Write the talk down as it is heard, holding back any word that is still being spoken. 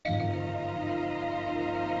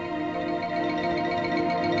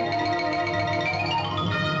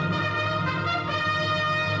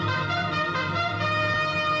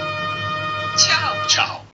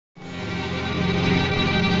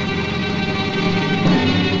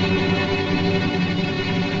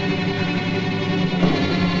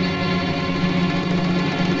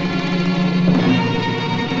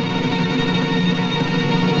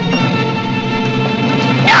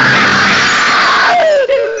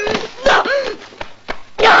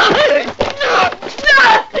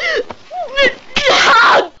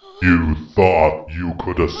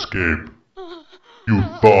escape. You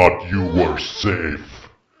thought you were safe.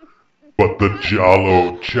 But the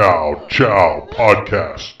Giallo Ciao Ciao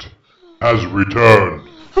podcast has returned.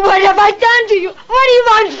 What have I done to you? What do you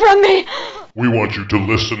want from me? We want you to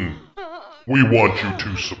listen. We want you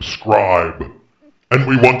to subscribe. And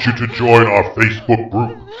we want you to join our Facebook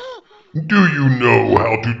group. Do you know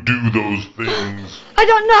how to do those things? I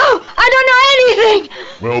don't know. I don't know anything.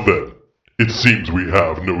 Well then, it seems we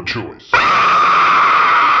have no choice.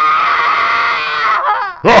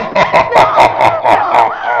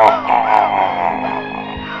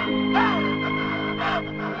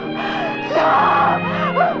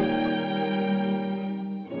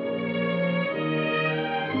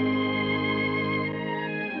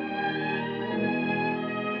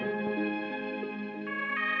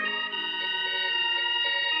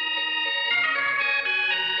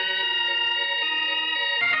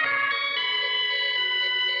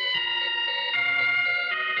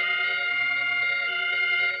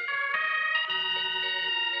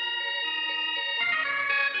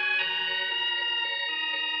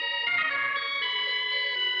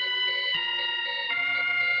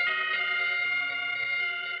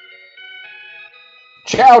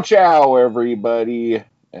 Ciao, ciao, everybody,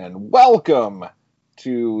 and welcome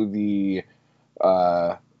to the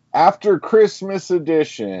after Christmas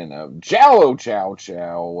edition of Giallo Ciao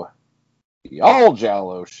Ciao, the all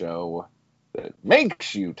Giallo show that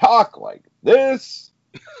makes you talk like this.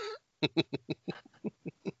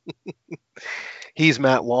 He's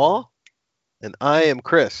Matt Law, and I am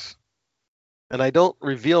Chris. And I don't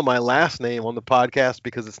reveal my last name on the podcast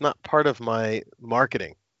because it's not part of my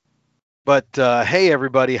marketing. But hey,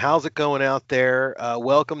 everybody, how's it going out there?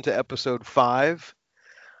 Welcome to episode 5,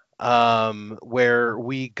 where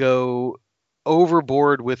we go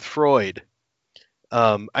overboard with Freud.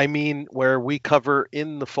 Where we cover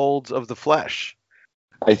In the Folds of the Flesh.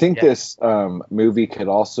 I think this movie could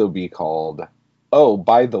also be called Oh,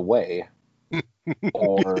 by the way,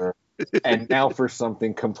 or and now for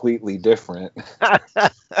something completely different.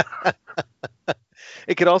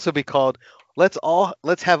 It could also be called Let's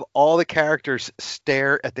have all the characters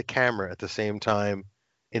stare at the camera at the same time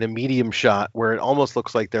in a medium shot where it almost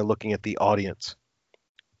looks like they're looking at the audience.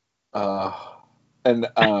 I have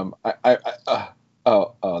it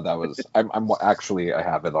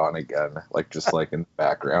on again, just in the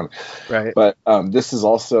background. Right. But this is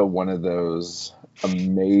also one of those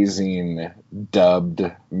amazing dubbed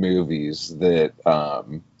movies that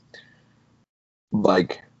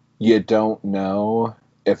you don't know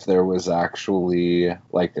if there was actually a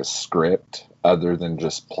script other than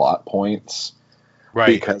just plot points.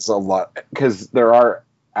 Right. Because there are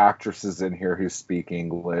actresses in here who speak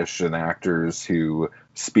English and actors who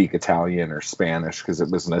speak Italian or Spanish because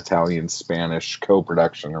it was an Italian-Spanish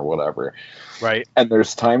co-production or whatever. Right. And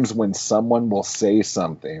there's times when someone will say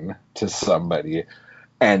something to somebody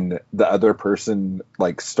and the other person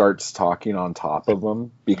starts talking on top of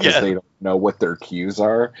them because they don't know what their cues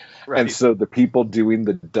are. Right. And so the people doing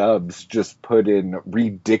the dubs just put in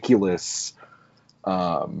ridiculous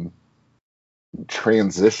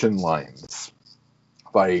transition lines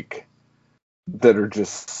that are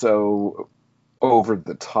just so over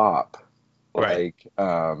the top. Right.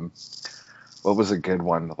 What was a good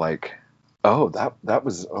one? What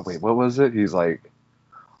was it? He's like,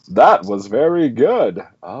 that was very good.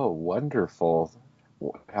 Oh, wonderful.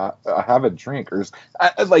 Have a drink.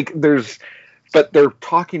 But they're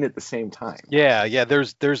talking at the same time. Yeah.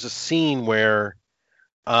 There's a scene where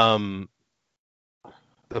the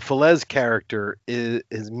Fellez character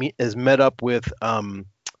is met up with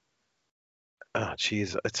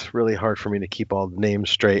it's really hard for me to keep all the names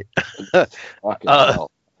straight. The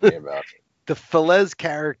Fellez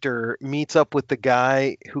character meets up with the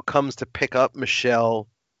guy who comes to pick up Michelle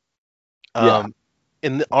in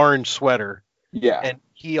the orange sweater. Yeah. And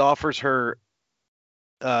he offers her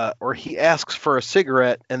or he asks for a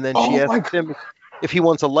cigarette, and then she asks him if he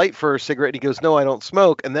wants a light for a cigarette. He goes, "No, I don't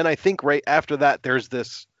smoke." And then I think right after that there's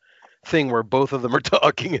this thing where both of them are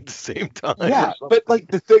talking at the same time. Yeah, but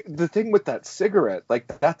the thing with that cigarette,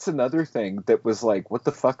 that's another thing that was what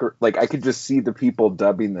the fuck are I could just see the people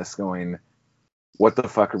dubbing this going, what the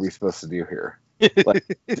fuck are we supposed to do here?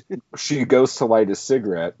 She goes to light a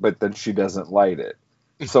cigarette, but then she doesn't light it.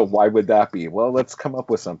 So why would that be? Well, let's come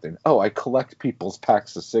up with something. Oh, I collect people's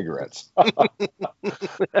packs of cigarettes. What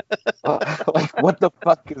the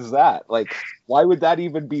fuck is that? Why would that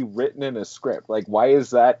even be written in a script? Why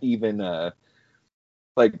is that even it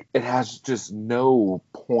has just no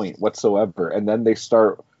point whatsoever. And then they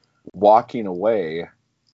start walking away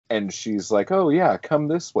and she's like, "Oh yeah, come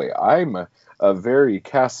this way. I'm a very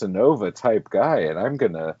Casanova type guy, and I'm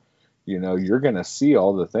gonna, you're gonna see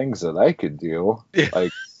all the things that I could do." Yeah.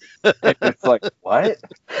 Like, and it's like, what?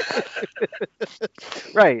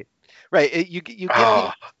 Right. You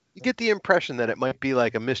Ah, get the impression that it might be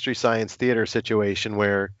like a Mystery Science Theater situation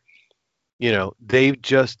where, they've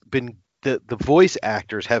just been the voice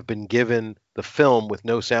actors have been given the film with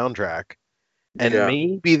no soundtrack, and yeah,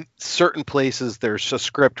 maybe certain places there's a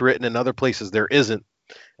script written and other places there isn't,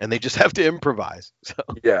 and they just have to improvise. So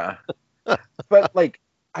yeah. But like,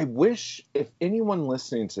 I wish if anyone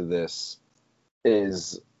listening to this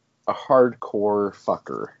is a hardcore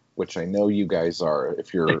fucker, which I know you guys are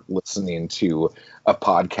if you're listening to a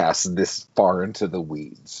podcast this far into the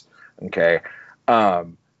weeds. Okay.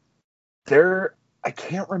 Um, I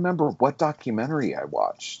can't remember what documentary I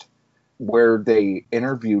watched where they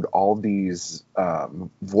interviewed all these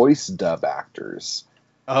voice dub actors.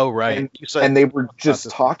 oh right, And, you said and they were just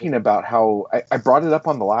this talking about how I brought it up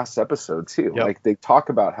on the last episode too. Yep. Like they talk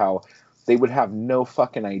about how they would have no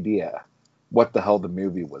fucking idea what the hell the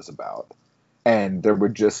movie was about. And there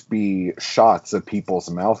would just be shots of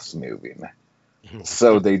people's mouths moving.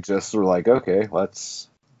 So they just were like, okay, let's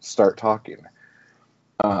start talking.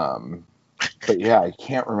 But yeah, I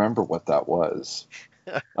can't remember what that was.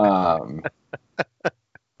 But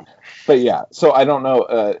yeah, so I don't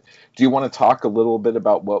know. Do you want to talk a little bit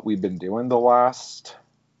about what we've been doing since the last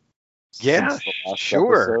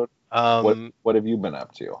sure. episode? What have you been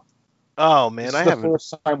up to? Oh man, This I is the haven't.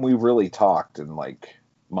 first time we really talked in like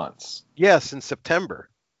months. Yes, in September.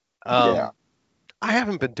 Yeah. I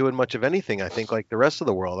haven't been doing much of anything. I think like the rest of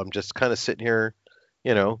the world. I'm just kind of sitting here,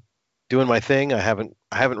 doing my thing. I haven't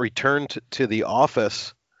returned to the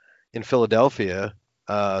office in Philadelphia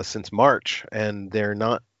since March, and they're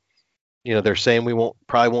not. They're saying we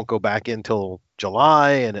probably won't go back until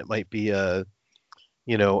July, and it might be a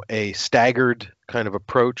staggered kind of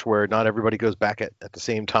approach where not everybody goes back at the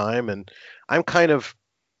same time. And I'm kind of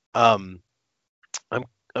um,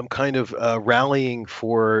 I'm kind of rallying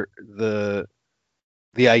for the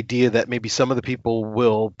idea that maybe some of the people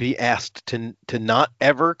will be asked to not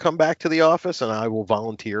ever come back to the office, and I will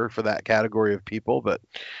volunteer for that category of people. But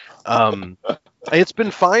it's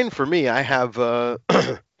been fine for me. I have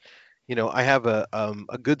I have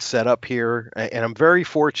a good setup here, and I'm very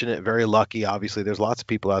fortunate, very lucky. Obviously, there's lots of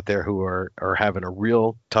people out there who are having a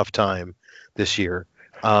real tough time this year,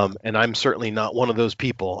 and I'm certainly not one of those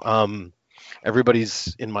people.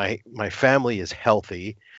 Everybody's in my family is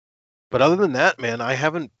healthy, but other than that, man, I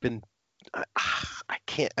haven't been. I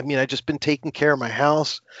can't. I mean, I just been taking care of my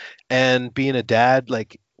house and being a dad,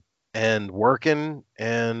 like, and working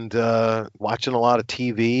and watching a lot of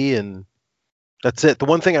TV, and that's it. The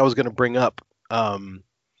one thing I was going to bring up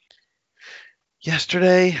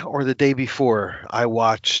yesterday or the day before, I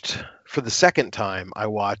watched for the second time. I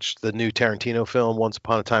watched the new Tarantino film, Once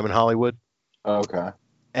Upon a Time in Hollywood. Okay.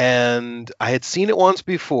 And I had seen it once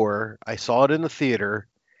before. I saw it in the theater.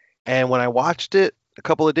 And when I watched it a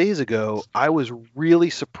couple of days ago, I was really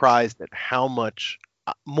surprised at how much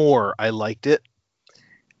more I liked it.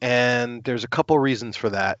 And there's a couple reasons for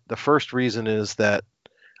that. The first reason is that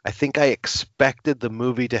I think I expected the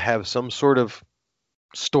movie to have some sort of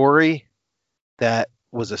story that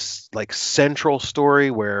was a like central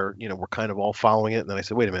story where we're kind of all following it. And then I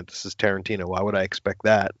said, wait a minute, this is Tarantino. Why would I expect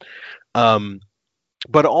that?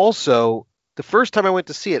 But also, the first time I went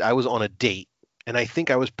to see it, I was on a date, and I think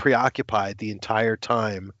I was preoccupied the entire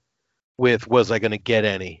time with was I going to get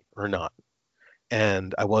any or not,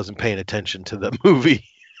 and I wasn't paying attention to the movie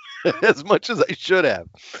as much as I should have.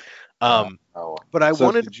 But I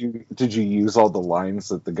wanted. Did you use all the lines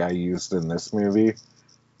that the guy used in this movie?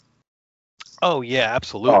 Oh yeah,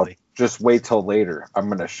 absolutely. Oh, just wait till later. I'm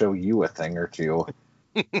going to show you a thing or two.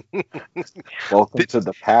 Welcome to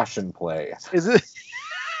the passion play.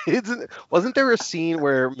 Wasn't there a scene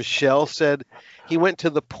where Michelle said he went to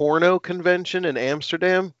the porno convention in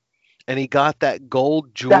Amsterdam and he got that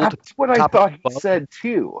gold jewel? That's what I thought he said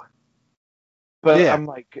too. But yeah. I'm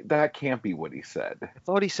like, that can't be what he said. I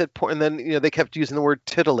thought he said porn, and then they kept using the word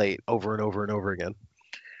titillate over and over and over again.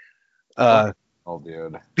 Oh,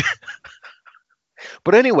 dude.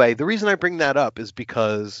 But anyway, the reason I bring that up is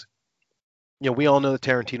because we all know that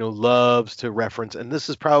Tarantino loves to reference, and this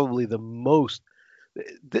is probably the most.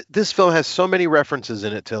 This film has so many references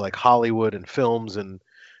in it to like Hollywood and films and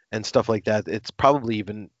stuff like that. It's probably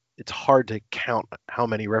it's hard to count how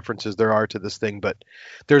many references there are to this thing. But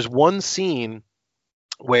there's one scene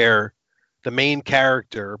where the main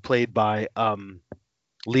character, played by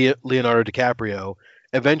Leonardo DiCaprio,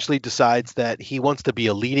 eventually decides that he wants to be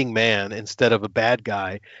a leading man instead of a bad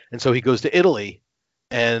guy, and so he goes to Italy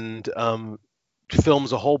and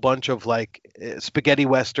films a whole bunch of like spaghetti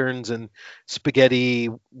westerns and spaghetti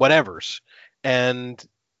whatevers, and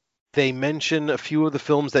they mention a few of the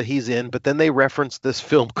films that he's in, but then they reference this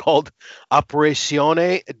film called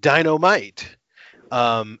Operazione Dynamite,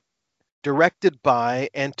 um, directed by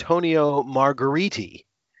Antonio Margheriti.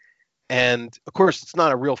 And of course, it's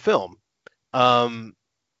not a real film.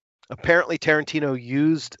 Apparently, Tarantino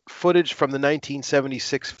used footage from the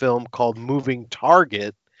 1976 film called Moving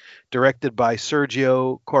Target, directed by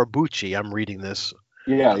Sergio Corbucci. I'm reading this.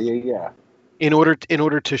 Yeah. In order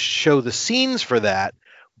to show the scenes for that,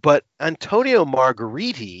 but Antonio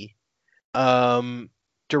Margheriti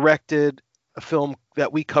directed a film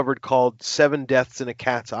that we covered called Seven Deaths in a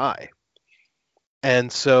Cat's Eye.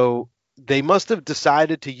 And so they must have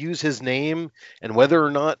decided to use his name, and whether or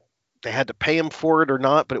not they had to pay him for it or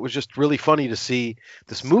not, but it was just really funny to see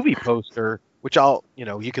this movie poster, which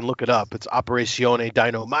you can look it up. It's Operazione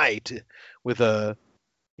Dynamite with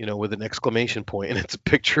with an exclamation point, and it's a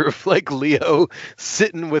picture of like Leo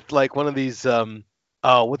sitting with like one of these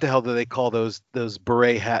what the hell do they call those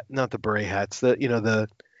beret hat? Not the beret hats. The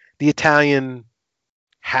Italian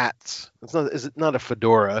hats. Is it not a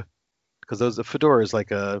fedora? Because a fedora is like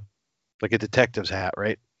a detective's hat,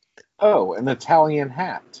 right? Oh, an Italian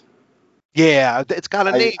hat. Yeah, it's got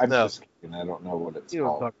a name I'm though. just kidding. I don't know what it's You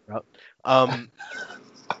know called. what I'm talking about.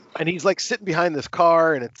 And he's like sitting behind this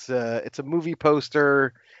car, and it's a movie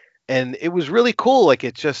poster, and it was really cool. Like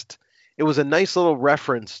it was a nice little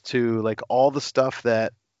reference to like all the stuff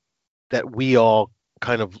that we all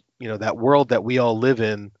kind of that world that we all live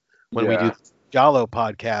in when we do the Giallo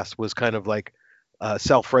podcast was kind of like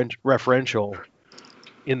self-referential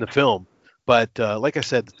in the film. But like I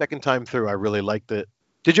said, the second time through, I really liked it.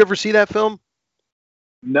 Did you ever see that film?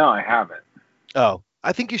 No, I haven't. Oh,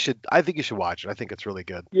 I think you should watch it. I think it's really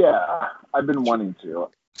good. Yeah, I've been wanting to.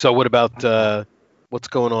 So what about what's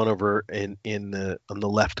going on over on the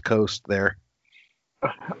left coast there?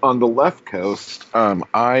 On the left coast,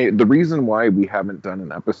 the reason why we haven't done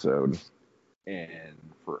an episode in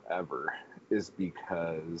forever is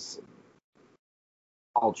because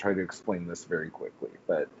I'll try to explain this very quickly,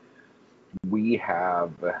 but we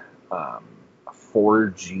have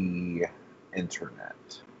 4G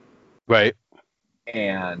internet. Right.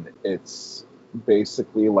 And it's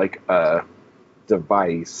basically like a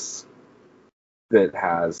device that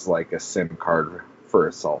has like a SIM card for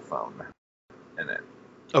a cell phone in it.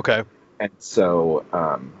 Okay. And so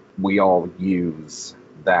we all use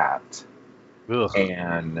that. Ugh.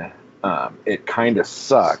 And it kind of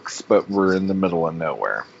sucks, but we're in the middle of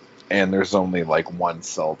nowhere. And there's only like one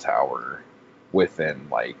cell tower within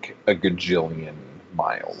like a gajillion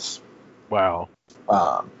miles. Wow.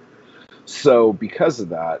 So because of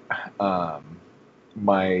that,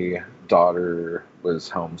 my daughter was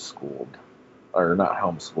homeschooled. Or not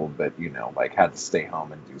homeschooled, but like had to stay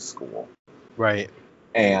home and do school. Right.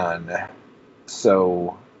 And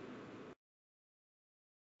so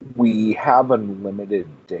we have unlimited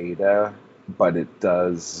data, but it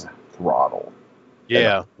does throttle.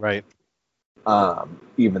 Yeah, right.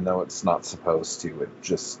 Even though it's not supposed to,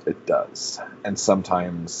 it does. And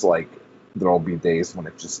sometimes like there'll be days when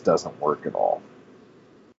it just doesn't work at all.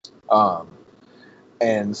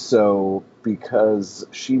 And so because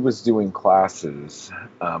she was doing classes,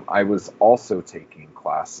 I was also taking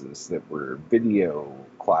classes that were video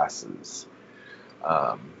classes.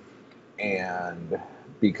 And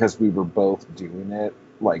because we were both doing it,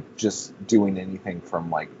 like just doing anything from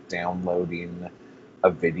like downloading a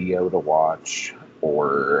video to watch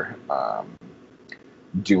or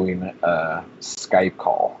doing a Skype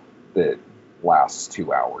call that lasts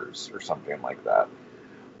 2 hours or something like that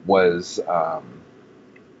was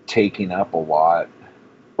taking up a lot,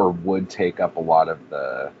 or would take up a lot of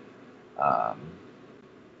the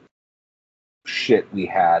shit we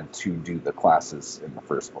had to do the classes in the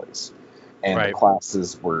first place. And Right. The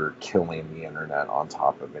classes were killing the internet on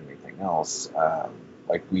top of anything else.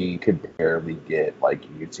 Like we could barely get like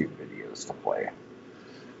YouTube videos to play.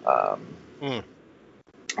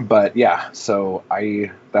 But yeah, so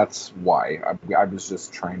that's why I was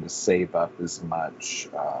just trying to save up as much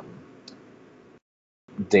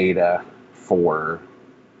data for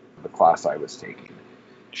the class I was taking.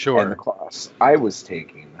 Sure. And the class I was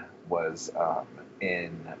taking was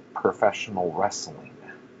in professional wrestling.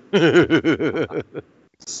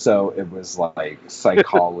 So it was like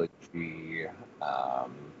psychology,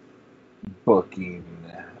 booking,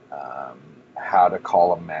 how to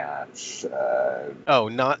call a match. Oh,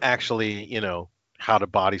 not actually, how to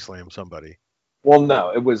body slam somebody. Well, no,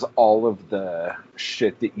 it was all of the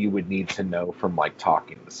shit that you would need to know from like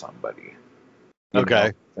talking to somebody. You know Okay. what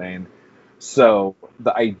I'm saying? So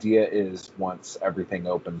the idea is once everything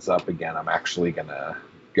opens up again, I'm actually gonna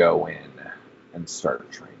go in and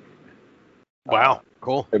start training. Wow.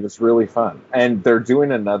 Cool. It was really fun. And they're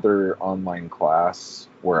doing another online class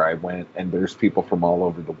where I went, and there's people from all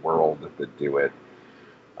over the world that do it.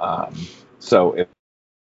 So if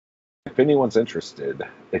anyone's interested,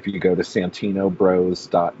 if you go to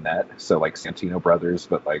santinobros.net, so like Santino Brothers,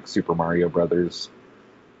 but like Super Mario Brothers,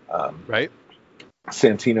 Right.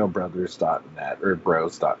 santinobrothers.net or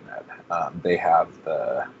bros.net, they have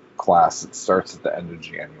the class. It starts at the end of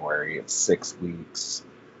January. It's 6 weeks.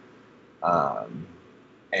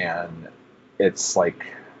 And it's like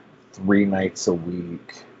 3 nights a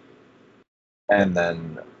week. And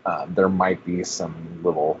then there might be some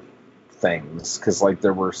little things because like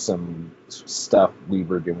there were some stuff we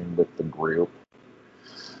were doing with the group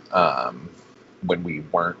when we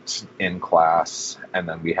weren't in class, and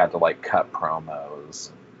then we had to like cut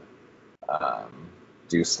promos and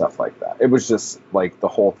do stuff like that. It was just like the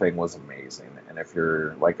whole thing was amazing. And if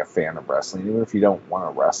you're like a fan of wrestling, even if you don't want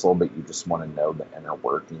to wrestle but you just want to know the inner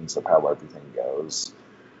workings of how everything goes,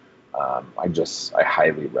 I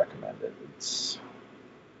highly recommend it.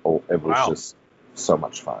 It was just so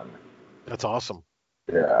much fun. That's awesome.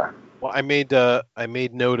 Yeah. Well, I made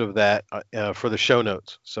note of that for the show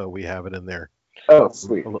notes, so we have it in there. Oh,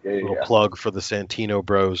 sweet. Little plug for the Santino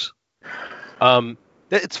Bros.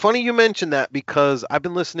 It's funny you mentioned that because I've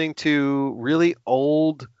been listening to really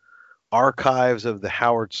old archives of the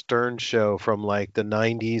Howard Stern show from like the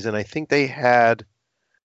 90s, and I think they had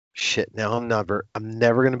now I'm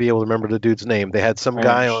never going to be able to remember the dude's name. They had some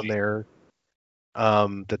guy on there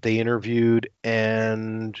that they interviewed,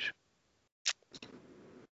 and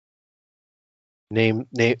name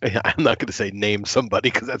I'm not going to say name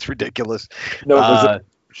somebody because that's ridiculous. No, was it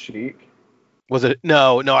Sheik? Was it?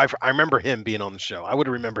 No, I remember him being on the show. I would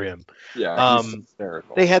remember him. Yeah, he's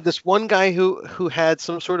hysterical. They had this one guy who had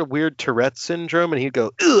some sort of weird Tourette syndrome, and he'd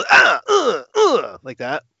go like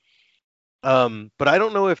that. But I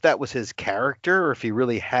don't know if that was his character or if he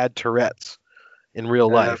really had Tourette's in real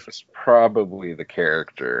life. It's probably the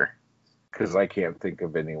character, because I can't think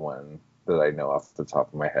of anyone that I know off the top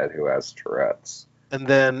of my head who has Tourette's. And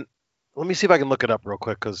then let me see if I can look it up real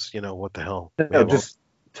quick, because what the hell? No, just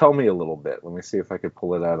tell me a little bit. Let me see if I could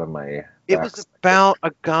pull it out of my. It was about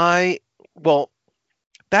a guy. Well,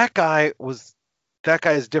 that guy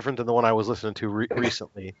is different than the one I was listening to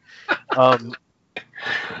recently.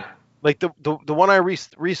 Like the one I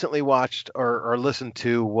recently watched or listened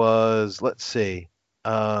to was, let's see,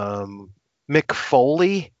 Mick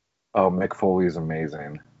Foley. Oh, Mick Foley is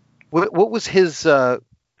amazing. What was his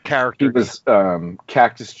character? He was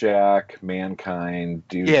Cactus Jack, Mankind,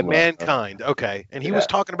 dude. Yeah, Mankind. Okay, and he was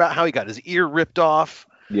talking about how he got his ear ripped off.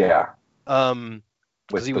 Yeah.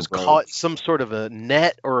 Because he was caught in some sort of a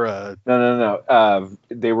net or a. No.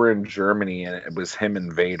 They were in Germany, and it was him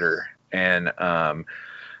and Vader, and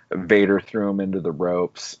Vader threw him into the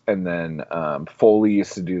ropes, and then Foley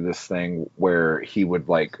used to do this thing where he would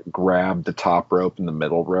like grab the top rope and the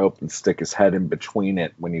middle rope and stick his head in between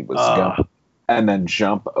it when he was going, and then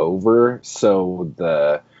jump over so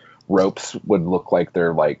the ropes would look like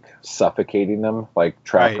they're like suffocating him, like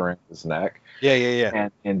trapped around his neck. Yeah.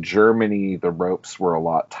 And in Germany, the ropes were a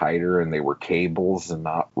lot tighter, and they were cables and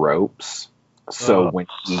not ropes. So when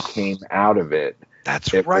he came out of it,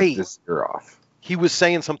 that's it right. ripped his ear off. He was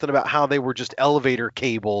saying something about how they were just elevator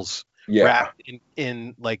cables wrapped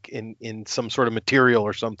in some sort of material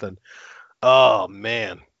or something. Oh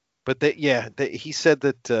man! But he said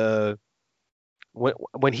that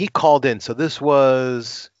when he called in. So this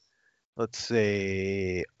was, let's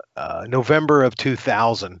say, November of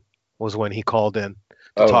 2000 was when he called in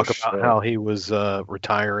to talk about how he was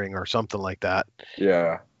retiring or something like that.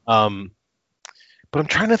 Yeah. But I'm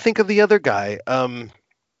trying to think of the other guy.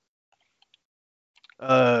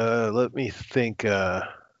 Let me think.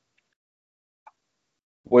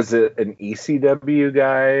 Was it an ECW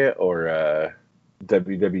guy or a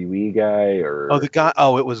WWE guy or? Oh, the guy.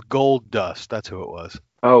 Oh, it was Goldust. That's who it was.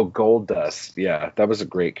 Oh, Goldust. Yeah, that was a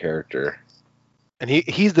great character. And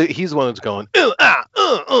he's the one that's going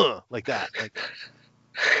like that. Like,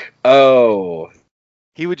 oh,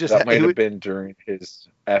 he would just. That might have been during his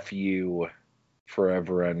FU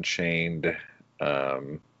Forever Unchained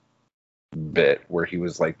bit where he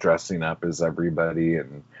was like dressing up as everybody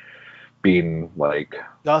and being like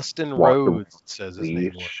Dustin Rhodes, it says his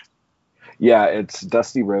name was. Yeah, it's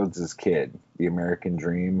Dusty Rhodes' kid, the American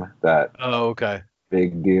Dream, that okay,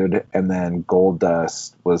 big dude. And then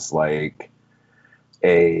Goldust was like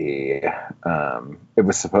it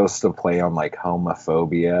was supposed to play on like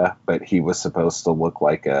homophobia, but he was supposed to look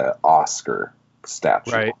like a Oscar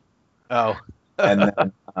statue. Right. Oh. And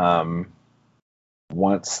then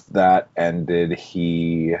once that ended,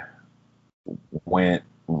 he went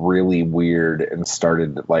really weird and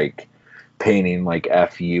started like painting like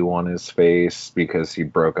FU on his face because he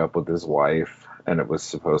broke up with his wife, and it was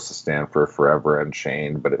supposed to stand for Forever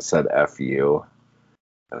Unchained, but it said FU,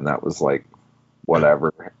 and that was like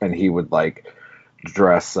whatever. And he would like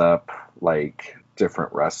dress up like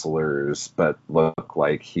different wrestlers but look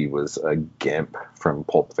like he was a gimp from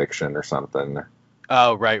Pulp Fiction or something.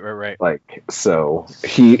 Oh, right. Like, so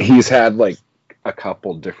he's had like a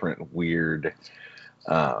couple different weird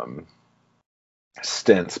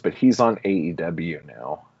stints, but he's on AEW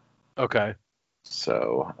now. Okay.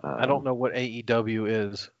 So I don't know what AEW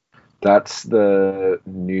is. That's the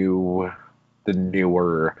newer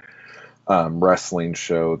wrestling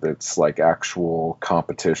show that's like actual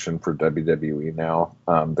competition for WWE now.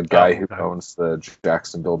 The guy who owns the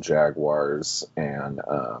Jacksonville Jaguars and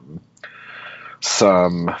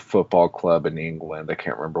some football club in England, I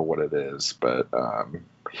can't remember what it is, but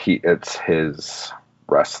it's his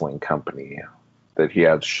wrestling company that he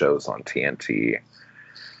has shows on TNT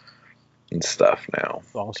and stuff now.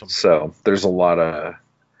 Awesome. So there's a lot of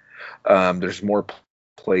there's more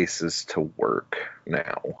places to work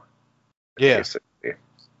now. Yeah. Basically.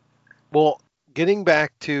 Well, getting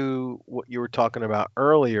back to what you were talking about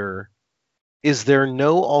earlier, is there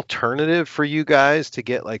no alternative for you guys to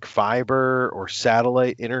get like fiber or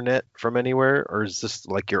satellite internet from anywhere, or is this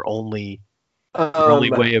like your only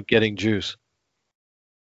way of getting juice?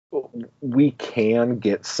 We can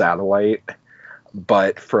get satellite,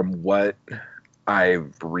 but from what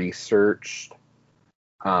I've researched,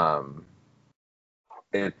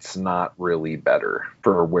 it's not really better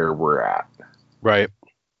for where we're at. Right.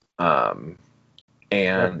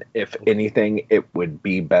 And if anything, it would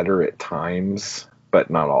be better at times, but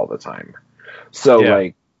not all the time. So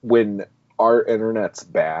like when our internet's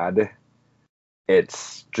bad,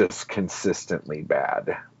 it's just consistently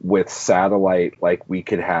bad. With satellite, like we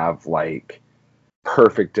could have like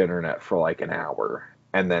perfect internet for like an hour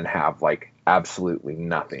and then have like absolutely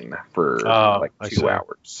nothing for like 2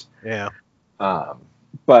 hours. Yeah.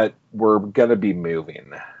 But we're gonna be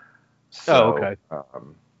moving. So, okay.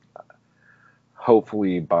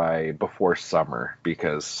 Hopefully before summer,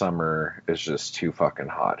 because summer is just too fucking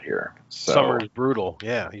hot here. So, summer is brutal.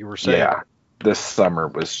 Yeah, you were saying. Yeah, this summer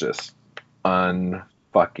was just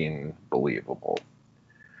unfucking believable.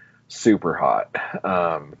 Super hot.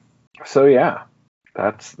 So yeah,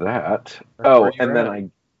 that's that. And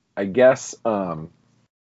then I guess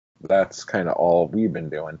that's kind of all we've been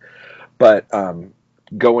doing. But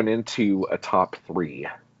going into a top 3,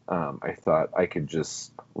 I thought I could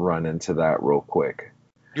just run into that real quick.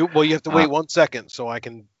 You have to wait 1 second so I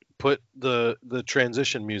can put the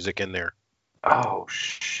transition music in there. Oh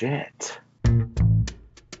shit.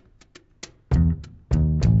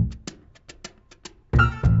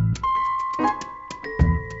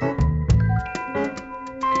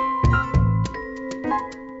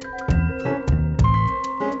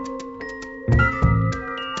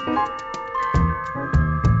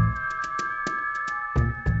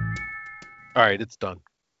 All right, it's done.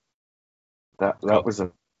 That was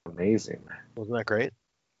amazing. Wasn't that great?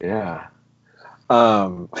 Yeah.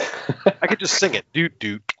 I could just sing it. Doot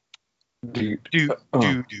doot. Doot doot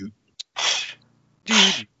doot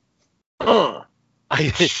doot.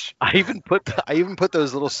 I even put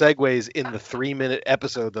those little segues in the 3-minute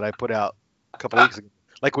episode that I put out a couple weeks ago.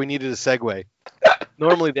 Like we needed a segue.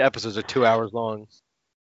 Normally the episodes are 2 hours long.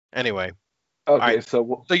 Anyway. Okay, right.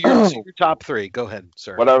 so your top 3. Go ahead,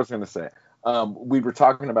 sir. What I was going to say. We were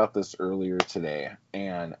talking about this earlier today,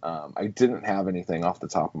 and I didn't have anything off the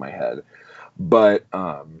top of my head, but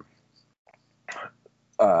I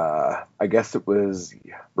guess it was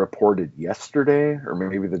reported yesterday or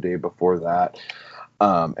maybe the day before that.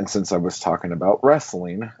 And since I was talking about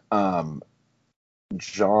wrestling,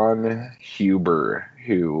 John Huber,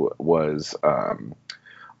 who was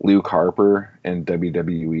Luke Harper in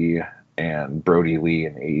WWE and Brody Lee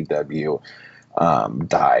in AEW,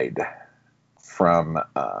 died from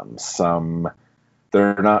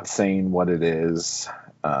they're not saying what it is,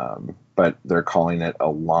 but they're calling it a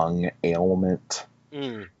lung ailment.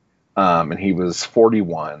 And he was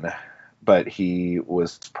 41, but he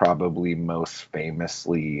was probably most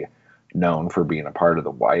famously known for being a part of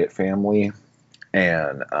the Wyatt family.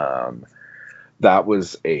 And that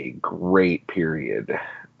was a great period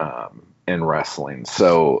in wrestling.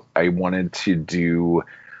 So I wanted to do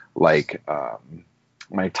like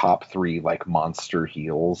my top 3 like monster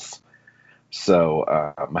heels.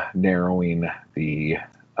 So narrowing the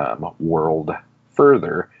world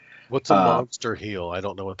further. What's a monster heel? I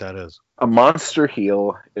don't know what that is. A monster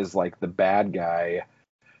heel is like the bad guy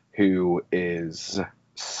who is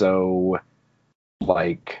so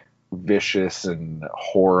like vicious and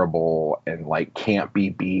horrible and like can't be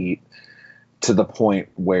beat to the point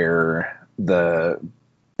where the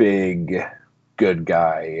big good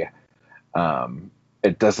guy,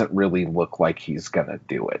 it doesn't really look like he's gonna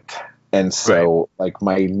do it. And so like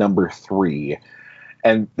my number 3,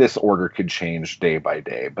 and this order could change day by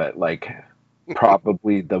day, but like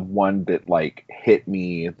probably the one that like hit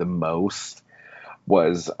me the most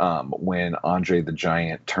was when Andre the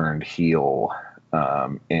Giant turned heel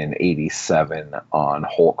in '87 on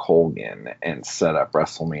Hulk Hogan and set up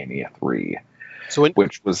WrestleMania 3,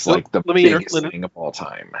 which was like the biggest thing of all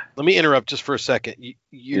time. Let me interrupt just for a second.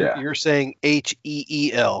 You're saying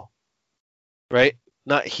HEEL, right?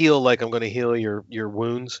 Not heal like I'm going to heal your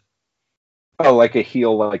wounds. Oh, like a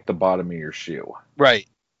heel, like the bottom of your shoe. Right.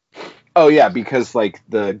 Oh yeah, because like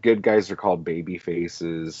the good guys are called baby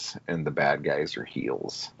faces and the bad guys are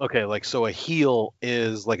heels. Okay, like so a heel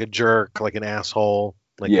is like a jerk, like an asshole,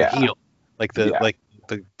 like a heel, like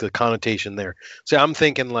the connotation there. So I'm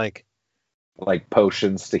thinking like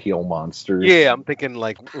potions to heal monsters. Yeah, I'm thinking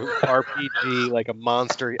like RPG, like a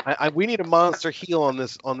monster. We need a monster heel on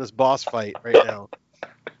this boss fight right now.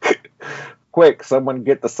 Quick, someone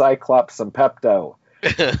get the Cyclops some Pepto.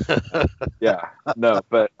 Yeah, no,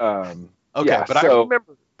 but okay, yeah, but so,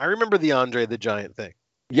 I remember the Andre the Giant thing.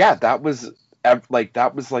 Yeah, that was like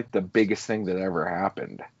the biggest thing that ever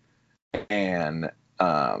happened. And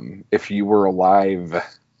if you were alive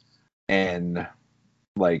and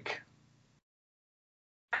like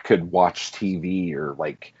could watch TV or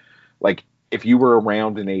like if you were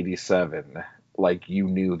around in '87, like you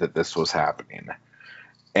knew that this was happening.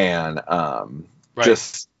 And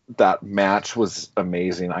just that match was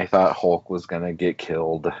amazing. I thought Hulk was gonna get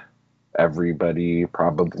killed. Everybody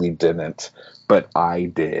probably didn't, but I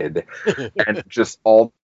did. And just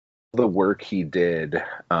all the work he did,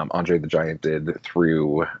 Andre the Giant did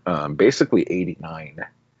through basically '89,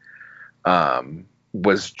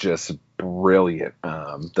 was just brilliant.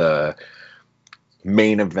 The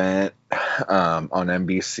main event on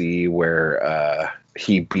NBC where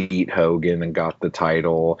he beat Hogan and got the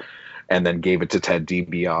title and then gave it to Ted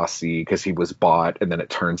DiBiase because he was bought, and then it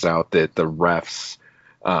turns out that the refs,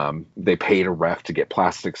 they paid a ref to get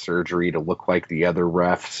plastic surgery to look like the other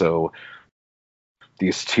ref, so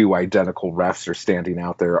these 2 identical refs are standing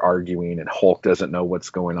out there arguing and Hulk doesn't know what's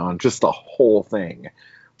going on. Just the whole thing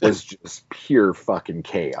was just pure fucking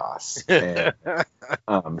chaos. And,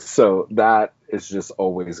 so that is just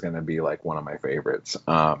always going to be like one of my favorites.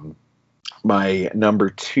 My number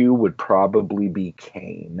 2 would probably be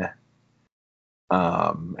Kane,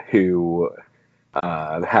 who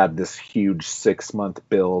had this huge 6-month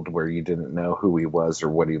build where you didn't know who he was or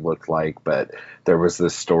what he looked like, but there was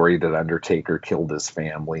this story that Undertaker killed his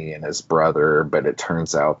family and his brother, but it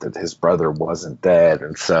turns out that his brother wasn't dead.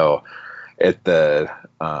 And so at the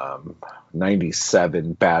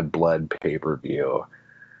 '97 Bad Blood pay-per-view,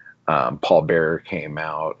 Paul Bearer came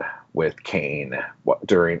out with Kane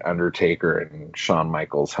during Undertaker and Shawn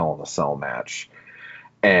Michaels' Hell in a Cell match.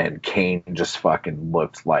 And Kane just fucking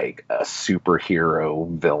looked like a superhero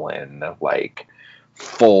villain, like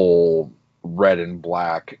full red and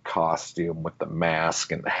black costume with the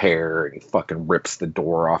mask and the hair, and he fucking rips the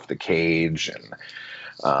door off the cage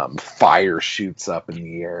and fire shoots up in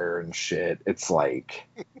the air and shit. It's like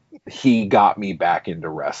he got me back into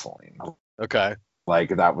wrestling. Okay.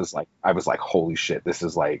 Like that was like, I was like, holy shit, this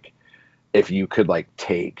is like if you could like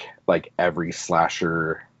take like every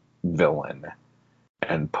slasher villain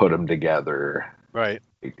and put them together, right?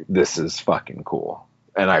 This is fucking cool.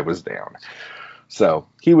 And I was down. So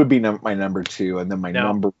he would be my number 2, and then my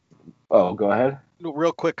number. Oh, go ahead.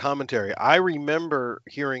 Real quick commentary. I remember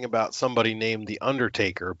hearing about somebody named the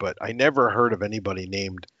Undertaker, but I never heard of anybody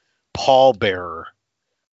named Paul Bearer.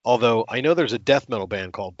 Although I know there's a death metal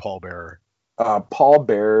band called Paul Bearer. Paul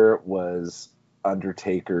Bearer was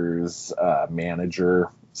Undertaker's manager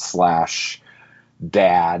 /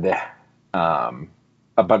 dad.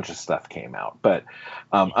 A bunch of stuff came out, but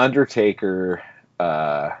Undertaker,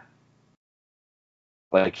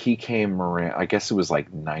 like he came around, I guess it was like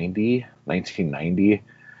 1990,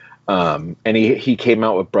 and he came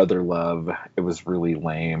out with Brother Love. It was really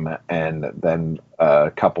lame, and then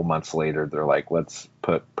a couple months later they're like, let's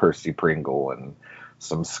put Percy Pringle in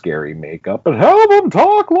some scary makeup and have him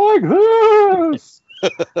talk like this.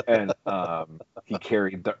 And he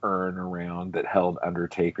carried the urn around that held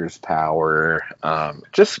Undertaker's power.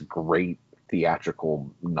 Just great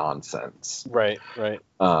theatrical nonsense. Right.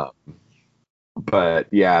 But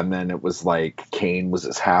yeah, and then it was like Kane was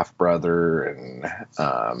his half brother, and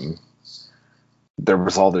there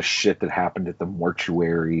was all this shit that happened at the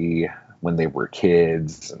mortuary when they were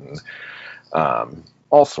kids, and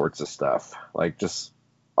all sorts of stuff. Like, just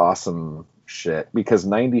awesome shit. Because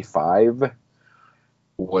 95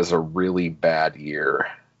 was a really bad year,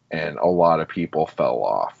 and a lot of people fell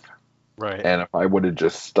off. Right. And if I would have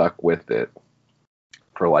just stuck with it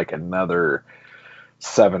for like another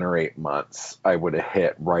 7 or 8 months, I would have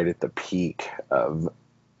hit right at the peak of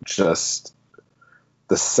just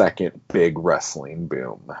the second big wrestling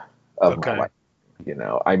boom of my life. You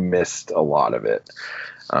know, I missed a lot of it.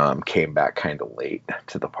 Came back kind of late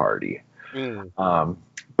to the party.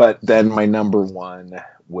 But then my number one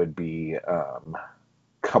would be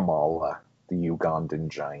Kamala, the Ugandan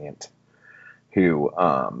giant, who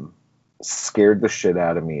scared the shit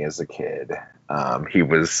out of me as a kid. He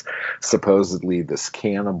was supposedly this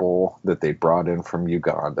cannibal that they brought in from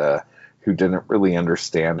Uganda who didn't really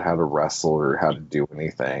understand how to wrestle or how to do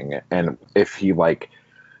anything. And if he like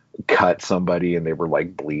cut somebody and they were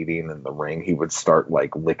like bleeding in the ring, he would start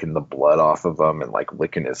like licking the blood off of them and like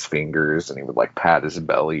licking his fingers, and he would like pat his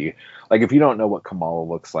belly. Like, if you don't know what Kamala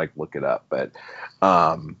looks like, look it up. But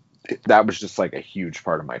that was just like a huge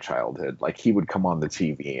part of my childhood. Like, he would come on the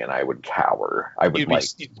TV and I would cower. I would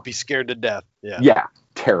You'd be scared to death. Yeah,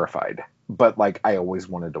 terrified. But like, I always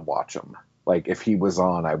wanted to watch him. Like, if he was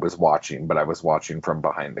on, I was watching, but I was watching from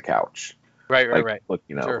behind the couch. Right.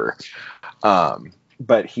 Looking over.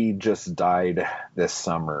 But he just died this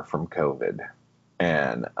summer from COVID.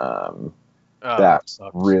 And that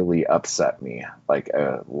sucks. really upset me, like,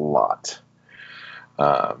 a lot.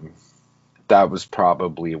 That was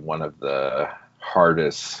probably one of the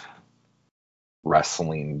hardest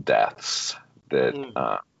wrestling deaths that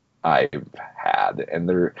I've had,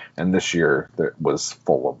 and this year there was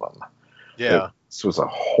full of them. Yeah, this was a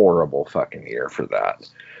horrible fucking year for that.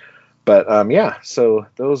 But yeah, so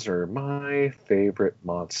those are my favorite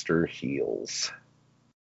monster heels.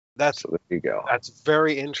 So there you go. That's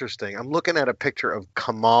very interesting. I'm looking at a picture of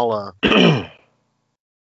Kamala,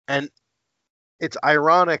 and it's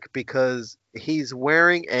ironic because he's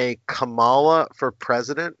wearing a Kamala for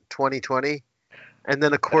President 2020, and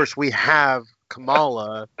then of course we have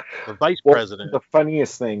Kamala, the Vice President. The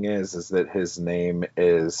funniest thing is that his name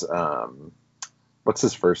is what's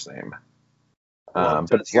his first name? But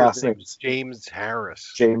his last name is James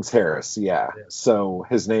Harris. James Harris, yeah. So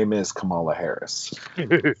his name is Kamala Harris.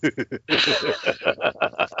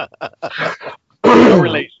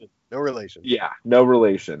 No relation. Yeah, no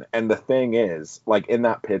relation. And the thing is, like, in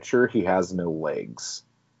that picture, he has no legs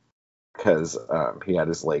because he had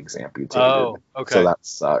his legs amputated. Oh, okay. So that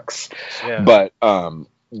sucks. Yeah. But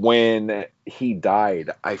when he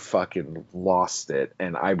died, I fucking lost it,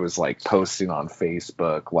 and I was like posting on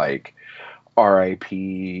Facebook like,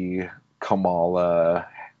 R.I.P. Kamala.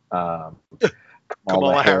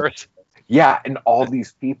 Kamala Harris. Yeah, and all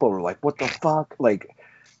these people were like, "What the fuck? Like,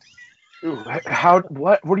 how?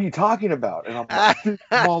 What are you talking about?" And I'm like,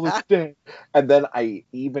 "Kamala's dead." And then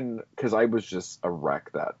because I was just a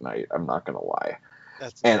wreck that night. I'm not gonna lie.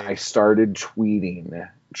 And I started tweeting,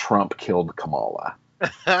 "Trump killed Kamala,"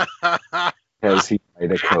 because he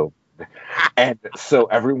died of COVID. And so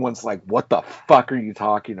everyone's like, "What the fuck are you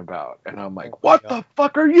talking about?" And I'm like, "What the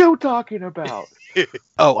fuck are you talking about?"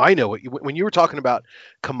 Oh, I know when you were talking about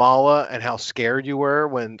Kamala and how scared you were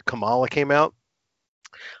when Kamala came out.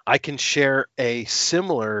 I can share a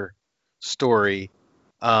similar story,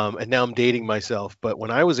 and now I'm dating myself. But when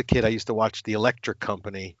I was a kid, I used to watch The Electric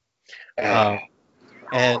Company, and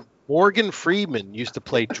Morgan Freeman used to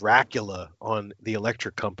play Dracula on The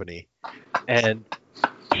Electric Company, and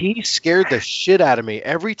he scared the shit out of me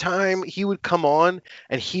every time he would come on,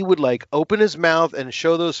 and he would like open his mouth and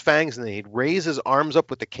show those fangs, and then he'd raise his arms up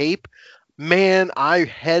with the cape. Man, I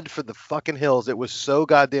head for the fucking hills. It was so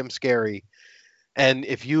goddamn scary. And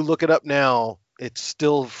if you look it up now, it's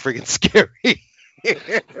still friggin' scary.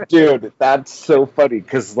 Dude, that's so funny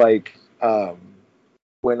because like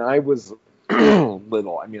when I was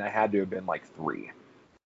little, I mean, I had to have been like 3.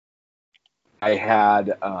 I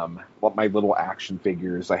had my little action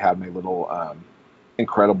figures. I had my little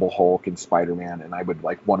Incredible Hulk and Spider-Man, and I would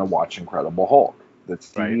like want to watch Incredible Hulk, the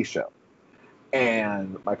TV show.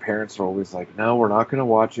 And my parents were always like, "No, we're not going to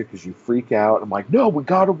watch it because you freak out." I'm like, "No, we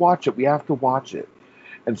got to watch it. We have to watch it."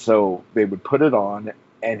 And so they would put it on,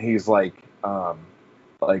 and he's like,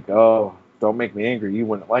 "Oh, don't make me angry. You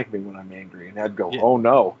wouldn't like me when I'm angry. And I'd go, Yeah. oh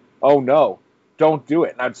no, don't do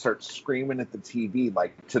it. And I'd start screaming at the TV,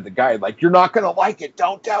 like to the guy, like, you're not going to like it.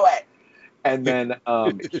 Don't do it. And then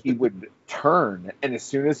he would turn. And as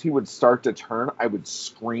soon as he would start to turn, I would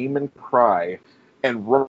scream and cry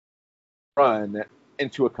and run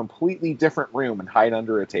into a completely different room and hide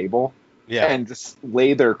under a table. Yeah. And just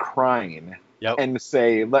lay there crying. Yep. And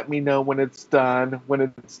say, let me know when it's done.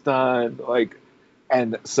 Like,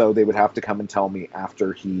 and so they would have to come and tell me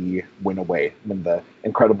after he went away, when the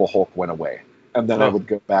Incredible Hulk went away. And then I would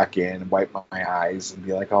go back in and wipe my eyes and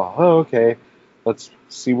be like, oh, okay, let's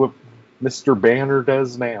see what Mr. Banner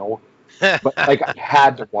does now. But like, I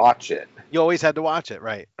had to watch it. You always had to watch it,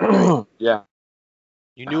 right? Yeah.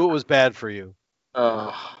 You knew it was bad for you.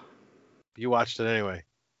 Oh, You watched it anyway.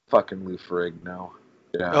 fucking Lou Ferrigno.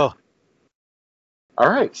 Yeah. Oh, All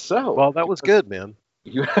right, so. well, that was good, man.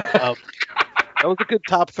 You, That was a good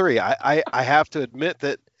top 3. I have to admit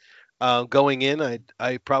that going in,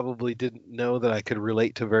 I probably didn't know that I could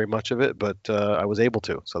relate to very much of it, but I was able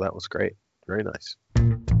to. So that was great. Very nice.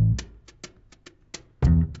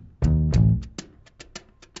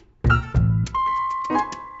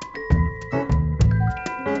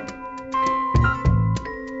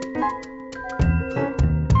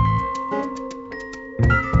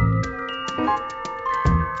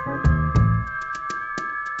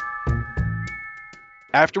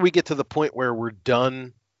 After we get to the point where we're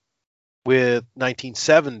done with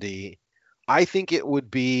 1970, I think it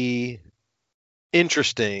would be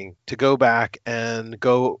interesting to go back and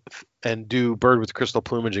do Bird with Crystal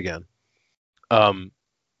Plumage again.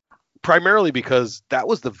 Primarily because that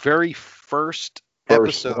was the very first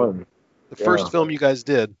episode, one. the first film you guys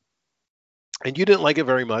did, and you didn't like it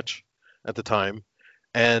very much at the time,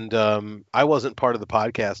 and I wasn't part of the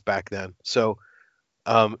podcast back then, so.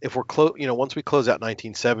 If we're once we close out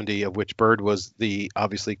 1970, of which Bird was the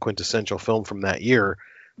obviously quintessential film from that year,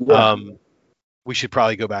 we should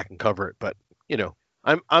probably go back and cover it. But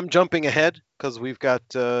I'm jumping ahead because we've got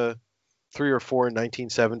 3 or 4 in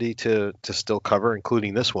 1970 to still cover,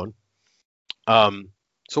 including this one. So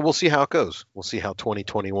we'll see how it goes. We'll see how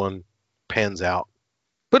 2021 pans out.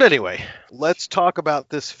 But anyway, let's talk about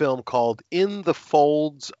this film called In the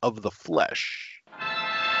Folds of the Flesh.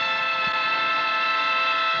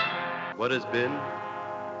 What has been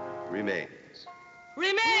remains.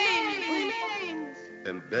 Remains.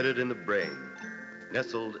 Embedded in the brain,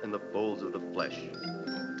 nestled in the folds of the flesh.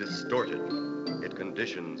 Distorted, it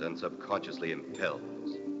conditions and subconsciously impels.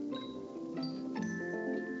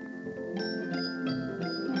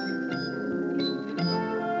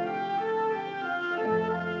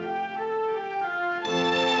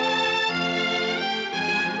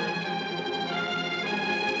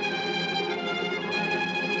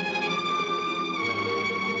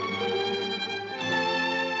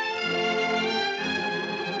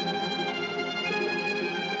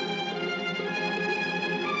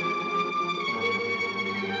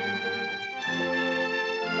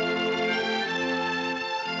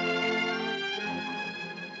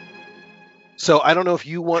 So I don't know if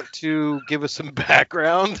you want to give us some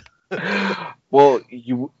background. Well,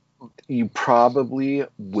 you probably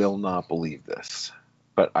will not believe this,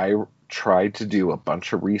 but I tried to do a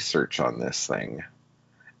bunch of research on this thing.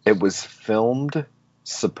 It was filmed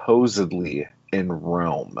supposedly in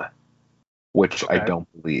Rome, which I don't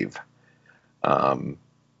believe.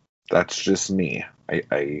 That's just me.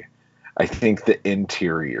 I think the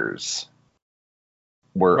interiors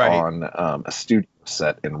were on a studio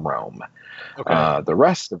set in Rome. Okay. The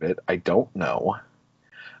rest of it, I don't know.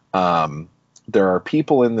 There are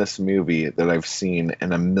people in this movie that I've seen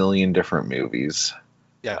in a million different movies.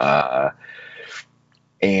 Yeah.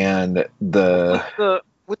 And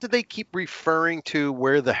what did they keep referring to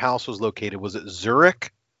where the house was located? Was it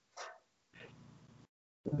Zurich?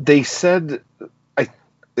 They said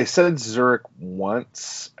Zurich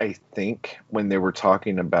once, I think, when they were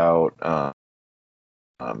talking about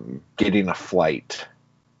getting a flight.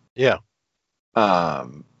 Yeah.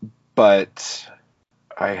 But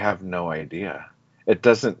I have no idea. It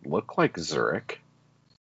doesn't look like Zurich.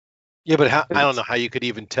 Yeah, but I don't know how you could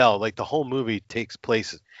even tell. Like the whole movie takes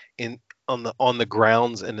place on the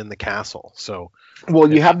grounds and in the castle. So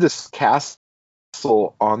well, you have this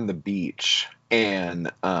castle on the beach,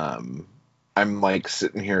 and I'm like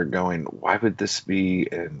sitting here going, why would this be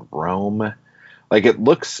in Rome? Like it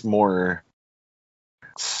looks more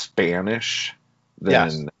Spanish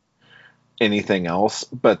than anything else.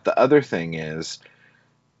 But the other thing is,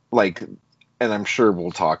 like, and I'm sure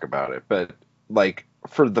we'll talk about it, but like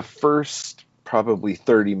for the first probably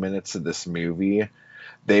 30 minutes of this movie,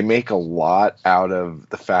 they make a lot out of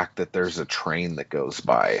the fact that there's a train that goes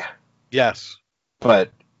by. Yes.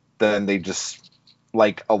 But then they just,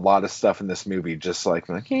 like a lot of stuff in this movie, just like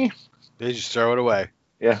They just throw it away.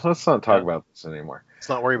 yeah, let's not talk about this anymore. Let's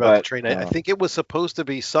not worry about the But, train. I think it was supposed to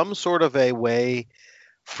be some sort of a way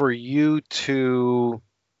for you to.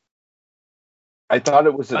 I thought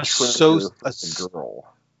it was a So- trigger for the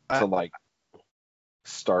girl to like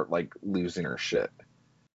start like losing her shit.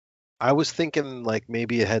 I was thinking like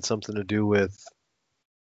maybe it had something to do with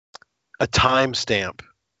a timestamp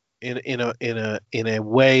in a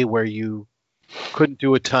way where you couldn't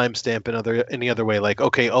do a timestamp any other way. Like,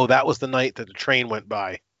 okay, oh, that was the night that the train went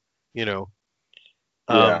by, you know.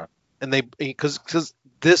 Yeah. And they because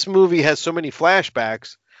this movie has so many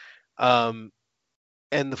flashbacks, and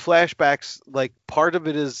the flashbacks, like part of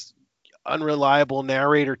it is unreliable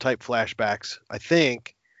narrator type flashbacks, I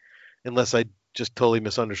think, unless I just totally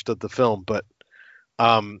misunderstood the film. But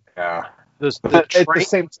Yeah. the But at the train.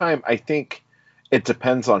 same time, I think it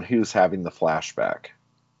depends on who's having the flashback.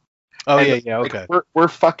 Oh And, yeah, like, okay. we're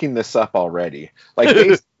fucking this up already. Like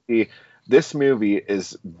basically, this movie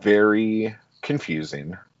is very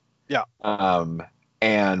confusing. Yeah.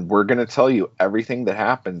 And we're gonna tell you everything that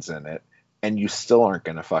happens in it, and you still aren't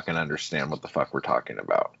gonna fucking understand what the fuck we're talking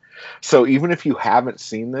about. So even if you haven't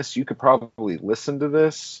seen this, you could probably listen to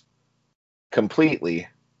this completely,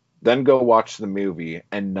 then go watch the movie,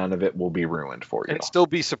 and none of it will be ruined for you. And still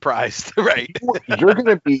be surprised, right? You're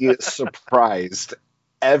gonna be surprised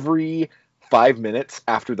every 5 minutes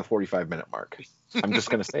after the 45-minute mark. I'm just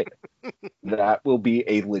gonna say it. That will be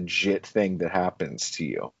a legit thing that happens to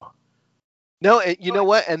you. No, and you know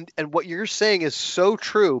what? And what you're saying is so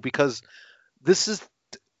true, because this is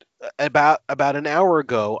about an hour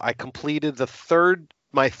ago. I completed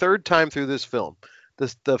my third time through this film.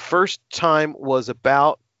 The first time was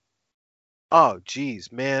about, oh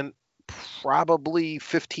geez, man, probably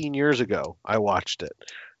 15 years ago. I watched it.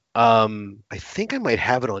 I think I might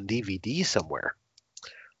have it on DVD somewhere.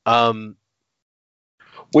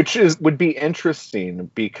 Which would be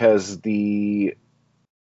interesting because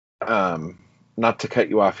not to cut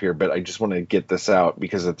you off here, but I just want to get this out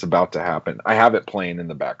because it's about to happen. I have it playing in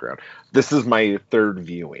the background. This is my third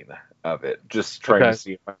viewing of it, just trying to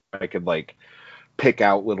see if I could like pick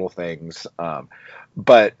out little things.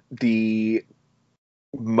 But the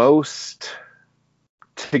most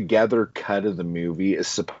together cut of the movie is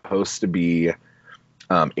supposed to be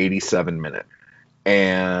 87 minutes,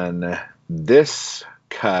 and this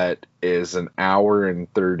cut is an hour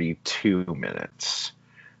and 32 minutes.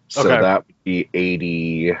 So that would be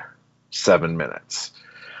 87 minutes.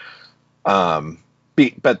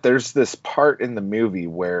 But there's this part in the movie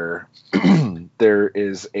where there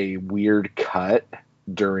is a weird cut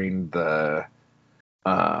during the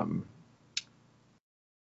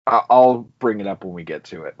I'll bring it up when we get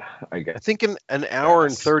to it, I guess. I think an hour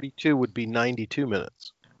and 32 would be 92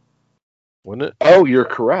 minutes, wouldn't it? Oh, you're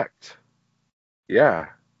correct. Yeah,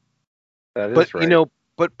 that is But right. you know,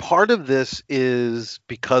 but part of this is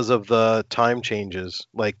because of the time changes,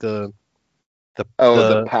 like the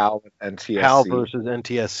PAL and NTSC. PAL versus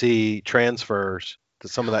NTSC transfers. To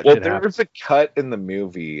some of that Well, shit happens. there's a cut in the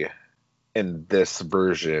movie in this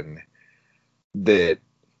version that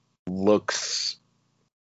looks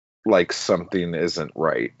like something isn't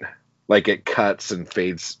right. Like it cuts and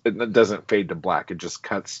fades. It doesn't fade to black. It just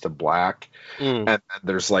cuts to black. And then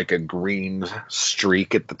there's like a green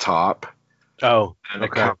streak at the top. Oh, And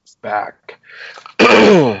okay. it comes back.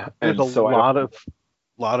 There's And a so lot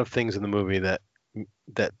of things in the movie that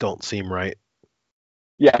don't seem right.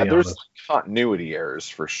 yeah, be there's honest. continuity errors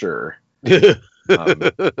for sure.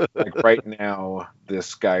 Like right now,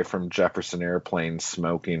 this guy from Jefferson Airplane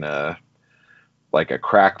smoking a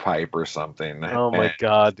crack pipe or something. Oh my and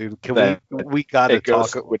god, dude! Can then we gotta it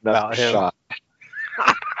goes talk to about another him? shot.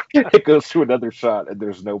 It goes to another shot, and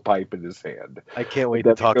there's no pipe in his hand. I can't wait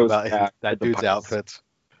Then to it talk goes about back that to the dude's pipes. outfits.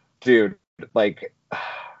 Dude, like,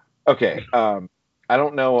 okay, I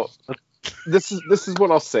don't know. This is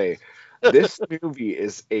what I'll say. This movie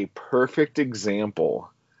is a perfect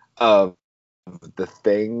example of the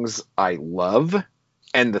things I love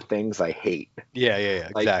and the things I hate. Yeah,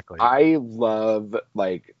 Like, exactly. I love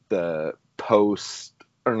like the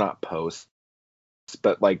not post,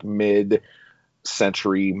 but like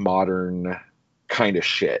mid-century modern kind of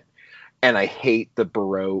shit, and I hate the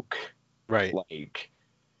Baroque Right. like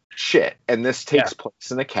shit. And this takes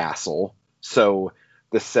place in a castle, so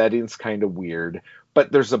the setting's kind of weird,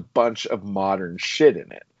 but there's a bunch of modern shit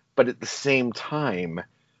in it. But at the same time,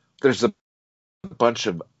 there's a bunch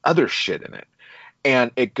of other shit in it.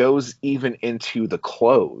 And it goes even into the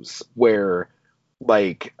clothes, where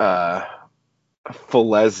like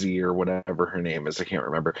Filesi or whatever her name is, I can't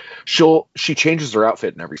remember. She changes her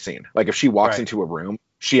outfit in every scene. Like if she walks Right. into a room,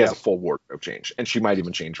 she has Yep. a full wardrobe change, and she might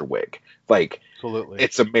even change her wig. Like Absolutely.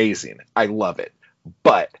 it's amazing. I love it.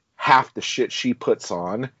 But half the shit she puts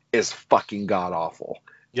on is fucking god awful.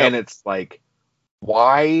 Yep. And it's like,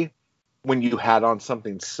 why, when you had on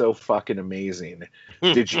something so fucking amazing,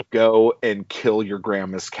 did you go and kill your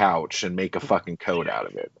grandma's couch and make a fucking coat out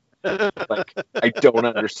of it? Like, I don't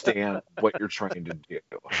understand what you're trying to do.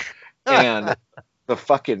 And the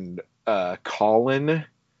fucking Colin,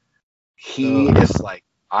 he Ugh. is like,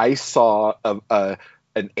 I saw an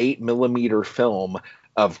 8mm film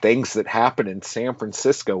of things that happened in San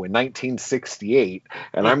Francisco in 1968,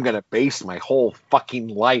 and I'm gonna base my whole fucking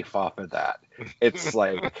life off of that. It's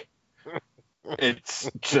like,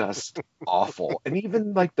 it's just awful. And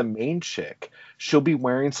even like the main chick, she'll be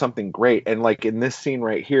wearing something great, and like in this scene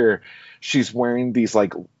right here, she's wearing these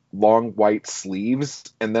like long white sleeves,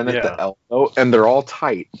 and then at the elbow, and they're all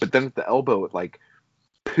tight, but then at the elbow it like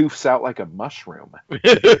poofs out like a mushroom.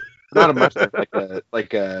 Not a mushroom,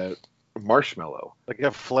 like a marshmallow. Like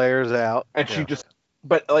it flares out. And she just,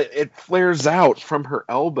 but like, it flares out from her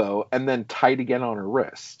elbow and then tight again on her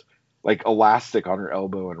wrist, like elastic on her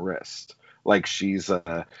elbow and wrist, like she's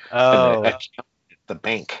at the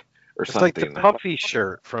bank or it's something. like the puffy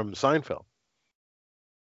shirt from Seinfeld.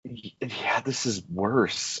 Yeah, this is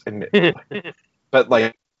worse. And but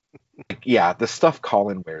like, yeah, the stuff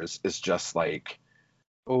Colin wears is just like,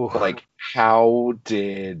 like how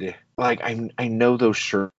did, like, I know those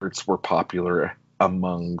shirts were popular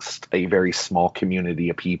amongst a very small community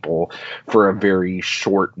of people for a very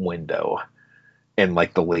short window in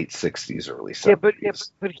like the late 60s, early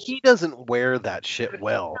 70s. But he doesn't wear that shit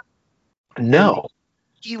well. No.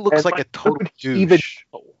 He looks like a total douche.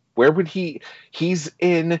 Where would he's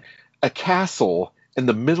in a castle in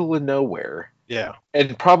the middle of nowhere. Yeah.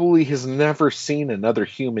 And probably has never seen another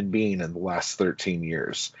human being in the last 13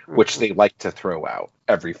 years, which they like to throw out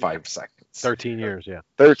every 5 seconds. 13 years, yeah.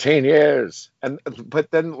 13 years. But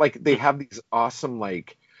then like they have these awesome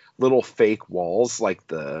like little fake walls, like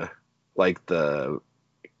the Let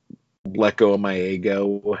Go of My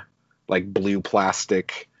Ego, like blue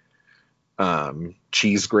plastic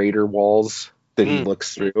cheese grater walls that he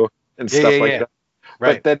looks through and stuff like that.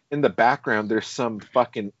 Right. But then in the background, there's some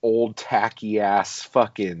fucking old tacky ass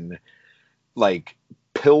fucking like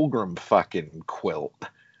pilgrim fucking quilt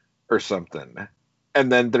or something.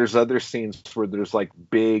 And then there's other scenes where there's like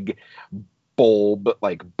big bowl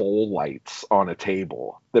lights on a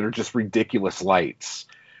table that are just ridiculous lights.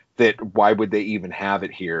 That why would they even have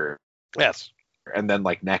it here? Yes. And then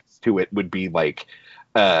like next to it would be like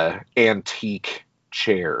antique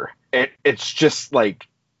chair. It's just like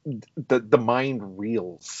the mind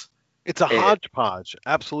reels. It's a hodgepodge,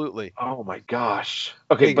 absolutely. Oh my gosh.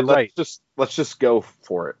 Okay, yeah, but let's just go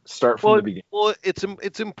for it. Start from the beginning. Well,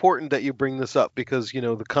 it's important that you bring this up because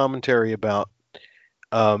the commentary about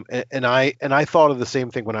and I thought of the same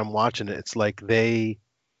thing when I'm watching it. It's like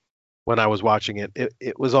when I was watching it,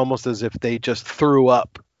 it was almost as if they just threw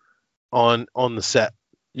up on the set.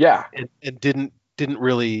 Yeah. And didn't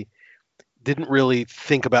really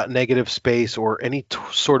think about negative space or any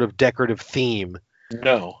sort of decorative theme.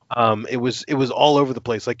 No. It was all over the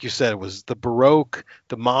place. Like you said, it was the Baroque,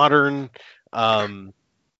 the modern, that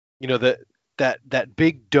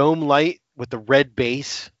big dome light with the red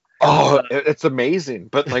base. Oh, it's amazing.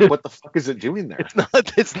 But like, what the fuck is it doing there?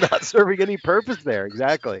 It's not serving any purpose there.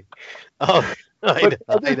 Exactly. Oh, I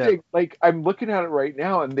know. Like, I'm looking at it right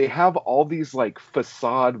now, and they have all these like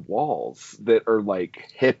facade walls that are like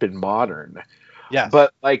hip and modern. Yeah.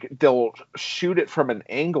 But like they'll shoot it from an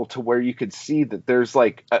angle to where you could see that there's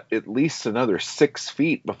like at least another 6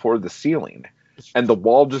 feet before the ceiling, and the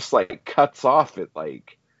wall just like cuts off at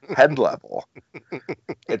like head level.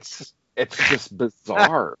 It's just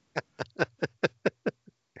bizarre.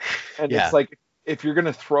 And it's like, if you're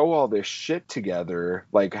gonna throw all this shit together,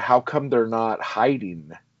 like how come they're not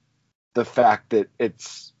hiding the fact that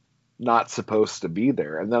it's not supposed to be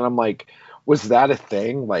there? And then I'm like, was that a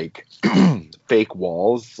thing? Like fake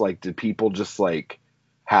walls? Like, did people just like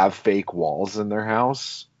have fake walls in their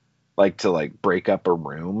house, like to like break up a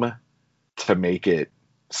room to make it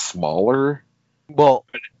smaller? Well,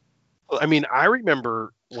 I mean, I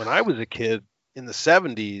remember when I was a kid in the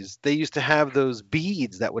 70s, they used to have those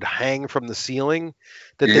beads that would hang from the ceiling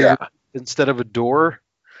that they would, instead of a door.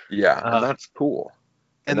 Yeah, and that's cool.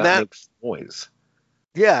 And that makes noise.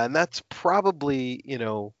 Yeah, and that's probably,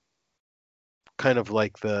 kind of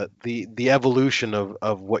like the evolution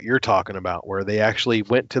of what you're talking about, where they actually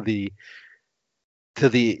went to the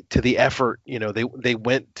the effort.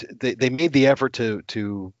 They made the effort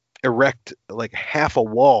to erect like half a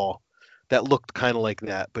wall that looked kind of like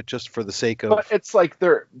that, but just for the sake of. But it's like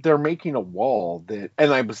they're making a wall that,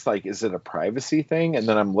 and I was like, is it a privacy thing? And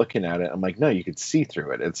then I'm looking at it, I'm like, no, you could see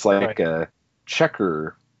through it. It's like a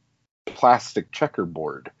plastic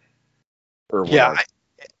checkerboard or whatever.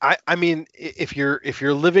 Yeah, I mean, if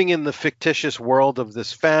you're living in the fictitious world of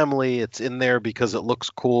this family, it's in there because it looks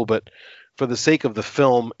cool, but for the sake of the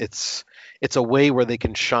film, it's a way where they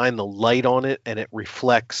can shine the light on it and it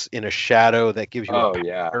reflects in a shadow that gives you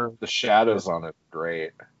the shadows on it are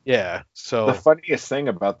great. Yeah. So the funniest thing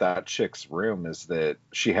about that chick's room is that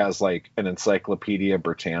she has like an Encyclopedia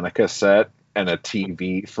Britannica set and a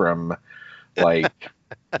TV from like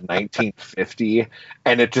 1950,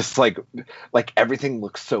 and it just like everything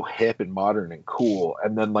looks so hip and modern and cool,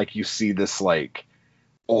 and then like you see this like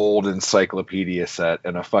old encyclopedia set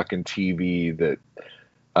and a fucking TV that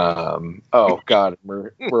oh god,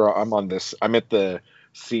 I'm at the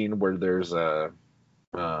scene where there's a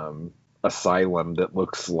asylum that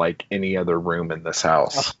looks like any other room in this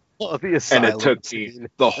house. The asylum and it took me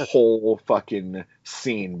the whole fucking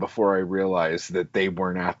scene before I realized that they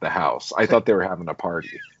weren't at the house. I thought they were having a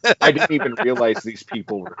party. I didn't even realize these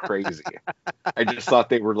people were crazy. I just thought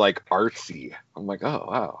they were like artsy. I'm like, oh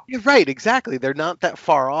wow. You're right, exactly. They're not that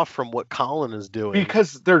far off from what Colin is doing.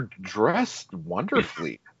 Because they're dressed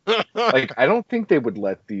wonderfully. Like, I don't think they would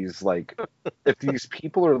let these, like, if these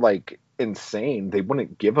people are like insane, they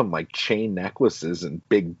wouldn't give them like chain necklaces and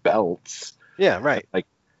big belts. Yeah, right. Like,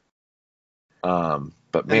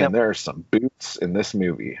 but man, there are some boots in this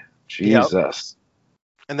movie. Jesus. Yep.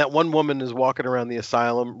 And that one woman is walking around the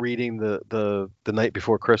asylum reading the Night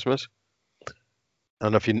Before Christmas. I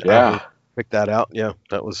don't know if you picked that out. Yeah,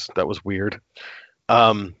 that was weird.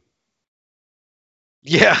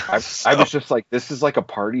 Yeah. I was just like, this is like a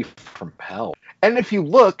party from hell. And if you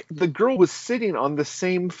look, the girl was sitting on the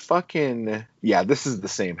same fucking... Yeah, this is the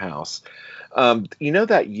same house. You know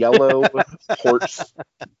that yellow porch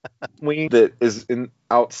swing that is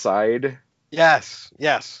outside? Yes.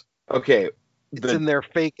 Okay. It's in their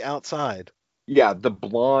fake outside. Yeah, the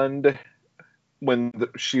blonde... When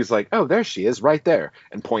she's like, oh, there she is, right there,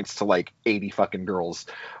 and points to like 80 fucking girls.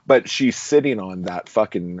 But she's sitting on that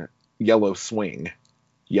fucking yellow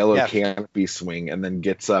canopy swing, and then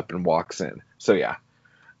gets up and walks in. So yeah,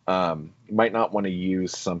 you might not want to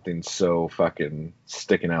use something so fucking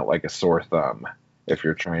sticking out like a sore thumb if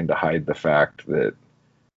you're trying to hide the fact that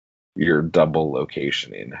you're double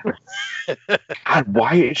locationing. God,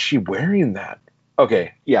 why is she wearing that?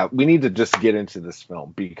 Okay, yeah, we need to just get into this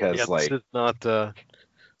film because this is not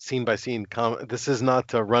scene by scene. This is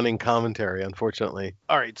not running commentary, unfortunately.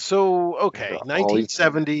 All right, so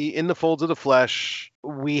 1970, In the Folds of the Flesh.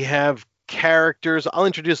 We have characters. I'll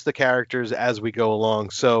introduce the characters as we go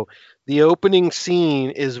along. So the opening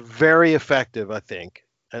scene is very effective, I think.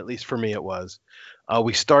 At least for me, it was.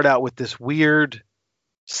 We start out with this weird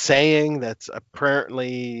saying that's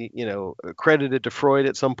apparently, credited to Freud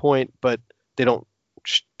at some point, but they don't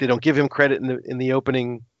give him credit in the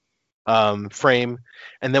opening frame.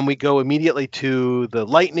 And then we go immediately to the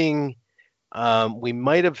lightning. We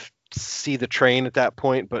might have see the train at that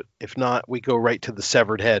point, but if not, we go right to the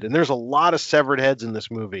severed head. And there's a lot of severed heads in this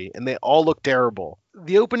movie, and they all look terrible.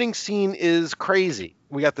 The opening scene is crazy.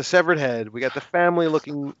 We got the severed head. We got the family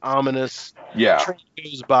looking ominous. Yeah. The train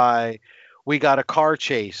goes by. We got a car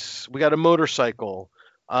chase. We got a motorcycle.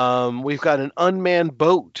 We've got an unmanned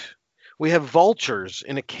boat. We have vultures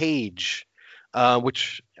in a cage,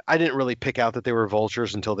 which I didn't really pick out that they were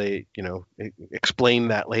vultures until they, explained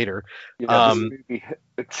that later. Yeah, this movie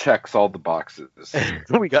checks all the boxes.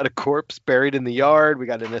 We got a corpse buried in the yard. We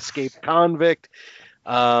got an escaped convict.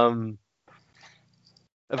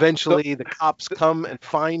 Eventually, the cops come and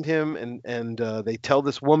find him, and they tell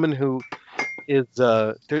this woman who is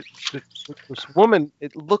this woman.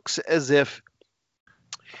 It looks as if,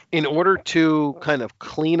 in order to kind of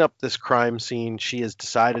clean up this crime scene, she has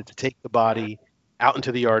decided to take the body out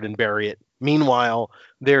into the yard and bury it. Meanwhile,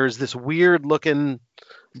 there's this weird-looking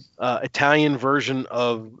Italian version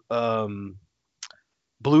of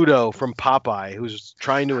Bluto from Popeye, who's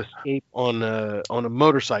trying to escape on a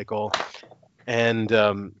motorcycle, and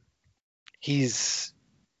he's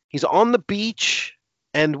on the beach.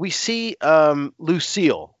 And we see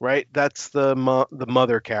Lucille, right? That's the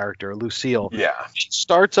mother character, Lucille. Yeah. She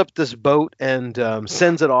starts up this boat and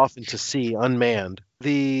sends it off into sea unmanned.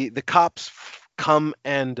 The cops come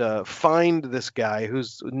and find this guy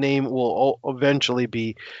whose name will eventually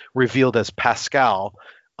be revealed as Pascal.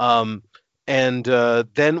 And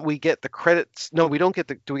then we get the credits. No, we don't get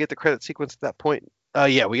do we get the credit sequence at that point?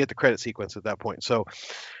 Yeah, we get the credit sequence at that point. So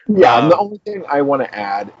Yeah, and the only thing I want to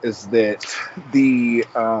add is that the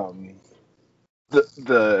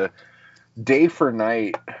the day for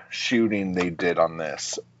night shooting they did on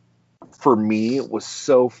this, for me, was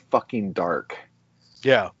so fucking dark.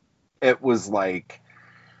 yeah, It was like,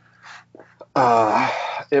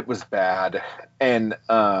 it was bad, and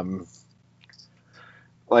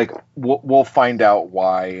like we'll find out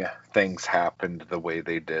why things happened the way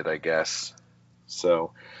they did, I guess.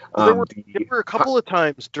 So well, there were a couple of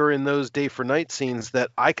times during those day for night scenes that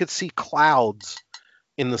I could see clouds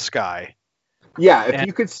in the sky. Yeah, if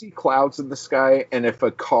you could see clouds in the sky, and if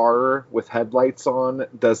a car with headlights on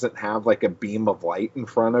doesn't have like a beam of light in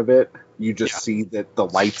front of it, you just see that the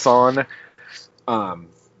light's on.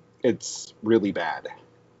 It's really bad.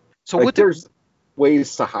 So like, there's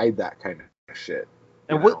ways to hide that kind of shit.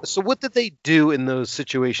 And what did they do in those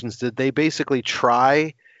situations? Did they basically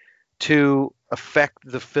try to affect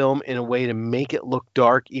the film in a way to make it look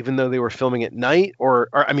dark, even though they were filming at night, or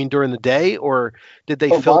I mean during the day, or did they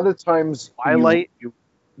film? A lot of times, twilight?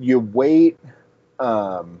 You wait.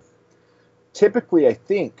 Typically, I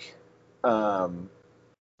think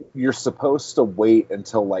you're supposed to wait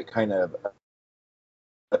until like kind of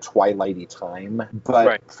a twilighty time,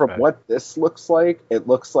 but from what this looks like, it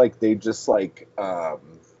looks like they just like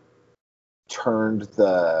turned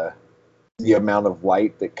the amount of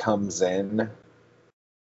light that comes in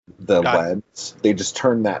the lens. They just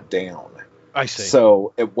turned that down. I see.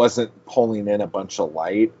 So it wasn't pulling in a bunch of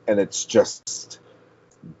light, and it's just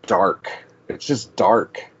dark. It's just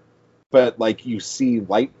dark, but like you see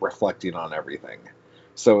light reflecting on everything,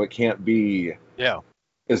 so it can't be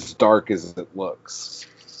as dark as it looks.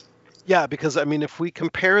 Yeah, because I mean, if we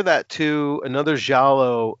compare that to another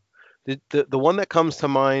giallo, the one that comes to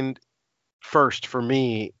mind first for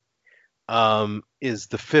me is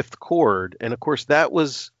The Fifth Chord, and of course that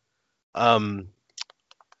was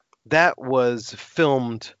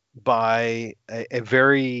filmed by a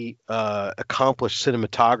very accomplished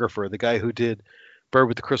cinematographer, the guy who did Bird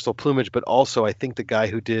with the Crystal Plumage, but also I think the guy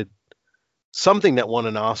who did something that won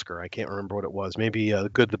an Oscar. I can't remember what it was. Maybe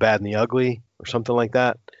Good, the Bad, and the Ugly, or something like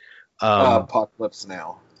that. Apocalypse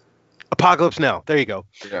Now. Apocalypse Now. There you go.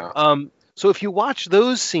 Yeah. So if you watch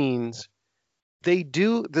those scenes, they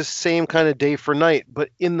do the same kind of day for night, but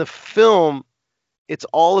in the film, it's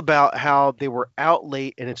all about how they were out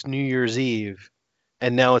late and it's New Year's Eve,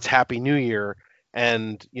 and now it's Happy New Year,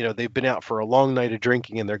 and they've been out for a long night of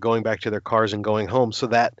drinking and they're going back to their cars and going home. So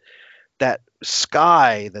that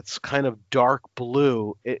sky that's kind of dark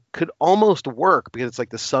blue, it could almost work because it's like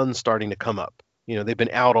the sun's starting to come up. They've been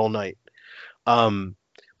out all night.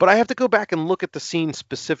 But I have to go back and look at the scene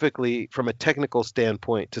specifically from a technical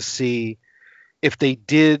standpoint to see if they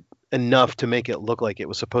did enough to make it look like it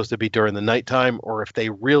was supposed to be during the nighttime, or if they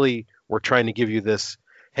really were trying to give you this,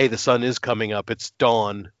 hey, the sun is coming up, it's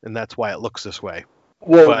dawn, and that's why it looks this way.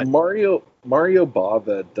 Well, Mario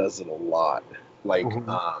Bava does it a lot, like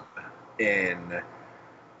in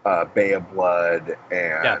Bay of Blood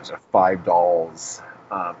and Five Dolls,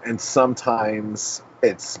 and sometimes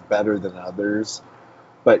it's better than others,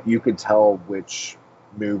 but you could tell which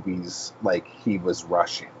movies like he was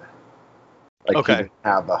rushing. Like he didn't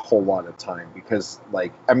have a whole lot of time because,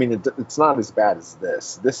 like, I mean, it's not as bad as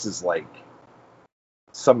this. This is like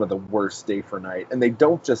some of the worst day for night, and they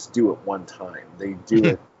don't just do it one time. They do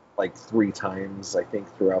it like 3 times, I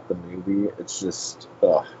think, throughout the movie. It's just,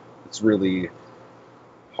 it's really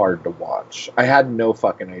hard to watch. I had no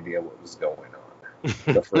fucking idea what was going on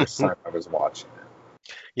the first time I was watching it.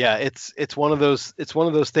 Yeah, it's one of those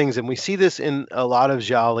things, and we see this in a lot of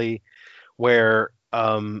gialli where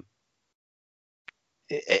and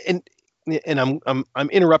I'm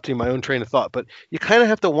interrupting my own train of thought, but you kind of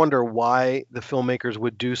have to wonder why the filmmakers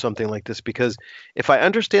would do something like this, because if I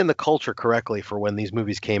understand the culture correctly for when these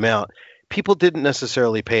movies came out, people didn't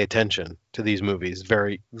necessarily pay attention to these movies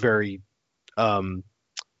very, very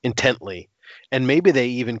intently, and maybe they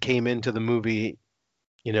even came into the movie,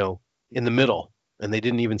 in the middle, and they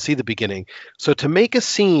didn't even see the beginning. So to make a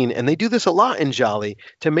scene, and they do this a lot in gialli,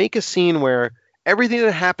 to make a scene where everything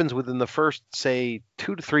that happens within the first, say,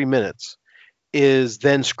 2 to 3 minutes is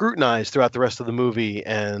then scrutinized throughout the rest of the movie,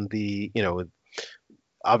 and the,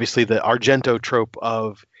 obviously the Argento trope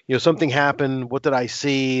of, something happened, what did I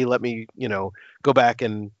see? Let me, go back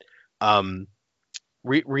and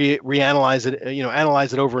reanalyze it,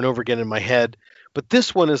 analyze it over and over again in my head. But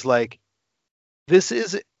this one is like, this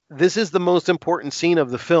is the most important scene of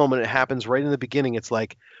the film, and it happens right in the beginning. It's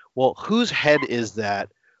like, well, whose head is that?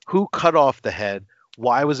 Who cut off the head?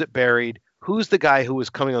 Why was it buried? Who's the guy who was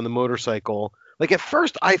coming on the motorcycle? Like, at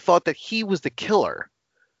first, I thought that he was the killer.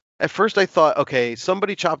 At first, I thought, okay,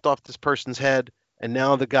 somebody chopped off this person's head, and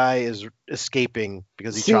now the guy is escaping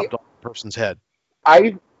because he chopped off the person's head.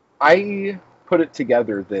 I put it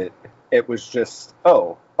together that it was just,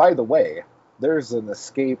 oh, by the way, there's an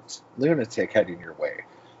escaped lunatic heading your way.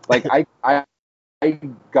 Like, I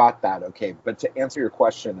got that, okay. But to answer your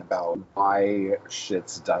question about why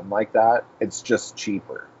shit's done like that, it's just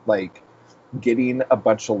cheaper. Like, getting a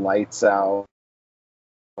bunch of lights out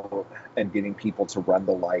and getting people to run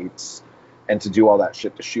the lights and to do all that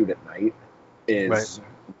shit to shoot at night is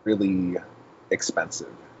really expensive.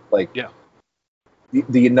 Like, yeah.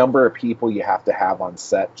 The number of people you have to have on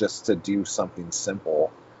set just to do something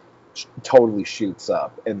simple totally shoots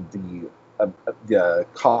up, and the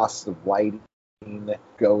cost of lighting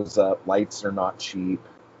goes up. Lights are not cheap.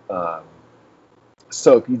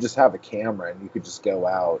 So if you just have a camera and you could just go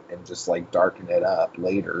out and just like darken it up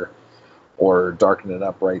later, or darken it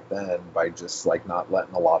up right then by just like not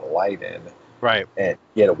letting a lot of light in, right, and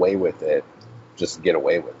get away with it, just get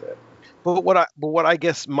away with it. But what I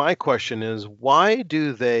guess my question is, why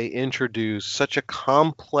do they introduce such a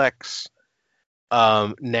complex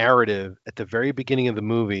narrative at the very beginning of the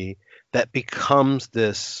movie that becomes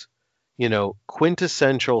this,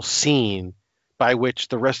 quintessential scene by which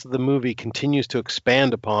the rest of the movie continues to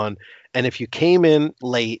expand upon? And if you came in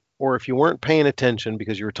late, or if you weren't paying attention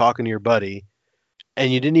because you were talking to your buddy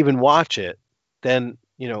and you didn't even watch it, then,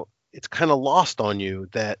 it's kind of lost on you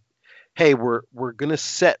that, hey, we're going to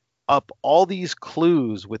set up all these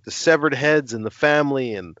clues with the severed heads and the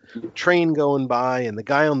family and the train going by and the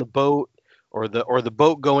guy on the boat, or the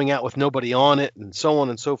boat going out with nobody on it, and so on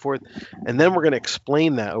and so forth. And then we're going to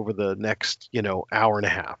explain that over the next, hour and a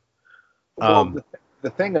half. Well,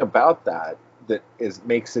 the thing about that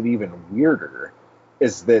makes it even weirder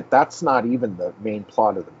is that that's not even the main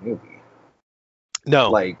plot of the movie. No.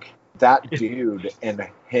 Like, that dude and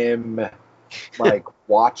him, like,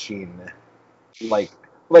 watching, like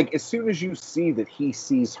as soon as you see that he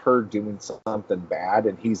sees her doing something bad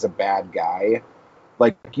and he's a bad guy,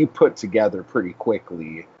 like, you put together pretty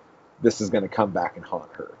quickly, this is going to come back and haunt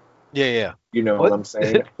her. Yeah. You know what I'm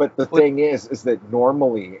saying? But the thing is that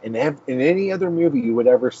normally in any other movie you would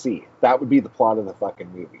ever see, that would be the plot of the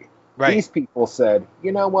fucking movie. Right. These people said,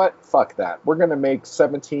 you know what? Fuck that. We're going to make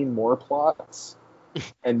 17 more plots,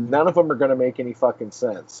 and none of them are going to make any fucking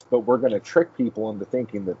sense. But we're going to trick people into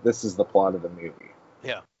thinking that this is the plot of the movie.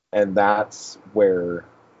 Yeah. And that's where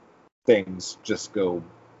things just go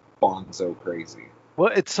bonzo crazy.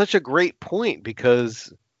 Well, it's such a great point,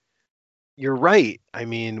 because you're right. I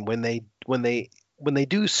mean, when they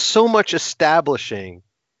do so much establishing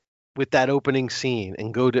with that opening scene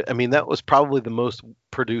and that was probably the most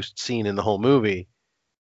produced scene in the whole movie,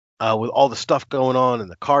 with all the stuff going on and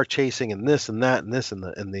the car chasing and this and that and this and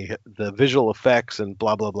the visual effects and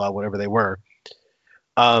blah blah blah, whatever they were,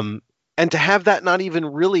 and to have that not even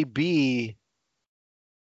really be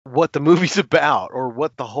what the movie's about or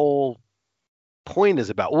what the whole point is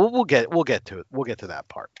about. We'll get to it. We'll get to that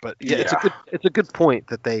part. But yeah, it's a good point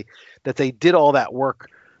that they did all that work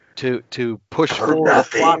to push forward a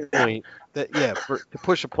plot point to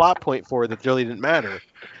push a plot point forward that really didn't matter.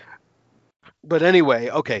 But anyway,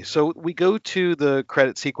 okay, so we go to the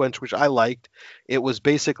credit sequence, which I liked. It was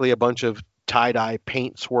basically a bunch of tie-dye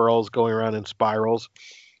paint swirls going around in spirals.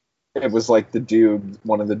 It was like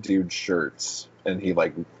one of the dude's shirts, and he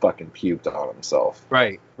like fucking puked on himself.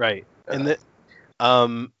 Right. And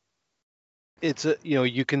it's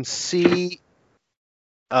you can see,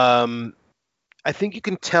 I think you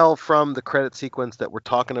can tell from the credit sequence that we're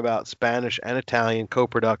talking about Spanish and Italian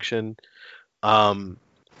co-production. The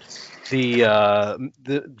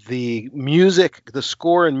music, the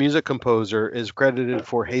score and music composer is credited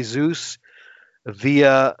for Jesus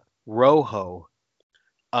Villarrojo,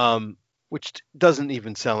 which doesn't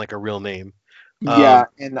even sound like a real name. Yeah,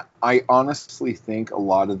 and I honestly think a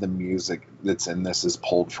lot of the music that's in this is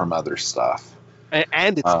pulled from other stuff.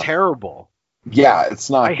 And it's terrible. Yeah, it's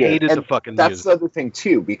not I good. hated the fucking music. That's the other thing,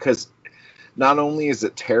 too, because not only is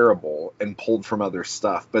it terrible and pulled from other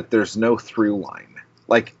stuff, but there's no through line.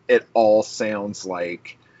 Like, it all sounds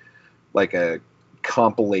like a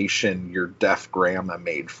compilation your deaf grandma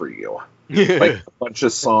made for you. Like a bunch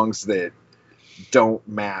of songs that don't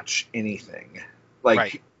match anything.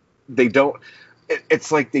 Like, they don't...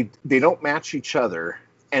 It's like they don't match each other,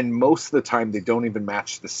 and most of the time they don't even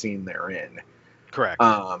match the scene they're in. Correct.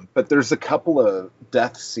 But there's a couple of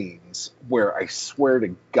death scenes where I swear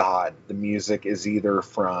to God the music is either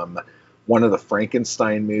from one of the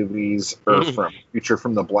Frankenstein movies or from Creature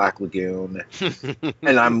from the Black Lagoon.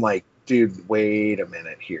 And I'm like, dude, wait a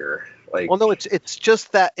minute here. Like, Well, no, it's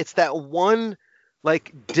just that it's that one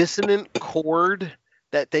like dissonant chord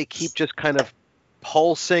that they keep just kind of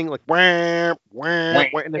pulsing like wah, wah,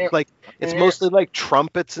 wah, and it's mostly like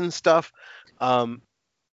trumpets and stuff.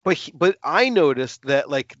 But I noticed that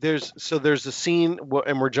like there's a scene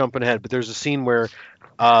and we're jumping ahead, but there's a scene where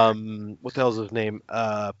what the hell's his name?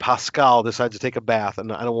 Pascal decides to take a bath,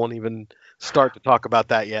 and I don't want to even start to talk about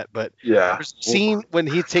that yet. But yeah, there's a scene when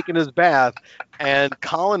he's taking his bath, and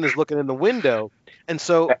Colin is looking in the window, and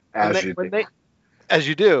so as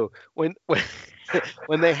you do when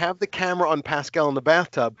when they have the camera on Pascal in the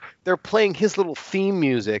bathtub, they're playing his little theme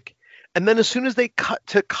music, and then as soon as they cut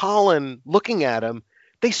to Colin looking at him,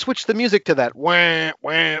 they switch the music to that wah,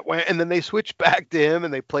 wah, wah, and then they switch back to him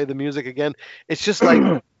and they play the music again. It's just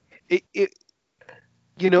like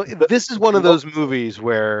this is one of those movies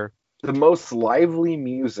where the most lively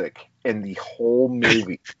music in the whole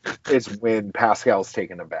movie is when Pascal's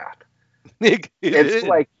taking a bath. It's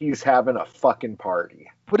like he's having a fucking party.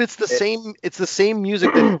 But it's the same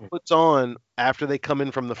music that he puts on after they come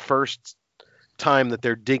in from the first time that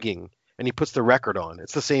they're digging, and he puts the record on.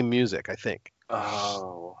 It's the same music, I think.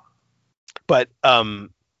 Oh. But I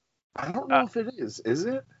don't know if it is. Is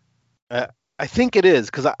it? I think it is,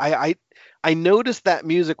 because I noticed that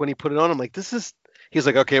music when he put it on. I'm like, he's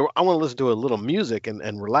like, okay, I want to listen to a little music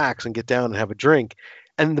and relax and get down and have a drink.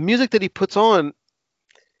 And the music that he puts on,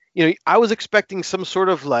 I was expecting some sort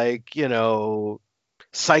of like,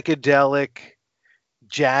 psychedelic,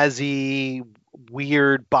 jazzy,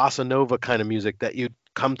 weird bossa nova kind of music that you'd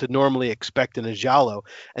come to normally expect in a giallo.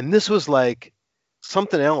 And this was like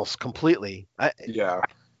something else completely. I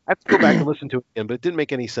have to go back and listen to it again, but it didn't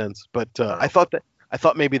make any sense. But I thought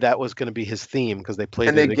maybe that was going to be his theme, because they played.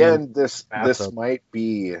 And again, this might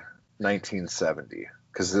be 1970,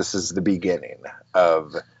 because this is the beginning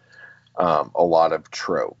of a lot of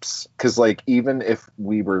tropes. Because like, even if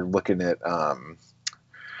we were looking at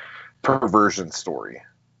Perversion Story,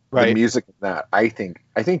 right, the music of that, I think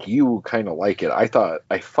you kind of like it. I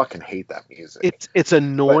fucking hate that music. It's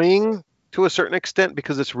annoying to a certain extent,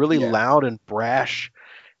 because it's really loud and brash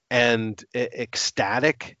and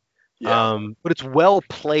ecstatic. But it's well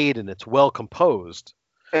played and it's well composed.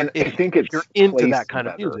 And I think you're into that kind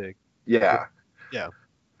of music. Yeah.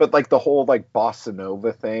 But like the whole like bossa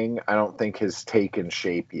nova thing, I don't think has taken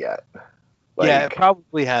shape yet. It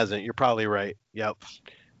probably hasn't. You're probably right. Yep.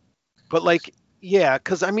 But like,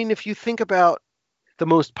 because I mean, if you think about the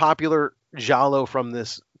most popular giallo from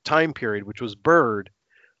this time period, which was Bird,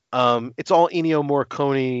 it's all Ennio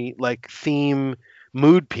Morricone like theme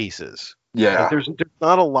mood pieces. Yeah. Like, there's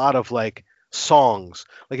not a lot of like songs.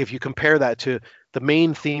 Like if you compare that to the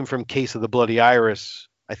main theme from Case of the Bloody Iris,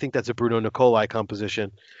 I think that's a Bruno Nicolai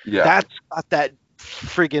composition. Yeah. That's got that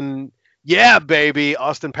friggin' yeah, baby,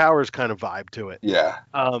 Austin Powers kind of vibe to it. Yeah.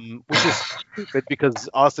 Which is stupid, because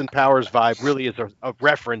Austin Powers vibe really is a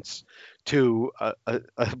reference to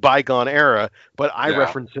a bygone era, but I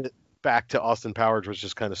reference it back to Austin Powers, which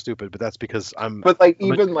is kind of stupid, but that's because I'm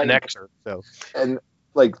an expert. So and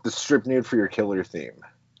like the strip nude for your killer theme.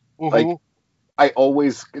 Like I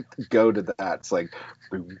always go to that. It's like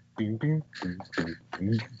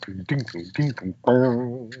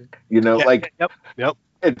like yep.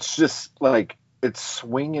 It's just like it's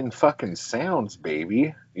swinging fucking sounds,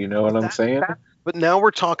 baby. You know what I'm saying? But now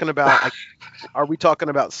we're talking about are we talking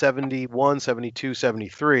about 71, 72,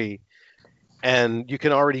 73? And you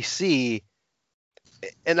can already see,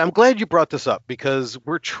 and I'm glad you brought this up, because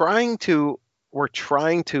we're trying to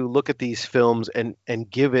look at these films and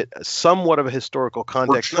give it somewhat of a historical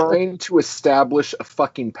context. We're trying to establish a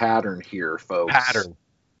fucking pattern here, folks.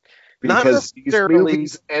 Because these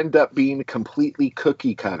movies end up being completely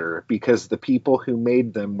cookie cutter because the people who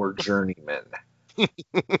made them were journeymen.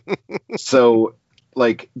 So,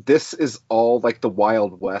 like, this is all like the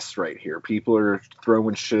Wild West right here. People are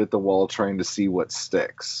throwing shit at the wall trying to see what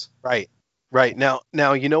sticks. Right. Now,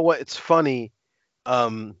 you know what? It's funny.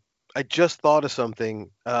 I just thought of something.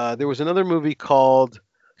 There was another movie called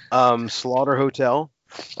Slaughter Hotel.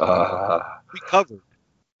 We covered.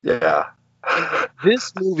 Yeah.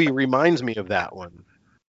 This movie reminds me of that one.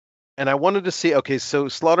 And I wanted to see, okay, so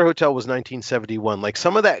Slaughter Hotel was 1971. Like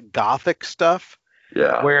some of that gothic stuff,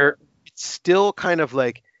 where it's still kind of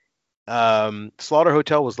like Slaughter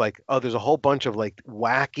Hotel was like, oh, there's a whole bunch of like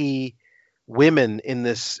wacky women in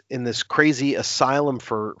this crazy asylum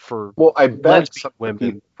for well, I bet some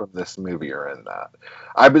women from this movie are in that.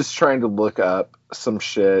 I was trying to look up some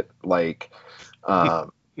shit like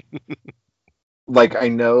like I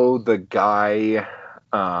know the guy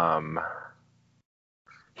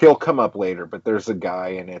He'll come up later, but there's a guy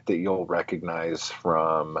in it that you'll recognize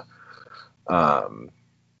from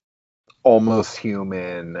Almost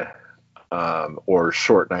Human, or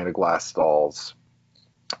Short Night of Glass Dolls.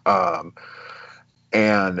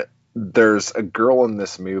 And there's a girl in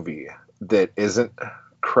this movie that isn't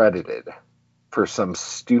credited for some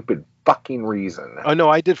stupid fucking reason. Oh no,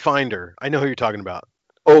 I did find her. I know who you're talking about.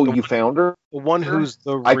 Oh, you found her? The one who's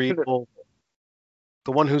the real,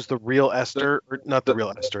 the one who's the real Esther, or not the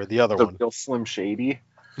real Esther, the other The one. real Slim Shady?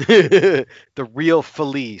 The real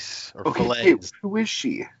Felice or Okay, Felice. who is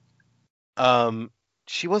she?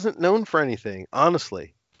 She wasn't known for anything,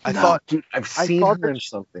 honestly. I No, thought dude, I've I seen thought her that in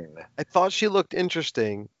something. I thought she looked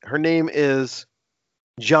interesting. Her name is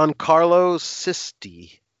Giancarlo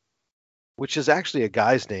Sisti, which is actually a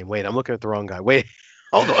guy's name. Wait, I'm looking at the wrong guy. Wait,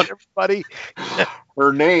 hold on, everybody.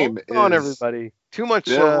 Her name Hold on, is everybody. Too much.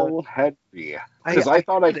 Bill Henry. Because I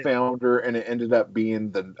thought I did it. found her, and it ended up being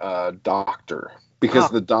the doctor. Because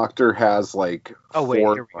Oh. the doctor has like Oh, wait, here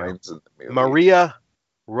 4 we go. lines in the movie. Maria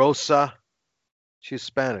Rosa. She's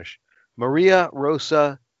Spanish. Maria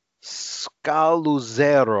Rosa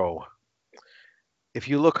Scaluzero. If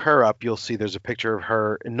you look her up, you'll see there's a picture of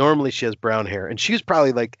her. And normally she has brown hair. And she's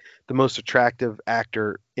probably like the most attractive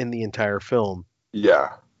actor in the entire film. Yeah.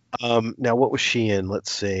 Now, what was she in?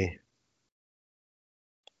 Let's see.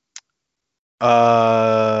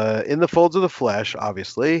 In the Folds of the Flesh,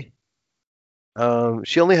 obviously.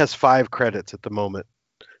 She only has 5 credits at the moment.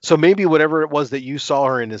 So maybe whatever it was that you saw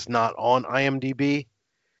her in is not on IMDb,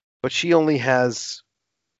 but she only has,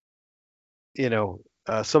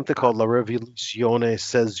 something called La Rivoluzione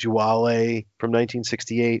Sessuale from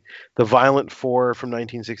 1968, The Violent Four from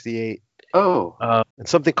 1968, Oh. and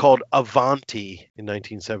something called Avanti in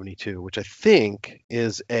 1972, which I think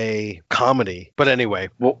is a comedy. But anyway,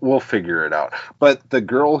 We'll figure it out. But the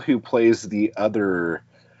girl who plays the other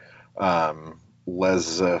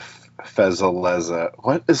Fezaleza,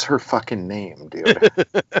 what is her fucking name, dude?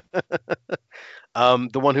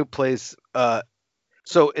 the one who plays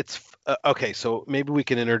so it's okay, so maybe we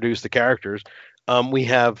can introduce the characters. We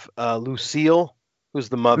have Lucille, who's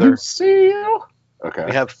the mother. Lucille? Okay.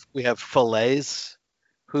 We have Felice,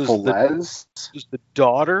 who's Feliz? who's the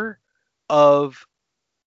daughter of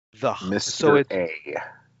the Mr.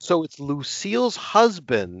 so it's Lucille's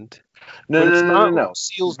husband, No, but no, it's no, not no, no.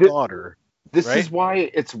 Lucille's Thi- daughter. This right? is why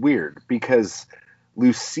it's weird, because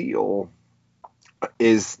Lucille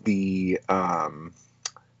is the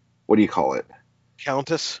what do you call it?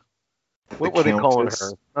 Countess. What The were they calling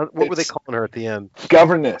countess? her? What were they It's- calling her at the end?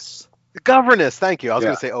 Governess. The governess. Thank you. I was Yeah.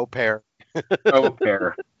 going to say au pair. Au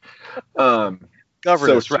pair.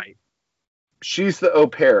 Governess, So right? She's the au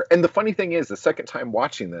pair. And the funny thing is, the second time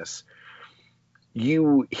watching this,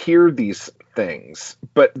 you hear these things,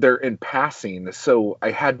 but they're in passing. So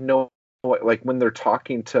I had no, like when they're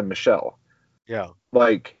talking to Michelle, Yeah.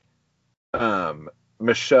 like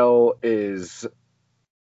Michelle is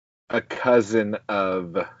a cousin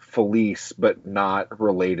of Felice, but not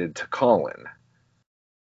related to Colin.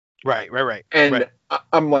 Right. And right.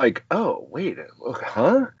 I'm like, oh, wait,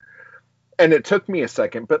 huh? And it took me a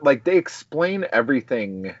second, but like they explain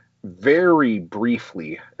everything very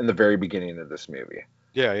briefly in the very beginning of this movie.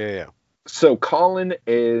 Yeah. So Colin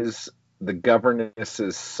is the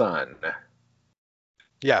governess's son,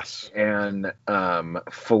 Yes. and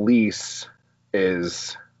Felice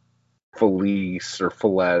is Felice or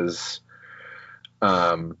Felez.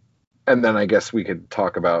 And then I guess we could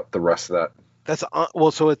talk about the rest of that That's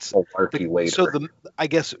well. So it's malarkey later. so I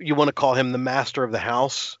guess you want to call him the master of the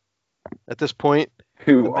house at this point.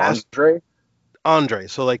 Who, the mas- Andre? Andre.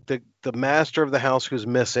 So like the master of the house who's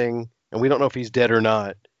missing, and we don't know if he's dead or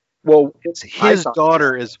not. Well, It's I his thought-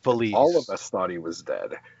 daughter is Felice. All of us thought he was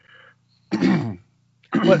dead.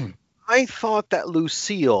 But I thought that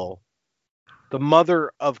Lucille, the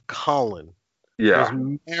mother of Colin,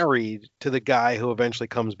 was married to the guy who eventually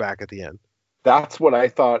comes back at the end. That's what I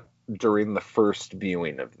thought during the first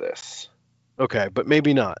viewing of this. Okay, but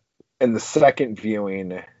maybe not. In the second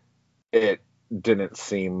viewing, it didn't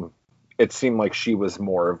seem. It seemed like she was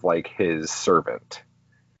more of like his servant.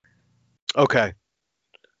 Okay.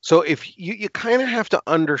 So if you kind of have to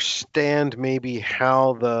understand maybe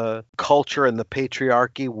how the culture and the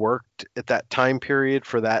patriarchy worked at that time period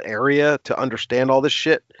for that area to understand all this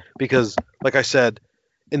shit. Because, like I said,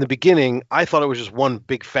 in the beginning, I thought it was just one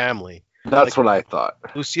big family. That's what I thought.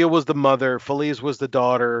 Lucille was the mother, Felice was the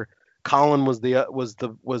daughter, Colin was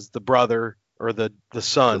the brother or the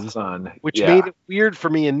son. The son, Which made it weird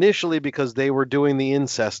for me initially because they were doing the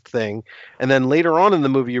incest thing. And then later on in the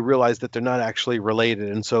movie, you realize that they're not actually related.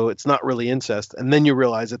 And so it's not really incest. And then you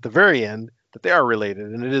realize at the very end, that they are related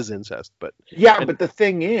and it is incest. But Yeah, but the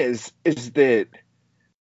thing is that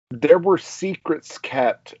there were secrets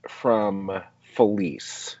kept from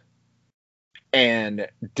Felice and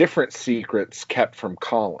different secrets kept from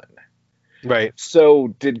Colin. right. So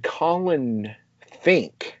did Colin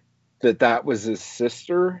think that that was his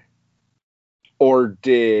sister? Or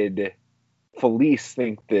did Felice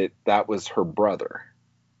think that that was her brother?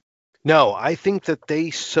 No, I think that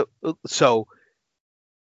so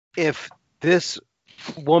if this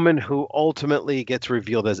woman who ultimately gets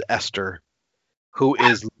revealed as Esther, who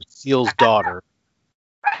is Lucille's daughter.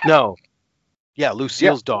 No. Yeah,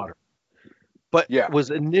 Lucille's daughter. But was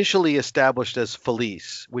initially established as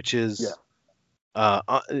Felice, which is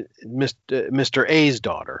Mr. A's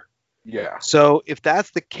daughter. Yeah. So if that's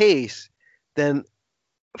the case, then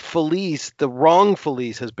Felice, the wrong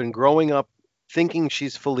Felice, has been growing up thinking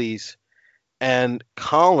she's Felice, and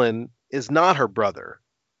Colin is not her brother.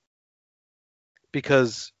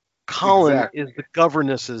 Because Colin is the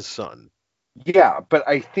governess's son. Yeah, but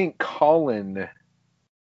I think Colin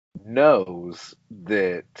knows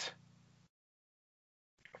that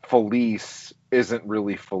Felice isn't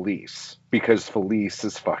really Felice because Felice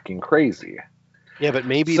is fucking crazy. Yeah, but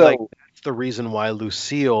maybe that's the reason why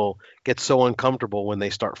Lucille gets so uncomfortable when they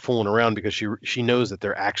start fooling around, because she knows that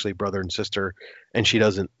they're actually brother and sister, and she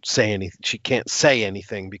doesn't say anything. She can't say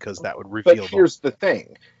anything because that would reveal. But here's the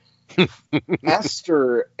thing.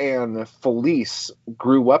 Esther and Felice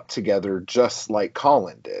grew up together just like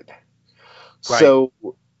Colin did. Right. So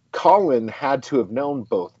Colin had to have known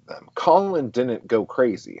both of them. Colin didn't go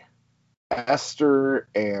crazy. Esther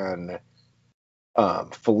and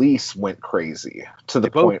Felice went crazy to the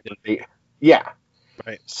point where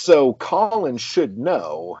right. So Colin should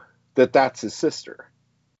know that that's his sister.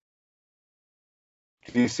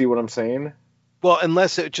 Do you see what I'm saying? Well,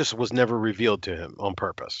 unless it just was never revealed to him on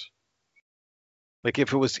purpose. Like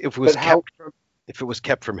if it was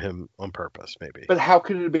kept from him on purpose, maybe. But how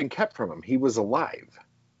could it have been kept from him? He was alive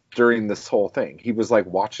during this whole thing. He was like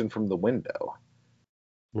watching from the window.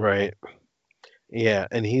 Right. Yeah,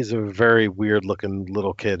 and he's a very weird looking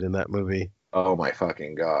little kid in that movie. Oh my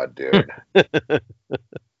fucking god, dude.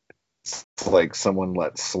 It's like someone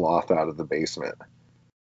let Sloth out of the basement.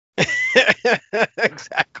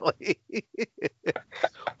 Exactly.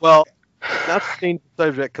 Well, not to change the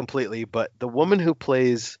subject completely, but the woman who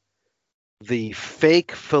plays the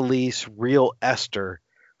fake Felice, real Esther,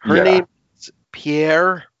 her name is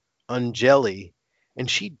Pierre Angeli, and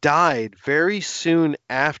she died very soon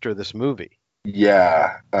after this movie.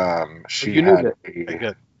 Yeah, she had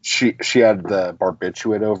the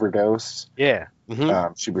barbiturate overdose. Yeah.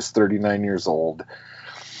 Mm-hmm. She was 39 years old.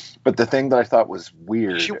 But the thing that I thought was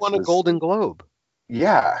weird, she won a Golden Globe.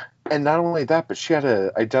 Yeah, and not only that, but she had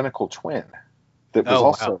an identical twin that was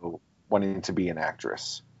also wanting to be an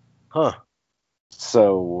actress. Huh.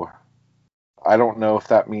 So I don't know if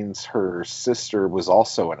that means her sister was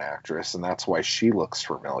also an actress, and that's why she looks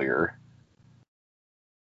familiar.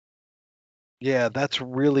 Yeah, that's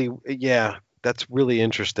really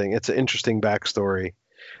interesting. It's an interesting backstory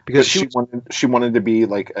because she wanted to be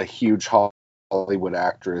like a huge Hollywood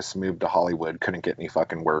actress, moved to Hollywood, couldn't get any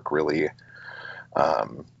fucking work really,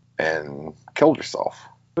 and killed herself.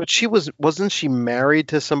 But wasn't she married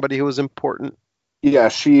to somebody who was important? Yeah,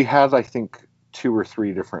 she had, I think, 2 or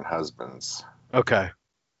 3 different husbands. Okay.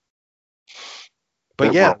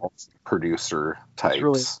 But yeah, producer types. It's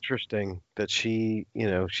really interesting that she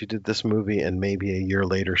did this movie and maybe a year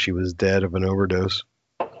later she was dead of an overdose.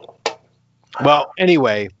 Well,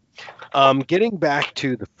 anyway, getting back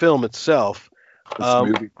to the film itself. This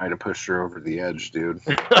movie might have pushed her over the edge, dude.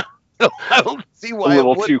 I don't see why. A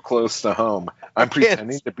little too close to home. I'm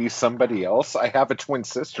pretending to be somebody else. I have a twin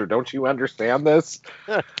sister. Don't you understand this?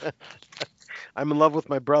 I'm in love with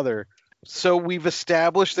my brother. So we've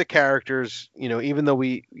established the characters, even though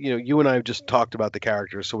you and I have just talked about the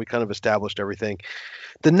characters, so we kind of established everything.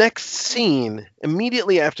 The next scene,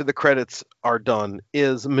 immediately after the credits are done,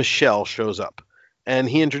 is Michel shows up. And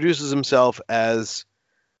he introduces himself as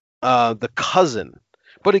the cousin.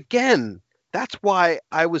 But again, that's why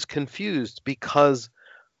I was confused, because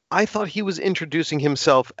I thought he was introducing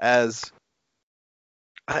himself as...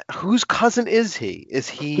 whose cousin is he? Is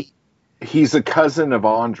he... He's a cousin of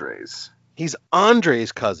Andre's. He's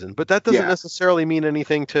Andre's cousin, but that doesn't necessarily mean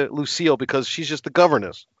anything to Lucille because she's just the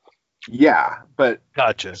governess. Yeah, but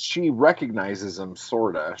gotcha. She recognizes him,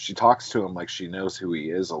 sorta. She talks to him like she knows who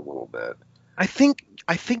he is a little bit. I think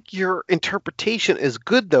your interpretation is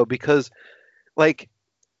good though, because like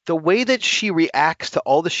the way that she reacts to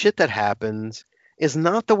all the shit that happens is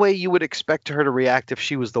not the way you would expect her to react if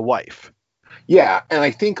she was the wife. Yeah, and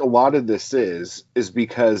I think a lot of this is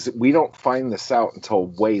because we don't find this out until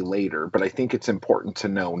way later, but I think it's important to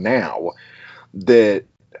know now that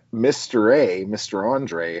Mr.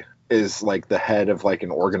 Andre, is like the head of like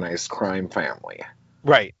an organized crime family.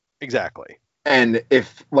 Right. Exactly. And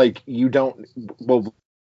if like you don't, well,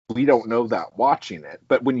 we don't know that watching it,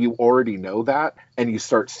 but when you already know that and you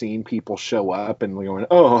start seeing people show up and going,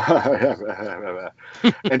 oh,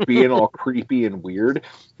 and being all creepy and weird.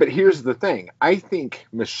 But here's the thing. I think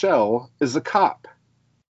Michelle is a cop.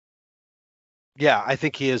 Yeah, I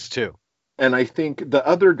think he is too. And I think the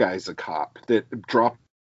other guy's a cop that dropped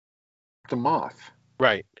him off.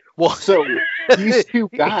 Right. Well, So these two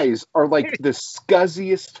guys are like the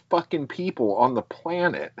scuzziest fucking people on the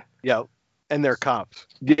planet. yeah, and they're cops.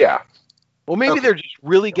 Yeah. Well, maybe Okay. they're just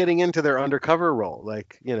really getting into their undercover role,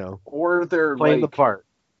 like, you know, Or they're playing the like part.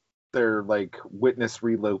 they're like witness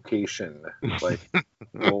relocation. Like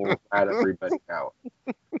we'll rat everybody out.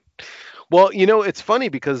 Well, you know, it's funny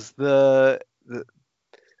because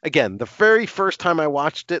again, the very first time I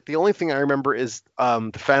watched it, the only thing I remember is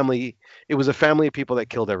the family. It was a family of people that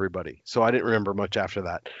killed everybody, so I didn't remember much after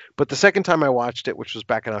that. But the second time I watched it, which was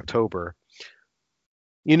back in October,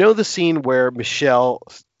 you know the scene where Michelle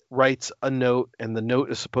writes a note, and the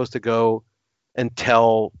note is supposed to go and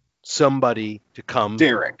tell somebody to come.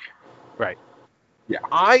 Derek. Right. Yeah.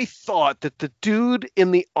 I thought that the dude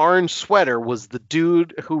in the orange sweater was the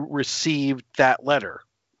dude who received that letter.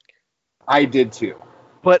 I did too.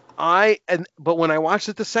 But when I watched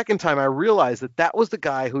it the second time, I realized that that was the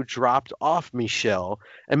guy who dropped off Michelle,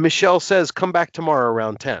 and Michelle says, "Come back tomorrow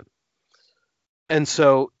around 10." And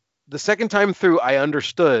so the second time through, I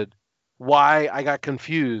understood why I got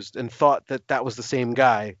confused and thought that that was the same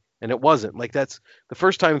guy, and it wasn't. Like, that's the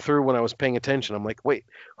first time through when I was paying attention. I'm like, wait,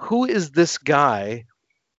 who is this guy?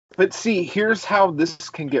 But see, here's how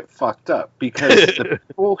this can get fucked up, because the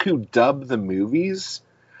people who dub the movies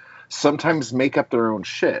sometimes make up their own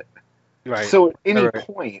shit. Right. So at any Right.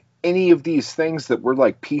 point, any of these things that we're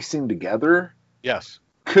like piecing together Yes.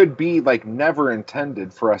 could be like never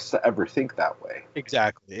intended for us to ever think that way.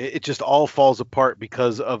 Exactly. It just all falls apart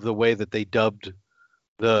because of the way that they dubbed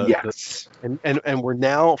Yes. and we're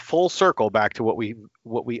now full circle back to what we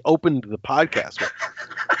opened the podcast with.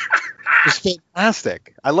 It's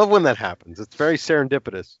fantastic. I love when that happens. It's very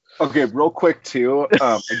serendipitous. Okay, real quick too.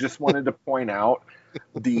 I just wanted to point out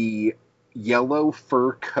the yellow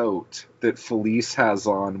fur coat that Felice has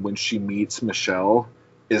on when she meets Michelle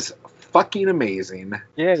is fucking amazing.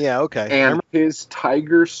 Yeah, okay. And his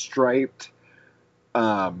tiger striped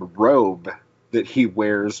robe that he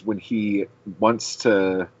wears when he wants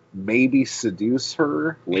to maybe seduce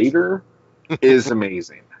her later is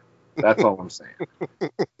amazing. That's all I'm saying.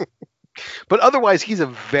 But otherwise, he's a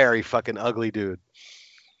very fucking ugly dude.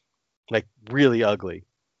 Like, really ugly.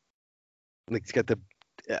 Like, he's got the...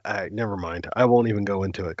 never mind. I won't even go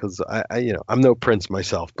into it because I'm no prince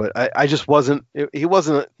myself, but I just wasn't... He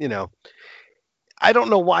wasn't, I don't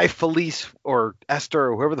know why Felice or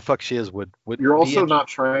Esther or whoever the fuck she is would You're be also not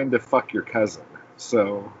trying to fuck your cousin,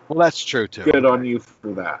 so Well, that's true too. good on you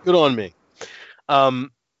for that. Good on me.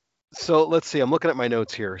 So let's see. I'm looking at my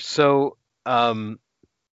notes here. So let's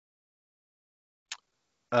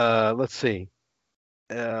see.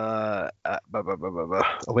 Oh,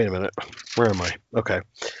 wait a minute. Where am I? Okay.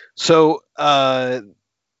 So at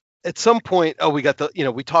some point, we got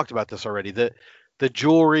we talked about this already. The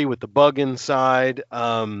jewelry with the bug inside.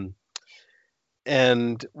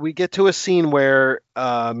 And we get to a scene where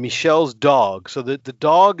Michelle's dog. So the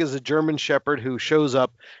dog is a German Shepherd who shows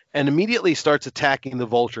up and immediately starts attacking the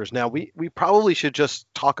vultures. Now we probably should just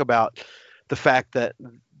talk about the fact that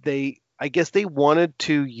I guess they wanted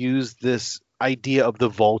to use this idea of the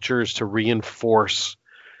vultures to reinforce,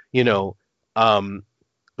 the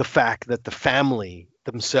fact that the family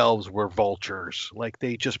themselves were vultures. Like,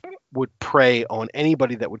 they just would prey on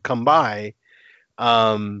anybody that would come by,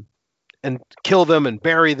 and kill them and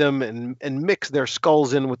bury them and mix their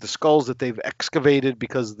skulls in with the skulls that they've excavated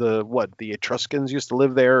because the Etruscans used to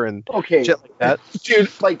live there and Okay, shit like that.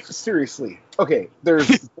 dude, like seriously. Okay,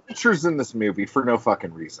 there's vultures in this movie for no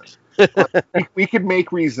fucking reason. we could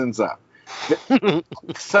make reasons up.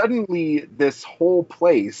 Suddenly, this whole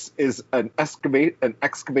place is an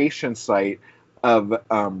excavation site of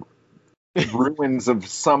ruins of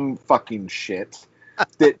some fucking shit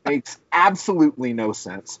that makes absolutely no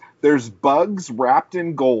sense. There's bugs wrapped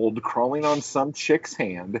in gold crawling on some chick's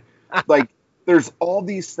hand. Like, there's all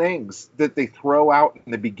these things that they throw out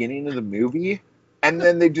in the beginning of the movie, and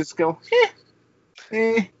then they just go,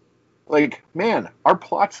 Like, man, our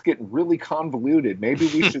plot's getting really convoluted. Maybe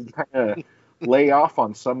we should kind of lay off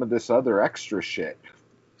on some of this other extra shit.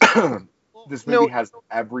 This movie has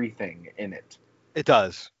everything in it. It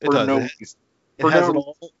does. It For does. no It reason. has it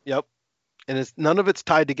all. Yep. And it's none of it's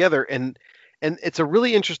tied together. And it's a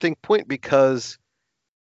really interesting point because,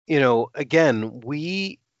 again,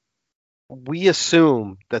 we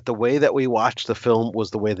assume that the way that we watched the film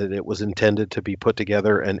was the way that it was intended to be put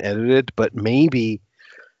together and edited, but maybe,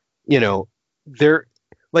 there,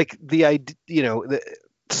 like the idea,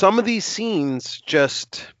 some of these scenes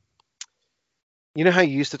just, how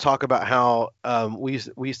you used to talk about how we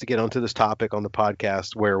used to get onto this topic on the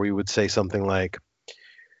podcast where we would say something like,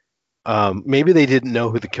 maybe they didn't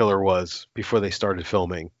know who the killer was before they started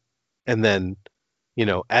filming, and then,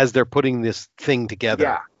 as they're putting this thing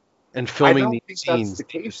together and filming these scenes. I don't think that's the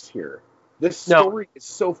case here. This story is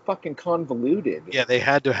so fucking convoluted. Yeah, they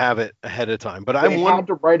had to have it ahead of time, but they had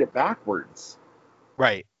to write it backwards.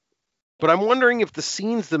 Right, but I'm wondering if the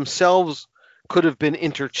scenes themselves could have been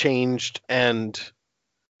interchanged and,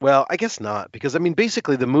 well, I guess not, because I mean,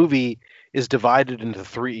 basically the movie is divided into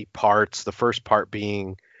 3 parts. The first part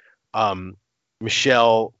being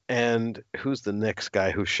Michelle and who's the next guy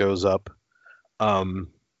who shows up? Colin.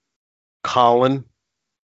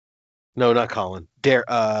 No, not Colin.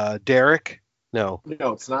 Derek. No,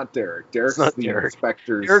 it's not Derek. Derek's not the Derek.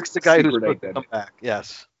 Inspector's Derek's the guy who's secret supposed to identity. come back.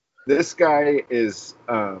 Yes. This guy is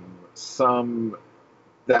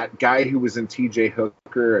that guy who was in T.J.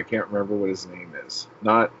 Hooker. I can't remember what his name is.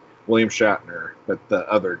 Not William Shatner, but the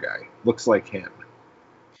other guy. Looks like him.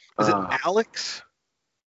 Is it Alex?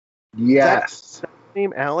 Yes. Is that his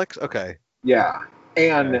name Alex? Okay. Yeah.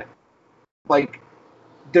 And,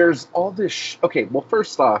 there's all this... Okay, well,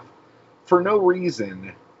 first off, for no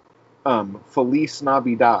reason, Feliz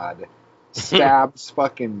Navidad stabs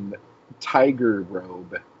fucking Tiger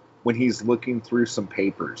Robe when he's looking through some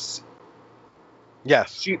papers.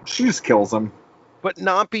 Yes. She just kills him. But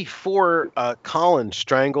not before Colin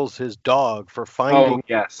strangles his dog for finding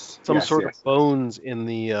some sort of bones in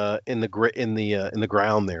the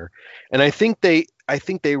ground there. And I think they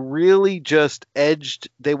really just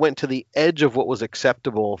they went to the edge of what was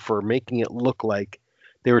acceptable for making it look like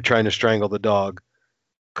they were trying to strangle the dog.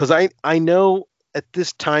 Because I know at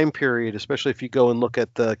this time period, especially if you go and look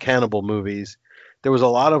at the cannibal movies, there was a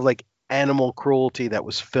lot of animal cruelty that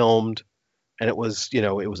was filmed. And it was,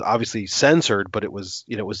 it was obviously censored, but it was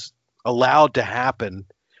allowed to happen.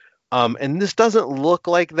 And this doesn't look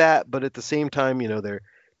like that, but at the same time,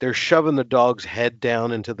 they're shoving the dog's head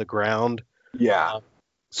down into the ground. Yeah.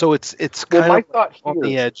 So it's kind of on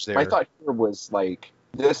the edge there. My thought here was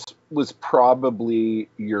this was probably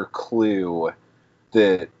your clue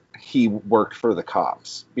that he worked for the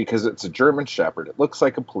cops, because it's a German Shepherd. It looks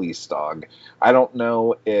like a police dog. I don't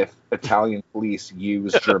know if Italian police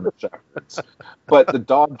use German Shepherds, but the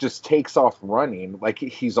dog just takes off running like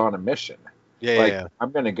he's on a mission. Yeah.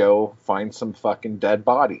 I'm going to go find some fucking dead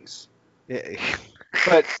bodies. Yeah.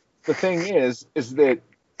 But the thing is that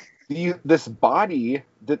this body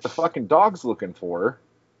that the fucking dog's looking for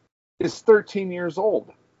is 13 years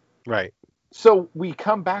old. Right. So we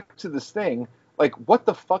come back to this thing, what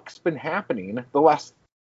the fuck's been happening the last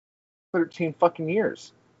 13 fucking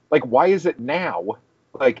years? Why is it now,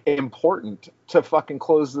 important to fucking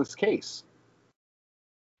close this case?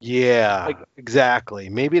 Yeah, exactly.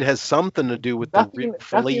 Maybe it has something to do with nothing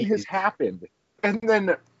has happened. And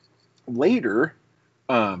then later,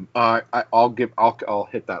 I'll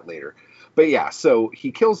hit that later. But yeah, so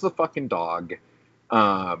he kills the fucking dog,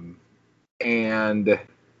 and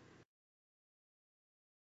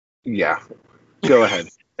yeah. Go ahead.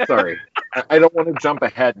 Sorry, I don't want to jump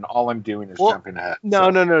ahead, and all I'm doing is jumping ahead. No.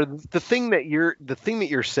 The thing that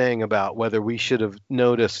you're saying about whether we should have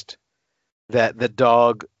noticed that the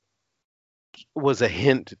dog was a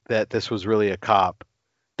hint that this was really a cop.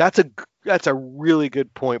 That's a really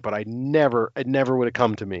good point, but it never would have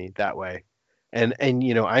come to me that way. And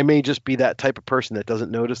I may just be that type of person that doesn't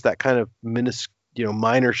notice that kind of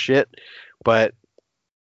minor shit. But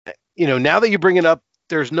now that you bring it up,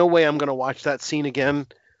 there's no way I'm going to watch that scene again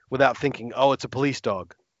without thinking, oh, it's a police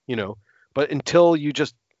dog, But until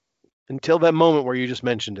that moment where you just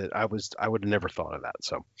mentioned it, I would have never thought of that.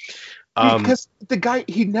 So, because the guy,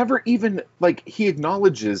 he never even he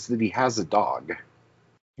acknowledges that he has a dog,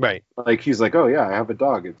 right? He's like, oh yeah, I have a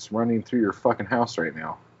dog. It's running through your fucking house right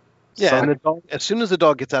now. Yeah, and the dog, as soon as the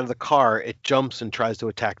dog gets out of the car, it jumps and tries to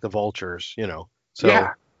attack the vultures. So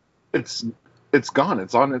yeah, it's gone.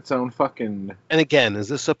 It's on its own fucking... And again, is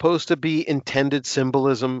this supposed to be intended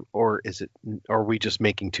symbolism, or are we just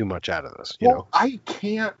making too much out of this? I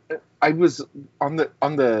can't... I was on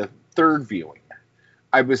the third viewing.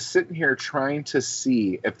 I was sitting here trying to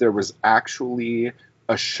see if there was actually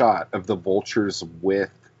a shot of the vultures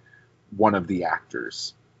with one of the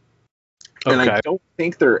actors. And I don't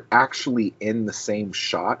think they're actually in the same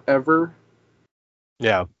shot ever.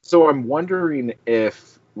 Yeah. So I'm wondering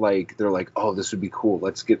if, like, they're like, oh, this would be cool.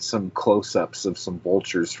 Let's get some close-ups of some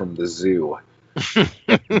vultures from the zoo.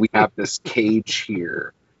 We have this cage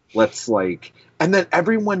here. Let's, like... And then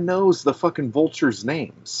everyone knows the fucking vultures'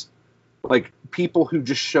 names. Like, people who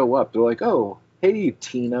just show up. They're like, oh, hey,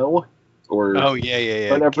 Tino. Or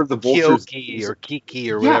whatever the vultures... Kyoki or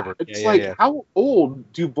Kiki or whatever. It's how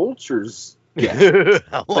old do vultures get?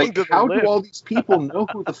 How long do all these people know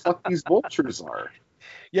who the fuck these vultures are?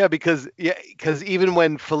 Yeah, because even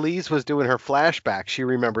when Felice was doing her flashback, she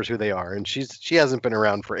remembers who they are, and she hasn't been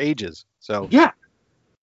around for ages. So yeah.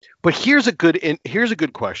 But here's a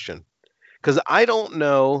good question, because I don't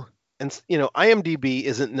know, and IMDb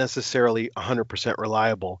isn't necessarily 100%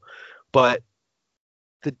 reliable, but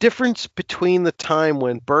the difference between the time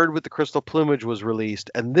when Bird with the Crystal Plumage was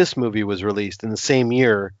released and this movie was released in the same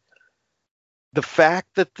year, the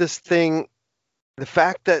fact that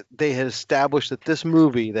they had established that this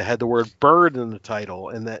movie that had the word bird in the title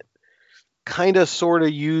and that kind of sort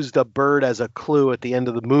of used a bird as a clue at the end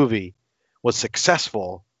of the movie was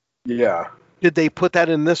successful. Yeah. Did they put that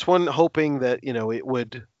in this one hoping that, it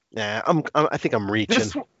would... I think I'm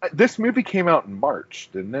reaching. This movie came out in March,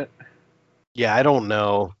 didn't it? Yeah, I don't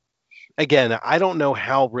know. Again, I don't know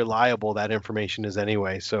how reliable that information is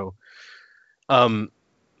anyway, so... I'm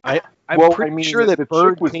pretty sure that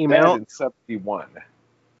Bird was came dead out in 1971.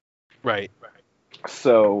 Right.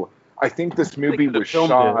 So I think this movie could have was filmed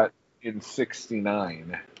shot in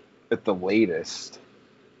 1969 at the latest.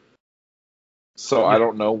 So I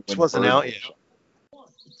don't know when This wasn't Bird out was yet. shot.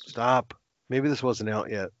 Stop. Maybe this wasn't out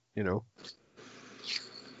yet,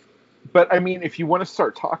 But I mean, if you want to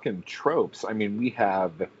start talking tropes, I mean, we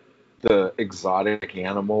have the exotic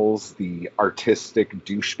animals, the artistic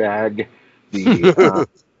douchebag, the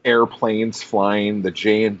airplanes flying, the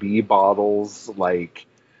J&B bottles, like,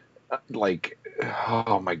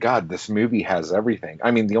 oh my God, this movie has everything.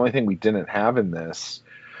 I mean, the only thing we didn't have in this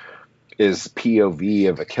is POV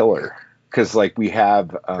of a killer, because like we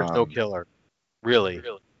have there's no killer, really.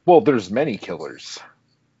 Well, there's many killers.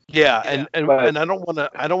 Yeah, and but- I don't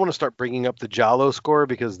want to start bringing up the Giallo score,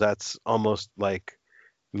 because that's almost like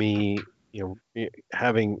me,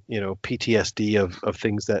 having PTSD of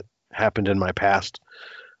things that happened in my past.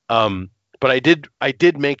 But I did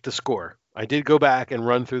make the score. I did go back and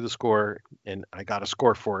run through the score, and I got a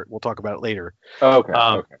score for it. We'll talk about it later. Okay.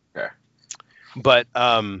 But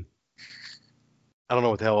I don't know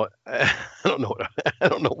what the hell. I don't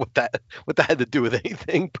know what that had to do with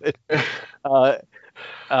anything. But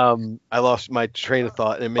I lost my train of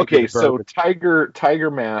thought. And So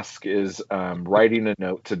Tiger Mask is writing a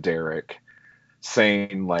note to Derek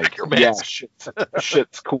saying like, yeah,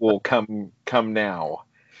 shit's cool. Come now.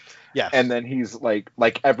 Yeah. And then he's like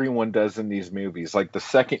everyone does in these movies, like the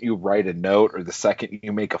second you write a note or the second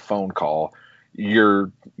you make a phone call,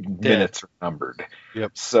 your minutes are numbered.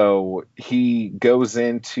 Yep. So he goes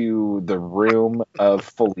into the room of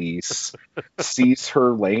Felice, sees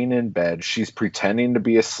her laying in bed. She's pretending to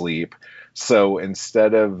be asleep. So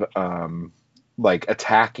instead of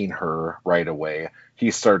attacking her right away,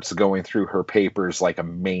 he starts going through her papers like a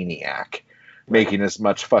maniac, making as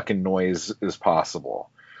much fucking noise as possible.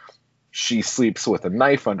 She sleeps with a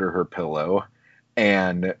knife under her pillow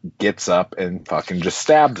and gets up and fucking just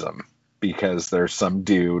stabs him because there's some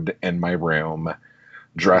dude in my room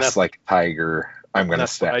dressed like a tiger. I'm going to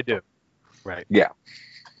stab him. I do. Right. Yeah.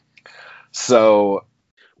 So.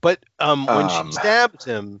 But when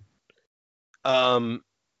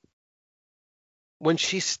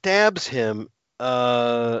she stabs him,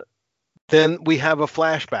 then we have a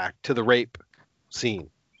flashback to the rape scene.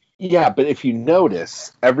 Yeah, but if you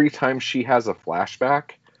notice, every time she has a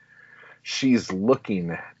flashback, she's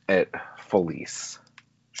looking at Felice.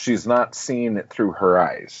 She's not seeing it through her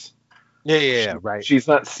eyes. Yeah, right. She's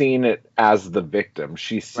not seeing it as the victim.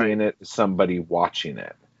 She's seeing it as somebody watching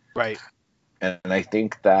it. Right. And I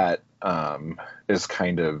think that is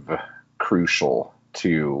kind of crucial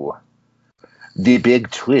to the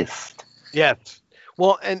big twist. Yes.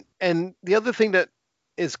 Well, and the other thing that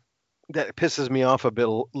pisses me off a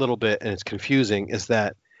little bit, and it's confusing, is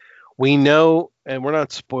that we know, and we're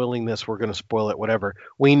not spoiling this, we're going to spoil it, whatever.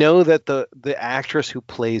 We know that the actress who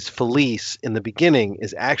plays Felice in the beginning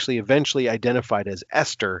is actually eventually identified as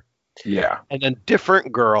Esther. Yeah. And a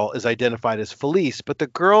different girl is identified as Felice, but the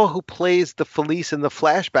girl who plays the Felice in the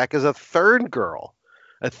flashback is a third girl,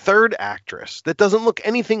 a third actress that doesn't look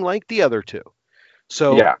anything like the other two.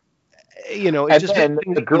 So Yeah. you know, it And just then makes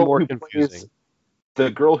things the even girl more who confusing.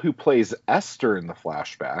 plays Esther in the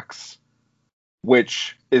flashbacks,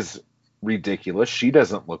 which is ridiculous. She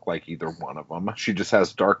doesn't look like either one of them. She just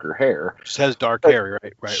has darker hair. Just has dark But hair,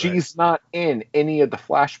 right? she's not in any of the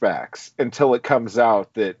flashbacks until it comes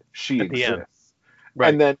out that she At the end. exists. Right.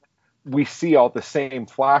 And then we see all the same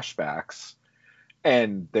flashbacks,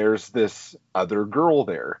 and there's this other girl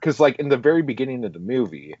there. Because, like, in the very beginning of the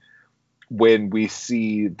movie, when we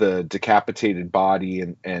see the decapitated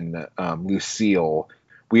body and Lucille,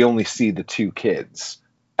 we only see the two kids.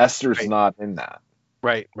 Esther's Right. not in that.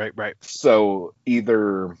 Right. So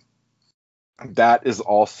either that is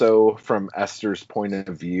also from Esther's point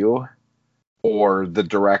of view, or the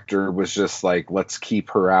director was just like, let's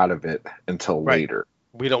keep her out of it until Right. later.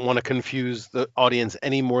 We don't want to confuse the audience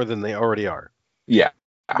any more than they already are. Yeah.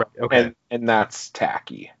 Right. Okay. And that's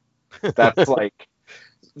tacky. That's like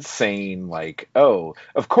saying like, oh,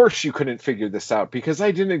 of course you couldn't figure this out because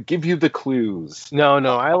I didn't give you the clues. No,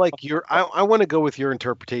 I like your. I want to go with your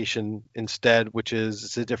interpretation instead, which is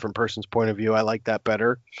it's a different person's point of view. I like that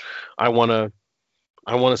better. I want to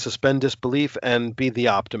suspend disbelief and be the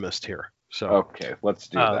optimist here. So Okay, let's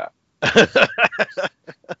do that.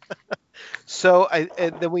 So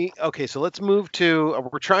so let's move to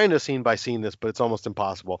we're trying to scene by scene this, but it's almost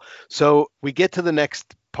impossible. So we get to the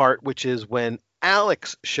next part, which is when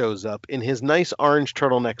Alex shows up in his nice orange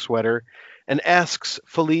turtleneck sweater and asks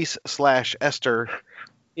Felice/Esther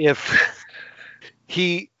if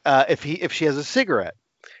she has a cigarette.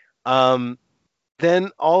 Then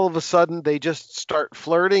all of a sudden they just start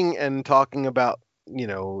flirting and talking about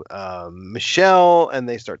Michelle, and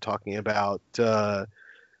they start talking about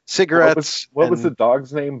cigarettes. What was the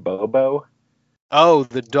dog's name? Bobo? Oh,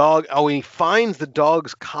 the dog. Oh, he finds the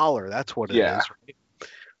dog's collar. That's what it is.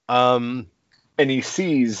 Right? And he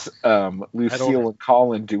sees Lucille and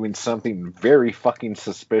Colin doing something very fucking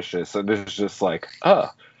suspicious, and it's just like,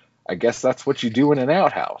 I guess that's what you do in an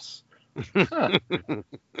outhouse. Huh.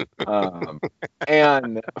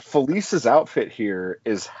 And Felice's outfit here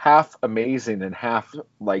is half amazing and half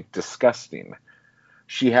like disgusting.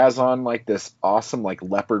 She has on like this awesome like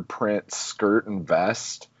leopard print skirt and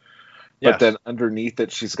vest, but then underneath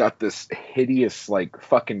it she's got this hideous like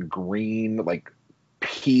fucking green like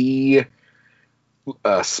pea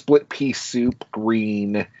split pea soup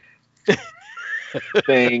green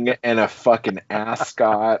thing and a fucking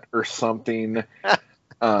ascot or something.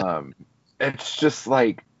 It's just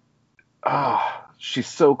like, she's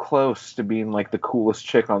so close to being like the coolest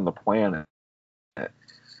chick on the planet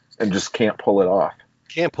and just can't pull it off.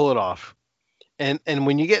 Can't pull it off. And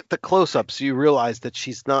when you get the close-ups, you realize that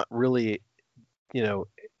she's not really,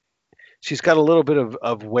 she's got a little bit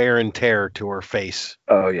of wear and tear to her face.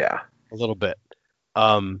 Oh yeah. A little bit.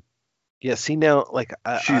 Yeah, see now, like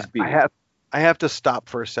she's beat. I have to stop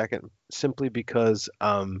for a second simply because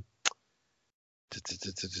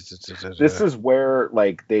this is where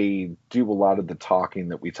like they do a lot of the talking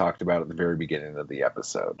that we talked about at the very beginning of the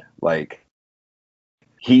episode. Like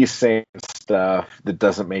he's saying stuff that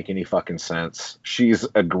doesn't make any fucking sense. She's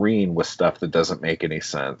agreeing with stuff that doesn't make any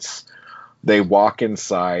sense. They walk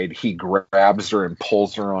inside. He grabs her and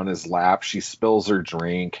pulls her on his lap. She spills her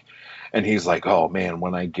drink. And he's like, oh, man,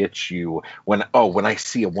 when I get you, when I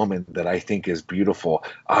see a woman that I think is beautiful,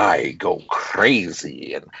 I go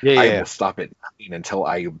crazy. And I will stop at nothing until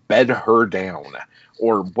I bed her down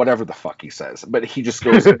or whatever the fuck he says. But he just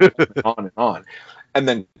goes on and on. And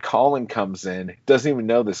then Colin comes in, doesn't even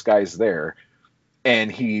know this guy's there.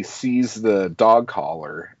 And he sees the dog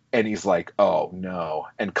collar and he's like, oh, no.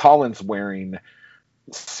 And Colin's wearing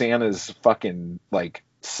Santa's fucking like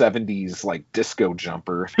 70s like disco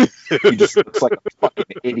jumper. He just looks like a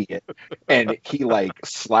fucking idiot, and he like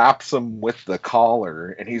slaps him with the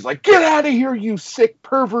collar and he's like, get out of here, you sick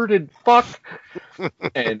perverted fuck.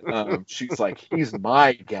 And she's like, he's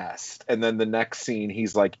my guest. And then the next scene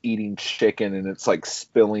he's like eating chicken and it's like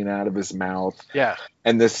spilling out of his mouth.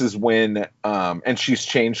 And this is when and she's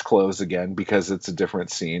changed clothes again because it's a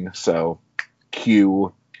different scene, so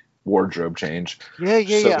cue wardrobe change.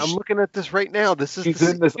 Yeah. I'm looking at this right now. She's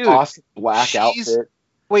in this awesome black outfit.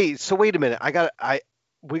 Wait a minute.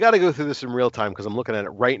 We got to go through this in real time because I'm looking at it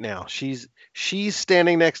right now. She's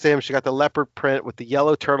standing next to him. She got the leopard print with the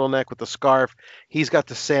yellow turtleneck with the scarf. He's got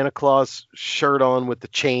the Santa Claus shirt on with the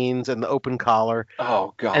chains and the open collar.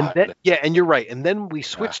 Oh God. And then, and you're right. And then we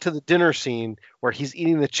switch to the dinner scene where he's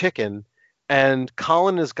eating the chicken, and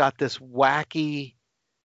Colin has got this wacky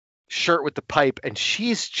shirt with the pipe, and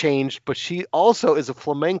she's changed, but she also is a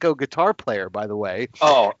flamenco guitar player, by the way.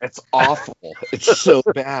 Oh, it's awful. It's so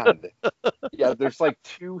bad. Yeah, there's like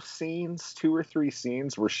 2 or 3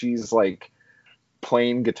 scenes where she's like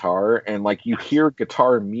playing guitar, and like you hear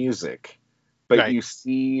guitar music, but Right. you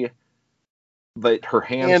see that her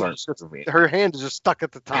hands aren't moving. Her hand is just stuck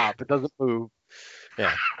at the top. It doesn't move.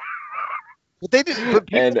 Yeah. But they didn't. But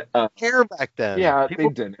people And didn't care back then. yeah, People,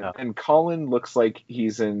 they didn't. yeah. And Colin looks like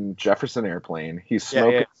he's in Jefferson Airplane. He's Yeah,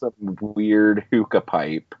 smoking some weird hookah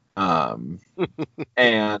pipe. And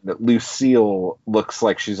Lucille looks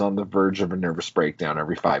like she's on the verge of a nervous breakdown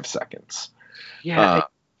every 5 seconds. Yeah.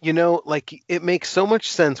 You know, like, it makes so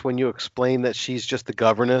much sense when you explain that she's just the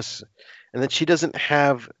governess and that she doesn't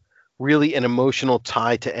have really an emotional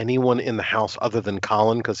tie to anyone in the house other than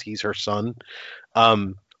Colin because he's her son.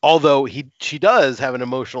 Although she does have an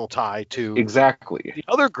emotional tie to Exactly. the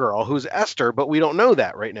other girl who's Esther, but we don't know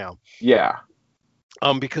that right now. Yeah.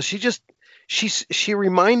 Because she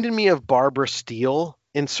reminded me of Barbara Steele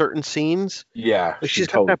in certain scenes. Yeah. Like, she's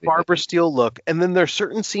got that Barbara Steele look, and then there's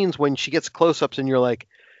certain scenes when she gets close-ups and you're like,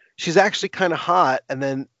 she's actually kind of hot, and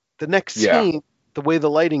then the next scene, the way the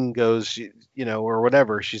lighting goes, or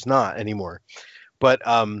whatever, she's not anymore. But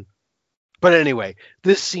anyway,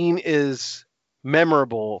 this scene is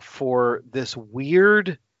memorable for this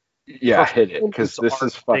weird. Yeah, hit it, because this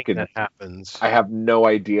is fucking. That happens. I have no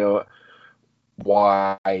idea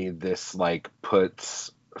why this like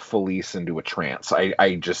puts Felice into a trance.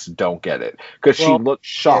 I just don't get it, because she looks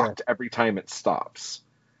shocked every time it stops.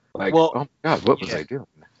 Like, oh my god, what was I doing?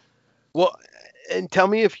 Well, and tell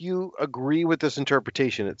me if you agree with this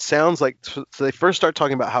interpretation. It sounds like, so they first start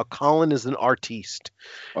talking about how Colin is an artiste.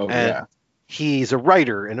 Oh, and yeah. He's a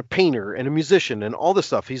writer and a painter and a musician and all this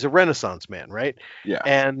stuff. He's a Renaissance man, right? Yeah.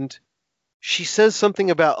 And she says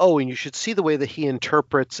something about, and you should see the way that he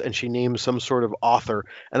interprets, and she names some sort of author.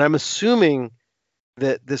 And I'm assuming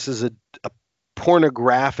that this is a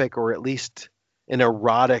pornographic or at least an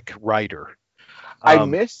erotic writer. I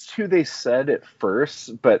missed who they said at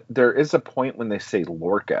first, but there is a point when they say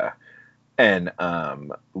Lorca. And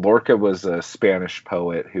Lorca was a Spanish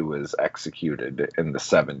poet who was executed in the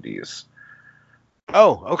 70s.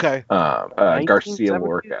 Oh, okay. Garcia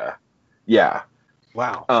Lorca. Yeah.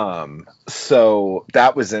 Wow. So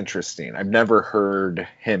that was interesting. I've never heard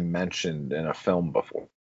him mentioned in a film before.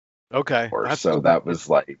 Okay. So that was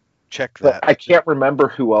like, check that. I can't remember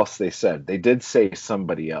who else they said. They did say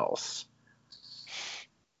somebody else.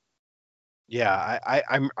 Yeah,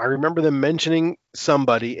 I remember them mentioning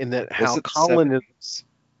somebody, and that how Colin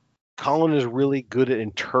is really good at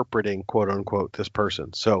interpreting, quote unquote, this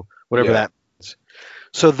person. So whatever that means.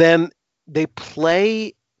 So then they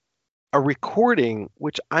play a recording,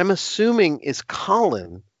 which I'm assuming is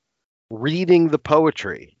Colin reading the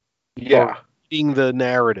poetry. Yeah. Reading the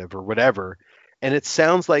narrative or whatever. And it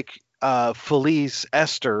sounds like Felice,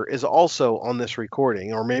 Esther, is also on this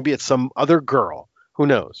recording, or maybe it's some other girl. Who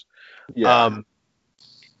knows? Yeah.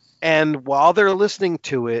 And while they're listening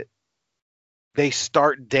to it, they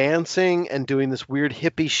start dancing and doing this weird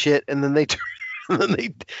hippie shit, and then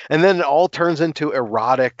and then it all turns into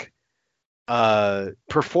erotic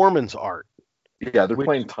performance art. Yeah, they're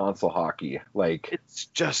playing tonsil hockey. Like, it's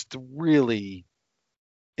just really,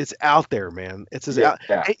 it's out there, man. It's as yeah.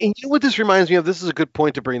 And you know what this reminds me of? This is a good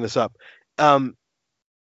point to bring this up.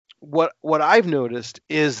 What I've noticed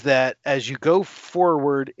is that as you go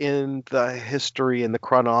forward in the history and the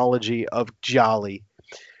chronology of Jolly,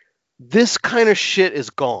 this kind of shit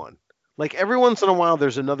is gone. Like, every once in a while,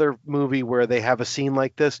 there's another movie where they have a scene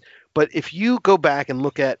like this. But if you go back and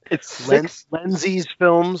look at Lindsay's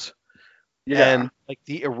films, and like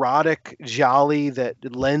the erotic Jolly that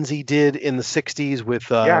Lindsay did in the 60s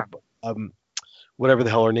with whatever the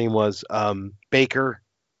hell her name was, Baker.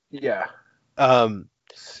 Yeah.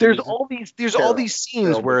 There's all these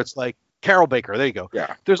scenes where it's like Carol Baker. There you go.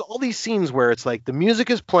 Yeah. There's all these scenes where it's like the music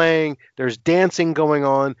is playing, there's dancing going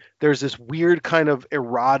on, there's this weird kind of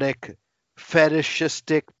erotic,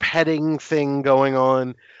 fetishistic petting thing going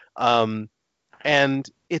on, and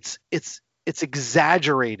it's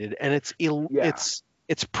exaggerated, and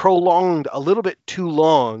it's prolonged a little bit too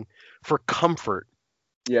long for comfort.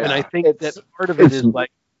 Yeah. And I think that part of it is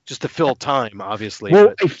like just to fill time, obviously.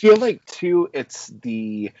 Well, I feel like too, it's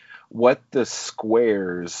what the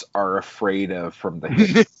squares are afraid of from the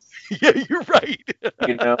hip. Yeah, you're right.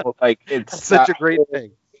 You know, like, it's such a great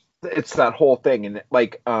thing. It's that whole thing, and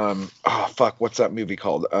like, what's that movie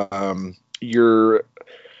called? Your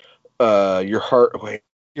heart. Wait,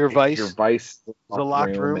 Your Vice. Your Vice. The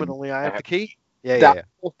locked room, and only I have the key. That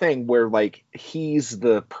whole thing where like he's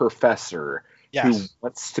the professor. who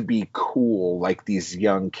wants to be cool like these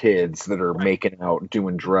young kids that are making out,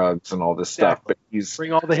 doing drugs and all this stuff. But he's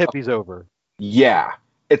Bring all the hippies over. Yeah.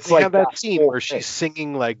 It's They like have that scene whole where thing. she's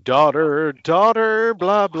singing like daughter, daughter,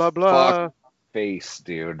 blah blah blah. Fuck face,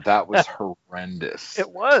 dude. That was horrendous. It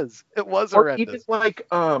was Or horrendous. even like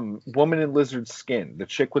Woman in Lizard Skin, the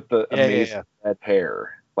chick with the amazing red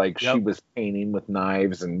hair. Like she was painting with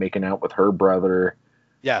knives and making out with her brother.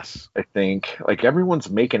 Yes. I think like everyone's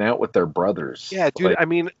making out with their brothers. Yeah, dude. Like, I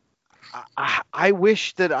mean, I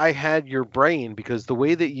wish that I had your brain, because the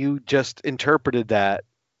way that you just interpreted that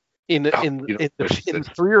in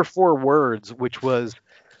 3 or 4 words, which was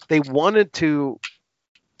they wanted to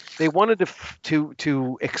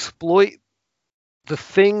exploit the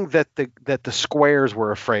thing that the squares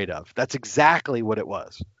were afraid of. That's exactly what it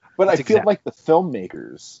was. But I feel like the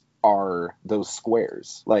filmmakers are those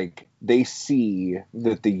squares. Like they see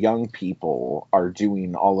that the young people are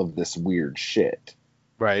doing all of this weird shit.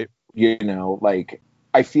 Right. You know, like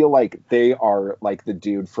I feel like they are like the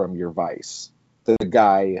dude from Your Vice, the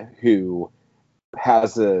guy who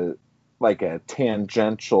has a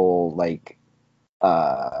tangential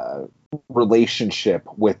relationship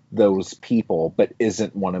with those people, but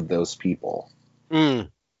isn't one of those people.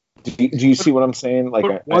 Mm. Do you see what I'm saying?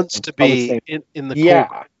 Like, wants to be in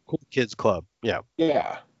the cool kids club. Yeah.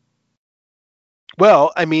 Yeah.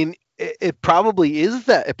 Well, I mean, it probably is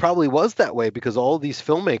that. It probably was that way because all these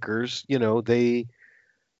filmmakers, they,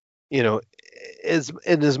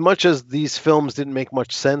 as much as these films didn't make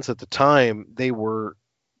much sense at the time, they were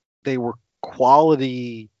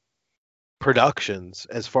quality productions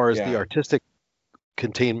as far as the artistic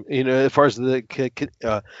as far as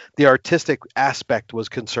the artistic aspect was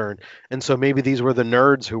concerned. And so maybe these were the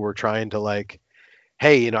nerds who were trying to like,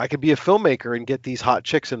 hey, I could be a filmmaker and get these hot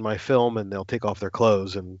chicks in my film and they'll take off their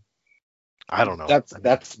clothes, and I don't know.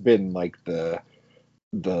 That's been like the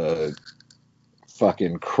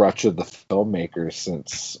fucking crutch of the filmmakers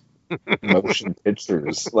since motion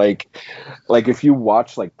pictures. Like if you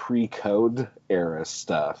watch like pre-code era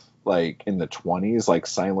stuff, like in the 20s, like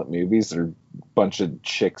silent movies, there are a bunch of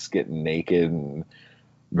chicks getting naked and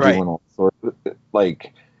doing all sorts of,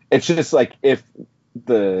 like, it's just like if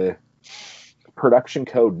the production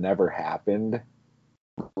code never happened,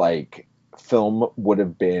 like film would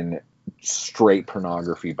have been straight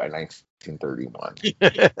pornography by 1931.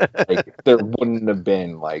 Like there wouldn't have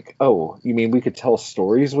been like, oh, you mean we could tell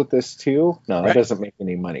stories with this too? No, that doesn't make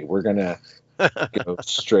any money. We're gonna go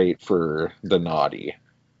straight for the naughty.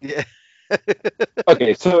 Yeah.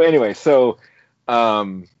 Okay, so anyway,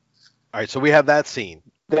 all right, so we have that scene.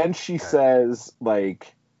 Then she says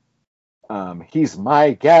like, he's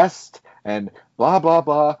my guest and blah blah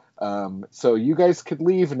blah. So you guys could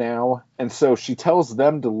leave now. And so she tells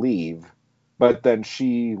them to leave, but then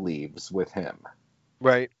she leaves with him.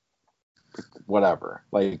 Right. Whatever.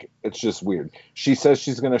 Like, it's just weird. She says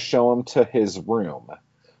she's going to show him to his room,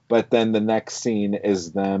 but then the next scene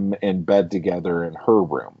is them in bed together in her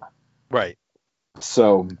room. Right.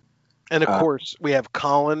 So. And of course, we have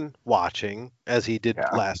Colin watching, as he did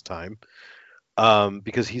last time,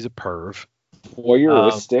 because he's a perv.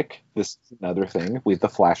 Voyeuristic. This is another thing with the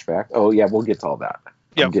flashback. Oh yeah, we'll get to all that.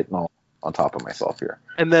 Yep. I'm getting all on top of myself here.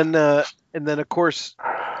 And then of course,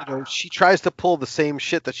 she tries to pull the same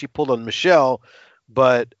shit that she pulled on Michelle,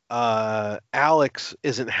 but Alex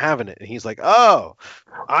isn't having it, and he's like, "Oh,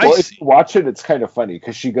 if you watch it, it's kind of funny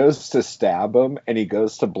because she goes to stab him, and he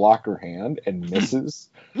goes to block her hand and misses.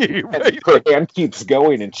 And her hand keeps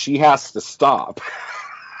going, and she has to stop.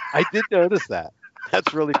 I did notice that.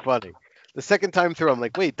 That's really funny. The second time through, I'm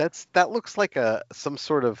like, wait, that looks like some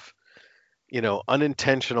sort of,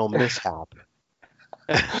 unintentional mishap.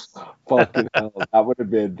 Fucking hell, that would have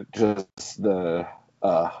been just the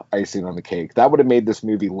icing on the cake. That would have made this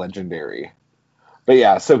movie legendary. But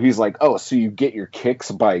yeah, so he's like, oh, so you get your kicks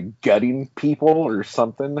by gutting people or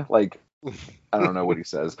something? Like, I don't know what he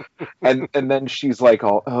says. And then she's like,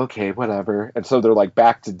 oh, okay, whatever. And so they're like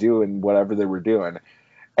back to doing whatever they were doing.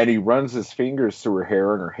 And he runs his fingers through her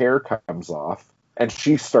hair, and her hair comes off, and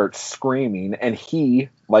she starts screaming, and he,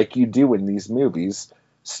 like you do in these movies,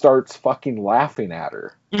 starts fucking laughing at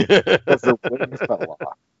her because her wig fell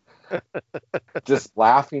off. Just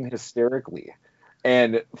laughing hysterically.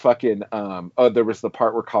 And fucking, there was the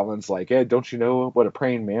part where Colin's like, hey, don't you know what a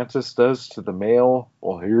praying mantis does to the male?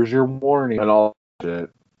 Well, here's your warning, and all that shit.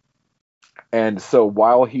 And so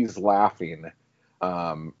while he's laughing,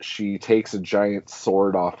 she takes a giant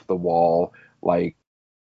sword off the wall, like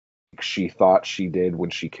she thought she did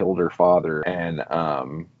when she killed her father,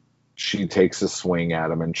 and she takes a swing at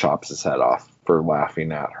him and chops his head off for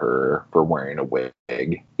laughing at her for wearing a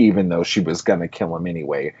wig, even though she was going to kill him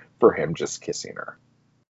anyway for him just kissing her.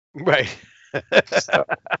 Right. So,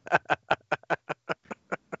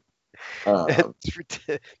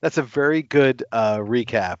 That's a very good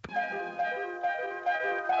recap.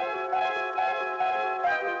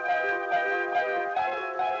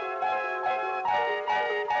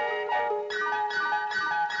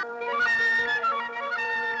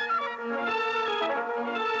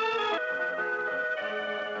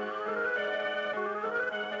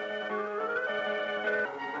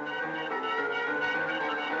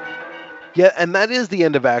 Yeah, and that is the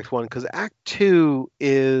end of Act 1, because Act 2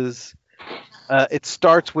 is it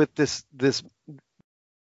starts with this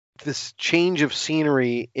change of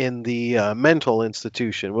scenery in the mental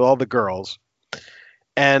institution with all the girls,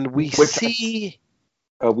 and we see.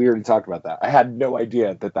 We already talked about that. I had no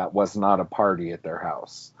idea that was not a party at their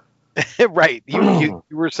house. Right, you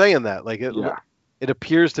were saying that, like Yeah. It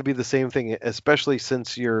appears to be the same thing, especially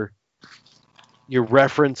since your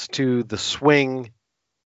reference to the swing.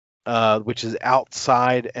 Which is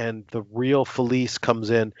outside, and the real Felice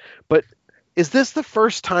comes in. But is this the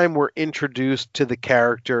first time we're introduced to the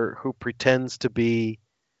character who pretends to be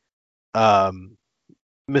Mr.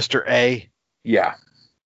 A? Yeah.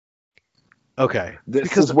 Okay.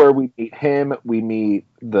 This is where we meet him. We meet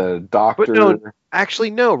the doctor. But no,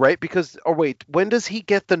 actually, no, right? Because, wait, when does he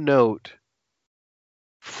get the note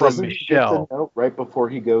from Doesn't Michelle? he get the note right before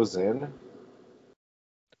he goes in?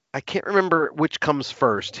 I can't remember which comes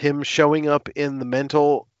first. Him showing up in the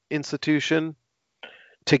mental institution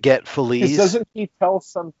to get Felice. Doesn't he tell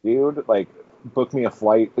some dude, like, book me a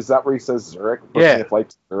flight? Is that where he says Zurich? Book me a flight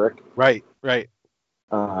to Zurich? Right.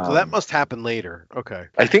 So that must happen later. Okay.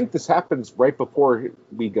 I think this happens right before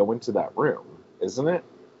we go into that room, isn't it?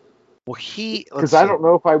 Well, because I don't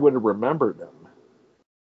know if I would have remembered him.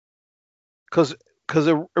 Because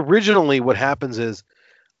originally what happens is,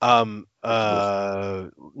 what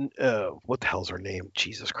the hell's her name?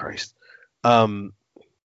 Jesus Christ. Go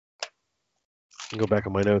back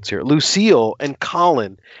on my notes here. Lucille and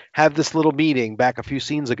Colin have this little meeting back a few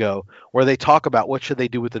scenes ago where they talk about what should they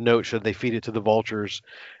do with the note. Should they feed it to the vultures?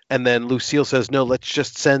 And then Lucille says, no, let's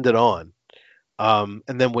just send it on. And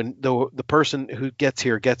then when the person who gets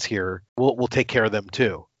here, we'll take care of them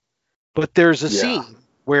too. But there's a scene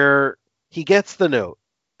where he gets the note.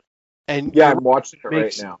 And I'm watching it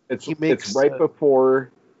right now. It's right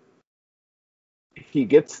before he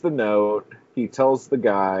gets the note. He tells the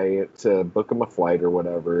guy to book him a flight or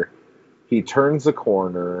whatever. He turns a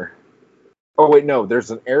corner. Oh, wait, no,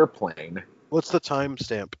 there's an airplane. What's the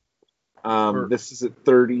timestamp? This is at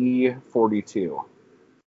 30:42.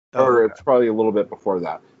 Or it's probably a little bit before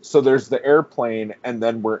that. So there's the airplane, and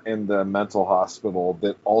then we're in the mental hospital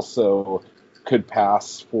that also could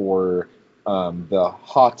pass for the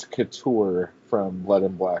haute couture from Lead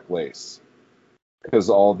and Black Lace.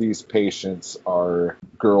 Because all these patients are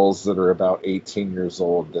girls that are about 18 years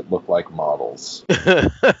old that look like models.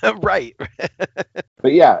 Right.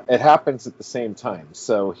 But yeah, it happens at the same time.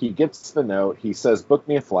 So he gets the note. He says, book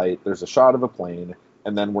me a flight. There's a shot of a plane.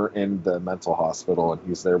 And then we're in the mental hospital, and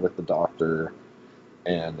he's there with the doctor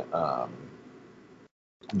and the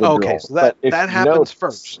girl. So that happens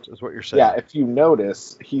first, is what you're saying. Yeah, if you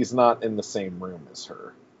notice, he's not in the same room as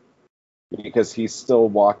her. Because he's still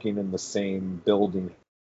walking in the same building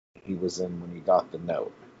he was in when he got the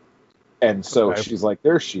note. And so she's like,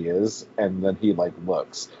 there she is. And then he, like,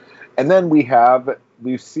 looks. And then we have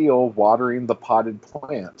Lucille watering the potted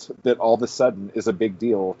plant that all of a sudden is a big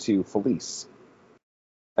deal to Felice.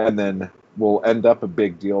 And then will end up a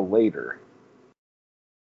big deal later.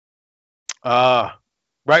 Right.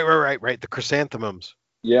 The chrysanthemums.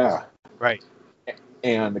 Yeah. Right.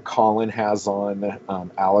 And Colin has on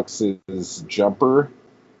Alex's jumper,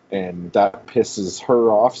 and that pisses her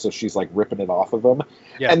off, so she's like ripping it off of him.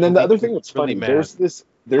 Yeah, and then the other thing that's funny, there's this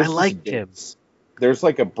vase. There's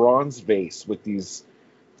like a bronze vase with these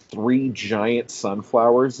 3 giant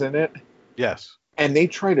sunflowers in it. Yes. And they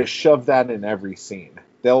try to shove that in every scene.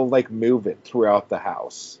 They'll like move it throughout the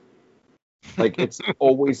house. Like it's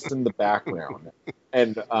always in the background.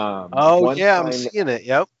 And I'm seeing it.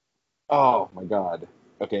 Yep. Oh my god.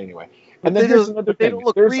 Okay, anyway. And then there's another thing. They don't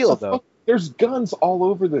look real though. There's guns all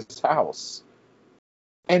over this house.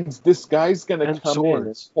 And this guy's gonna come in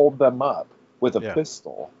and hold them up with a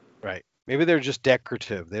pistol. Right. Maybe they're just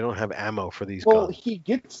decorative. They don't have ammo for these guns. Well, he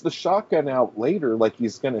gets the shotgun out later like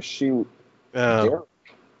he's gonna shoot Derek.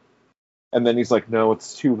 And then he's like, no,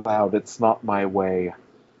 it's too loud. It's not my way.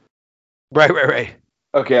 Right.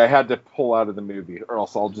 Okay, I had to pull out of the movie, or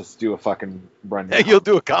else I'll just do a fucking rundown. You'll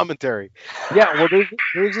do a commentary. Yeah, well,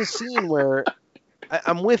 there's a scene where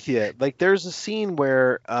I'm with you. Like, there's a scene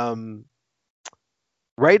where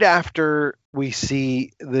right after we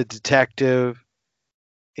see the detective,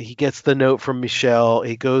 he gets the note from Michelle.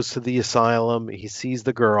 He goes to the asylum. He sees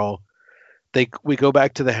the girl. We go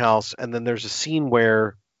back to the house, and then there's a scene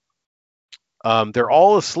where they're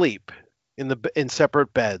all asleep in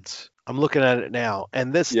separate beds. I'm looking at it now,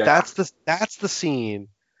 and that's the scene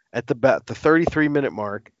at the 33-minute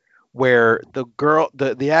mark where the girl,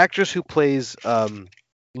 the actress who plays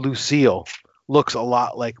Lucille, looks a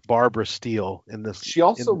lot like Barbara Steele in this. She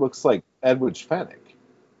also looks like Edwidge Fenwick,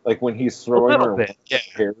 like when he's throwing her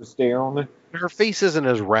hairs down. Her face isn't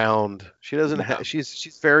as round. She doesn't.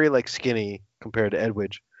 She's very like skinny compared to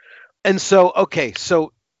Edwidge. And so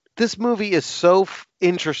this movie is so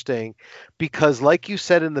interesting because, like you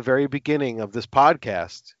said in the very beginning of this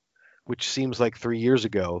podcast, which seems like 3 years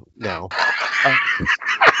ago now,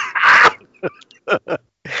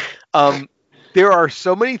 there are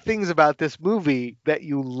so many things about this movie that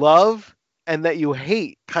you love and that you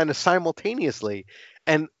hate kind of simultaneously.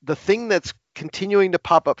 And the thing that's continuing to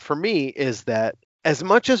pop up for me is that as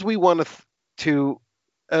much as we want to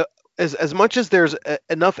as much as there's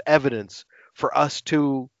enough evidence for us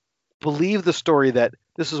to believe the story that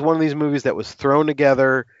this is one of these movies that was thrown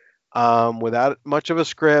together without much of a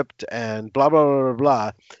script and blah, blah, blah, blah,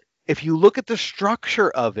 blah. If you look at the structure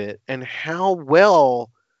of it and how well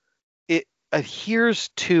it adheres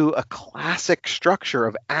to a classic structure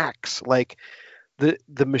of acts, like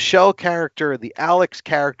the Michelle character, the Alex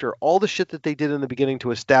character, all the shit that they did in the beginning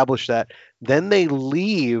to establish that, then they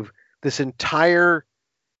leave this entire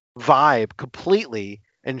vibe completely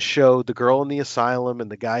and show the girl in the asylum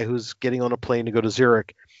and the guy who's getting on a plane to go to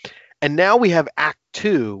Zurich. And now we have Act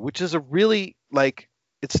 2, which is a really, like,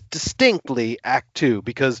 it's distinctly Act 2,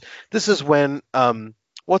 because this is when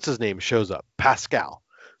what's his name shows up, Pascal.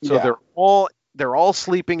 So they're all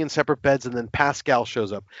sleeping in separate beds, and then Pascal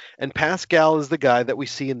shows up. And Pascal is the guy that we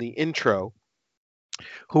see in the intro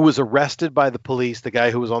who was arrested by the police, the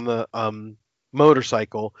guy who was on the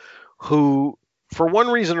motorcycle, who for one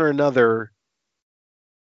reason or another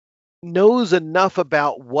knows enough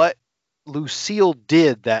about what Lucille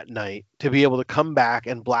did that night to be able to come back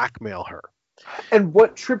and blackmail her. And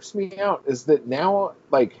what trips me out is that now,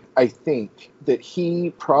 like, I think that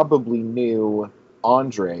he probably knew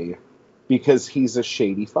Andre because he's a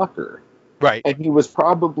shady fucker. Right. And he was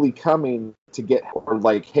probably coming to get, or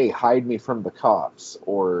like, hey, hide me from the cops,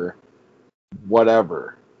 or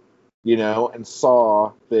whatever, and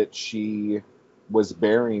saw that she was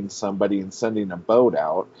burying somebody and sending a boat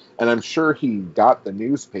out. And I'm sure he got the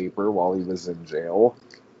newspaper while he was in jail,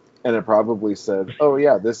 and it probably said, oh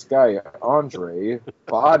yeah, this guy, Andre,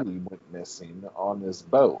 body went missing on this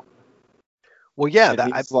boat. Well, yeah.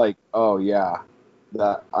 And he's like, oh yeah,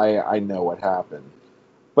 that I know what happened.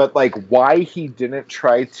 But like, why he didn't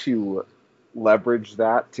try to leverage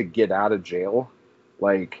that to get out of jail?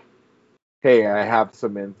 Like, hey, I have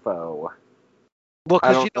some info.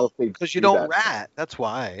 Well, because you don't rat. That's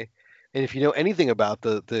why. And if you know anything about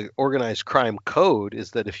the organized crime code,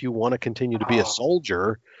 is that if you want to continue to be a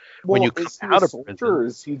soldier, when you come out of prison, or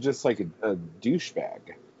is he just like a douchebag?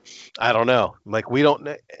 I don't know. Like, we don't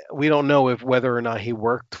know whether or not he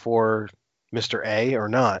worked for Mr. A or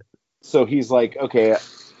not. So he's like, okay,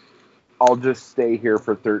 I'll just stay here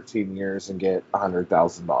for 13 years and get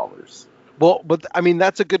 $100,000. Well, but I mean,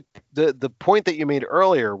 that's a good the point that you made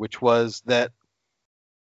earlier, which was that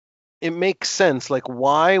it makes sense. Like,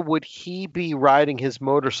 why would he be riding his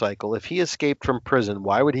motorcycle if he escaped from prison?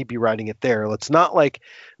 Why would he be riding it there? It's not like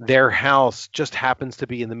their house just happens to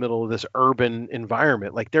be in the middle of this urban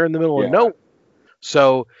environment. Like, they're in the middle of nowhere.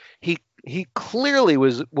 So he clearly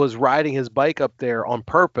was riding his bike up there on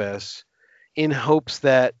purpose in hopes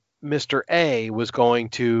that Mr. A was going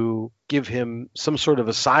to give him some sort of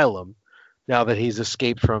asylum now that he's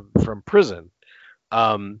escaped from prison.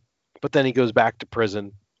 But then he goes back to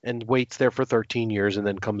prison and waits there for 13 years and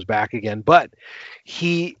then comes back again. But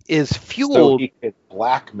he is fueled. So he could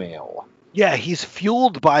blackmail. Yeah, he's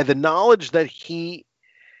fueled by the knowledge that he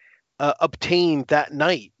obtained that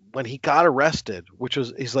night when he got arrested, which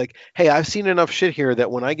was, he's like, hey, I've seen enough shit here that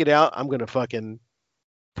when I get out, I'm going to fucking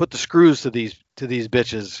put the screws to these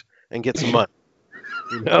bitches and get some money.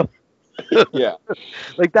 Yeah.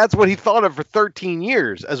 Like, that's what he thought of for 13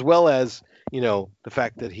 years, as well as, the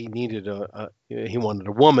fact that he needed he wanted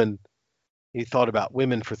a woman. He thought about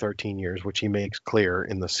women for 13 years, which he makes clear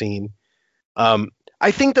in the scene.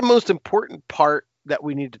 I think the most important part that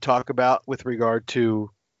we need to talk about with regard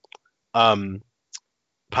to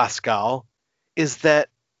Pascal is that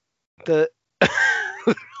the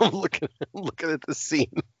I'm looking at the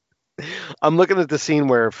scene. I'm looking at the scene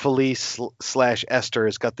where Felice / Esther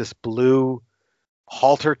has got this blue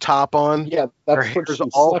halter top on. Yeah, Her that's what hair's she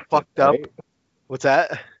all slept fucked in, up. right? What's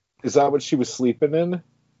that? Is that what she was sleeping in?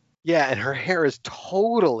 Yeah, and her hair is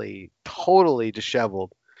totally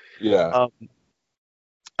disheveled. Yeah.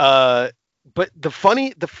 But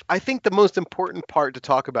I think the most important part to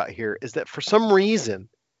talk about here is that for some reason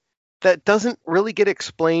that doesn't really get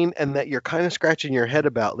explained, and that you're kind of scratching your head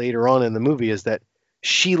about later on in the movie, is that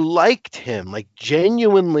she liked him, like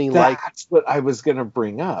genuinely liked. That's what I was going to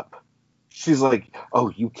bring up. She's like, oh,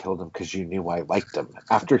 you killed him because you knew I liked him.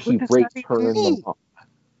 After he What does raped that her even and the mean? mom.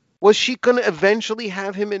 Was she going to eventually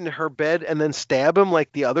have him in her bed and then stab him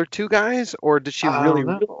like the other two guys? Or did she I really,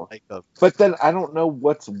 don't really know. like them? But then I don't know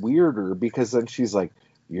what's weirder, because then she's like,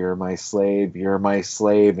 you're my slave, you're my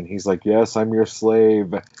slave. And he's like, yes, I'm your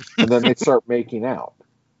slave. And then they start making out.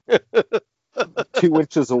 2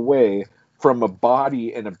 inches away from a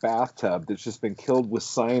body in a bathtub that's just been killed with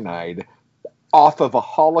cyanide off of a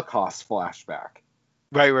Holocaust flashback.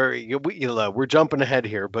 Right. We're jumping ahead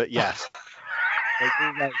here, but yes. Like,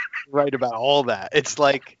 you're right about all that. It's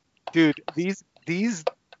like, dude,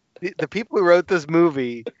 the people who wrote this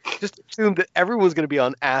movie just assumed that everyone's going to be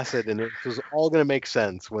on acid, and it was all going to make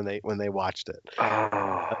sense when they watched it.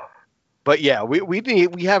 But yeah,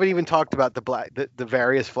 we haven't even talked about the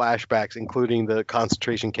various flashbacks, including the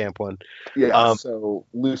concentration camp one. Yeah, so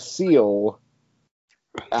Lucille,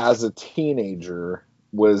 as a teenager,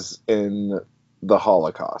 was in the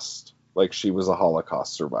Holocaust. Like, she was a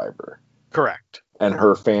Holocaust survivor. Correct. And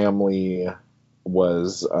her family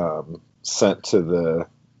was sent to the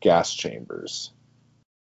gas chambers.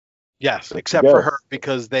 Yes, except for her,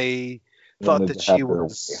 because they thought that she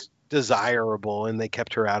was desirable and they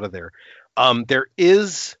kept her out of there. There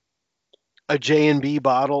is a J&B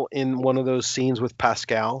bottle in one of those scenes with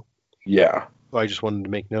Pascal. Yeah. So I just wanted to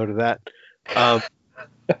make note of that.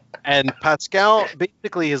 And Pascal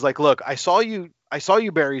basically is like, look, I saw you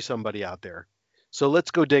bury somebody out there, so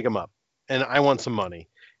let's go dig him up, and I want some money.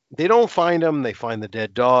 They don't find him. They find the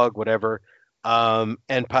dead dog, whatever.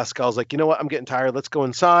 And Pascal's like, you know what? I'm getting tired. Let's go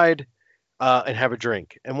inside and have a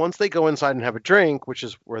drink. And once they go inside and have a drink, which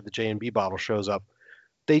is where the J&B bottle shows up,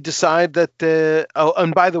 they decide that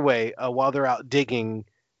and by the way, while they're out digging,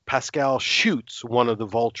 Pascal shoots one of the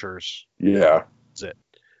vultures. Yeah. That's it.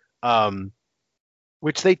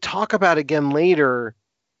 Which they talk about again later,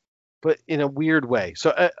 but in a weird way.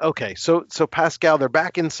 So okay, so Pascal, they're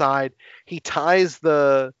back inside. He ties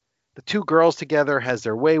the 2 girls together, has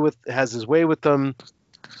his way with them.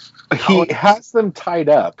 He has them tied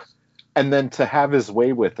up, and then to have his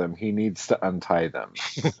way with them, he needs to untie them.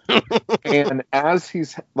 And as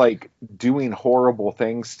he's like doing horrible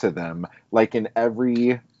things to them, like in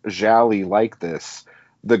every Jali like this,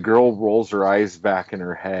 the girl rolls her eyes back in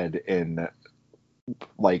her head in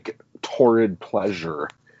like torrid pleasure.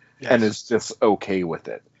 Yes. And is just okay with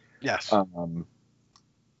it. Yes.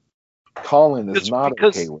 Colin is not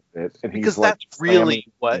okay with it, and because he's like, that's really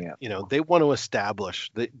what they want to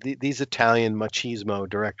establish. These Italian machismo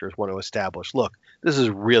directors want to establish. Look, this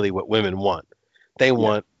is really what women want. They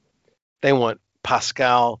want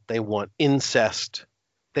Pascal. They want incest.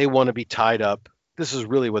 They want to be tied up. This is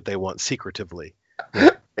really what they want secretively.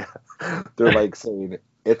 They're like saying,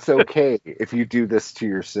 it's okay if you do this to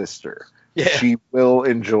your sister. Yeah. She will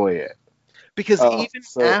enjoy it. Because even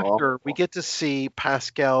after we get to see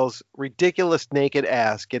Pascal's ridiculous naked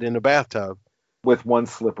ass get in a bathtub with one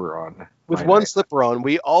slipper on.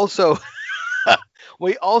 We also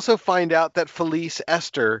find out that Felice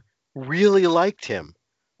Esther really liked him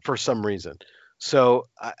for some reason. So,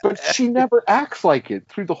 but she never acts like it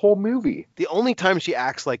through the whole movie. The only time she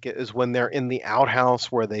acts like it is when they're in the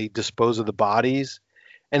outhouse where they dispose of the bodies,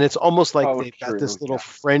 and it's almost like they've got this little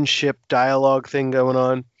friendship dialogue thing going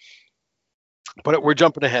on. But we're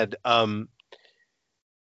jumping ahead. I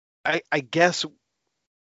guess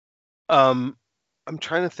I'm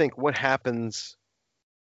trying to think what happens.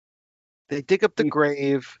 They dig up the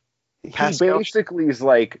grave. Pascal, he basically is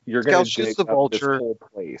like, you're going to dig up this whole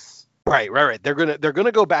place. Right. They're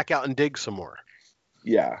gonna go back out and dig some more.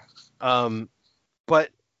 Yeah. But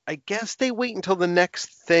I guess they wait until the next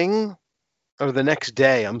thing, or the next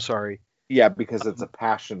day. I'm sorry. Yeah, because it's a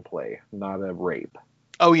passion play, not a rape.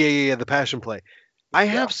 Oh, yeah, the passion play. I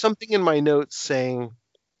have something in my notes saying,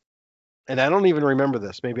 and I don't even remember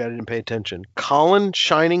this. Maybe I didn't pay attention. Colin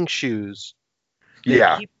shining shoes.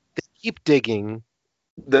 They keep digging.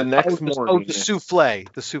 The next morning. The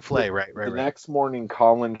souffle. The souffle, right. The next morning,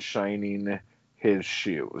 Colin shining his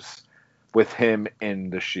shoes. with him in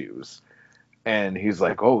the shoes. And he's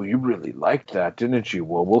like, "Oh, you really liked that, didn't you?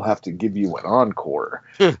 Well, we'll have to give you an encore."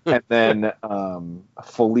 And then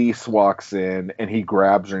Felice walks in and he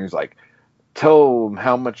grabs her and he's like, "Tell him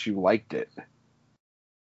how much you liked it."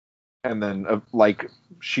 And then, like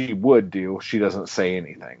she would do, she doesn't say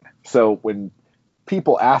anything. So when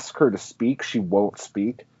people ask her to speak, she won't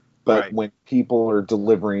speak. But Right. when people are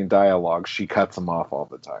delivering dialogue, she cuts them off all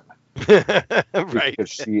the time. Right.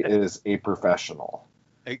 Because she is a professional.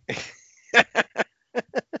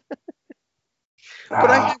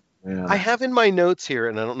 But Man. I have in my notes here,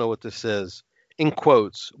 and I don't know what this says, in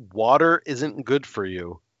quotes, "Water isn't good for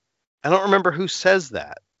you." I don't remember who says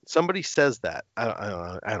that. Somebody says that. I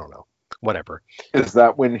don't know. Whatever. Is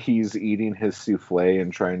that when he's eating his souffle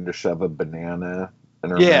and trying to shove a banana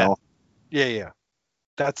in her Yeah. mouth? Yeah.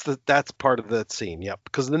 That's part of that scene. Yep.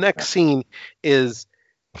 Because the next scene is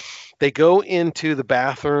they go into the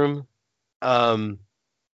bathroom, and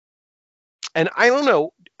I don't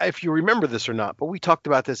know if you remember this or not, but we talked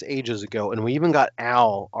about this ages ago, and we even got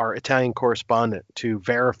Al, our Italian correspondent, to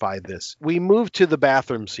verify this. We moved to the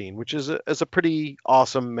bathroom scene, which is a pretty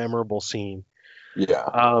awesome, memorable scene.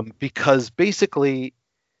 Yeah. Because basically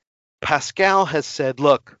Pascal has said,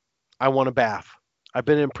 "Look, I want a bath. I've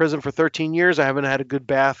been in prison for 13 years. I haven't had a good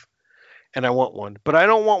bath, and I want one. But I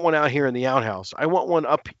don't want one out here in the outhouse. I want one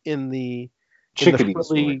up in the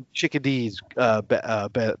Chickadees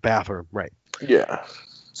bathroom." Right. Yeah.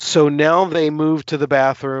 So now they move to the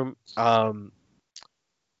bathroom,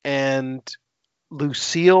 and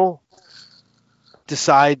Lucille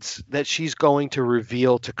decides that she's going to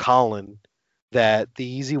reveal to Colin that the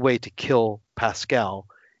easy way to kill Pascal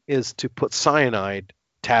is to put cyanide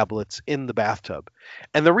tablets in the bathtub.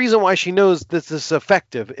 And the reason why she knows this is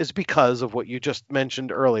effective is because of what you just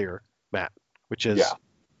mentioned earlier, Matt, which is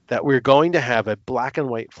that we're going to have a black and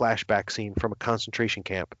white flashback scene from a concentration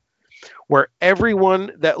camp where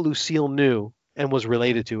everyone that Lucille knew and was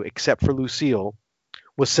related to, except for Lucille,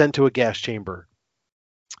 was sent to a gas chamber.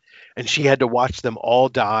 And she had to watch them all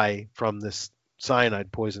die from this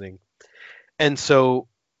cyanide poisoning. And so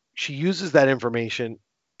she uses that information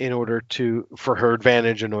for her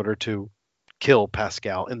advantage in order to kill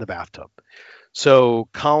Pascal in the bathtub. So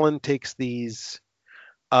Colin takes these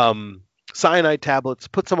cyanide tablets,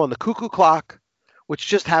 puts them on the cuckoo clock, which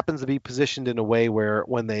just happens to be positioned in a way where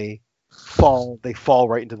when they fall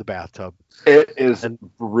right into the bathtub. It is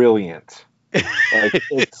brilliant. Like,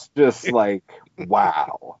 it's just like,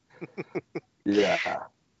 wow. Yeah.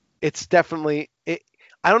 It's definitely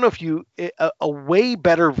I don't know if a way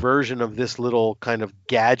better version of this little kind of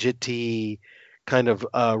gadgety kind of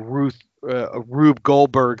Rube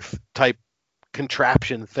Goldberg type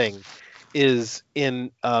contraption thing is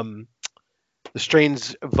in The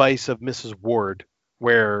Strange Vice of Mrs. Ward,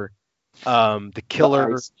 where the killer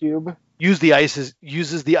The ice cube?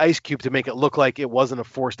 uses the ice cube to make it look like it wasn't a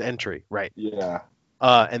forced entry, right? Yeah.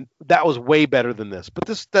 And that was way better than this. But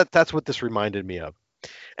that's what this reminded me of.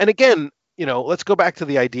 And again, let's go back to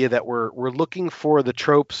the idea that we're looking for the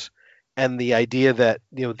tropes, and the idea that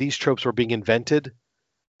these tropes were being invented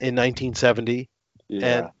in 1970,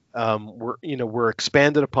 Yeah. and we're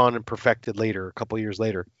expanded upon and perfected later, a couple years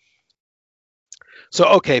later. So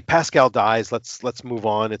okay, Pascal dies. Let's move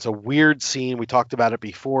on. It's a weird scene. We talked about it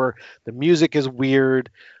before. The music is weird.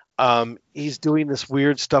 He's doing this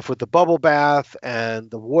weird stuff with the bubble bath, and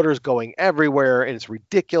the water's going everywhere, and it's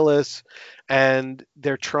ridiculous. And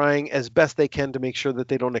they're trying as best they can to make sure that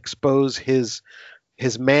they don't expose his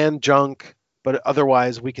man junk, but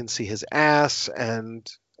otherwise we can see his ass, and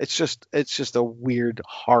it's just a weird,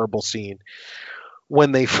 horrible scene.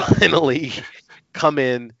 When they finally come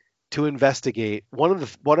in to investigate, one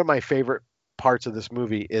of my favorite parts of this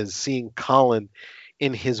movie is seeing Colin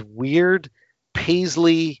in his weird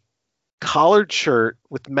paisley collared shirt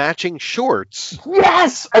with matching shorts.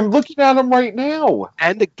 Yes! I'm looking at him right now.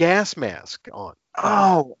 And a gas mask on.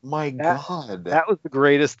 Oh my God. That was the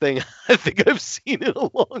greatest thing I think I've seen in a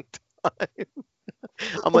long time.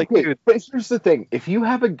 I'm like, dude. But here's the thing. If you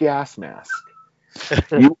have a gas mask,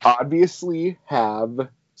 you obviously have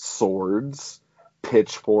swords,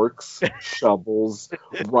 pitchforks, shovels,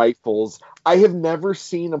 rifles. I have never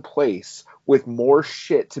seen a place with more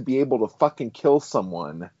shit to be able to fucking kill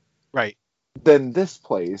someone right than this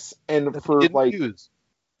place. And for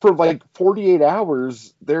 48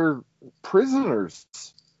 hours they're prisoners.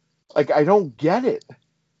 Like, I don't get it.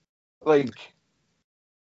 Like,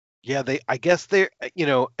 yeah, I guess the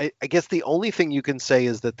only thing you can say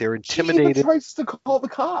is that they're intimidated. He even tries to call the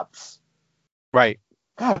cops. Right.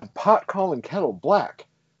 God, pot calling kettle black.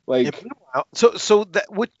 Like, And meanwhile, so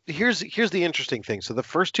that what here's the interesting thing. So the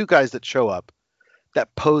first two guys that show up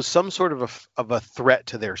that pose some sort of a threat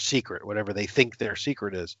to their secret, whatever they think their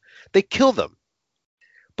secret is, they kill them.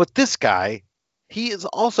 But this guy, he is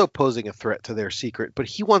also posing a threat to their secret, but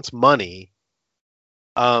he wants money.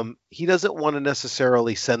 He doesn't want to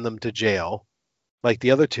necessarily send them to jail like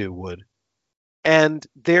the other two would. And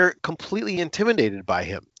they're completely intimidated by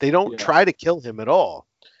him. They don't Yeah. try to kill him at all,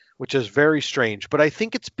 which is very strange. But I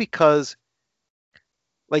think it's because,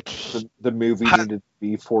 like, the movie needed to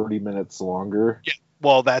be 40 minutes longer.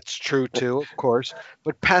 well, that's true too, of course.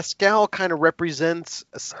 But Pascal kind of represents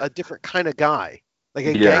a different kind of guy, like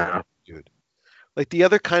a gang dude. Like the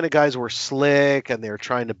other kind of guys were slick and they were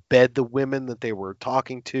trying to bed the women that they were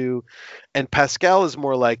talking to, and Pascal is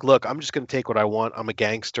more like, look, I'm just going to take what I want. I'm a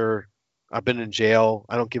gangster. I've been in jail.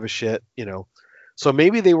 I don't give a shit, you know. So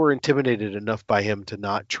maybe they were intimidated enough by him to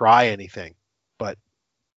not try anything. But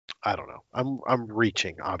I don't know. I'm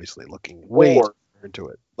reaching, obviously, looking way Or, into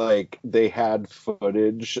it. like, they had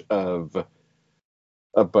footage of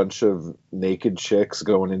a bunch of naked chicks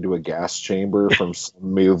going into a gas chamber from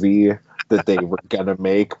some movie that they were gonna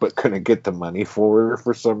make but couldn't get the money for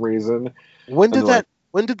some reason. When did And, like,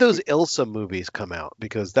 when did those Ilsa movies come out?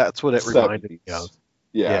 Because that's what it reminded me 70s. of.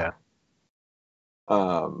 Yeah.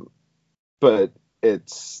 But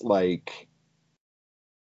it's like,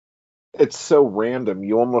 it's so random.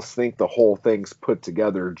 You almost think the whole thing's put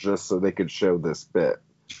together just so they could show this bit.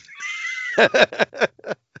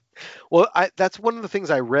 Well, that's one of the things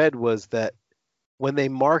I read was that when they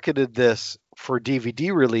marketed this for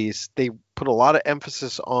DVD release, they put a lot of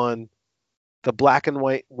emphasis on the black and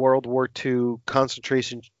white World War II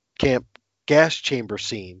concentration camp gas chamber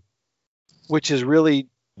scene, which is really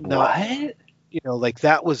not, you know, like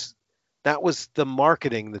that was the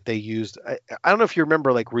marketing that they used. I don't know if you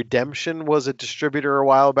remember, like Redemption was a distributor a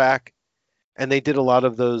while back, and they did a lot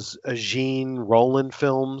of those Jean Roland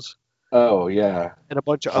films. Oh, yeah. And a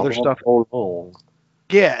bunch of other stuff. Oh.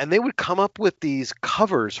 Yeah, and they would come up with these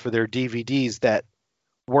covers for their DVDs that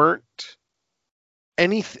weren't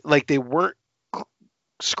anything, like they weren't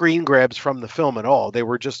screen grabs from the film at all. They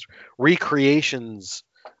were just recreations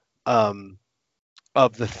of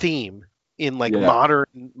the theme in like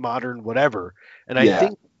modern whatever. And I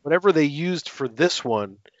think whatever they used for this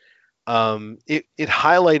one, it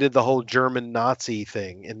highlighted the whole German Nazi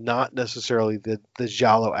thing and not necessarily the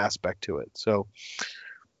giallo aspect to it. So,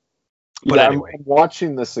 but anyway, I'm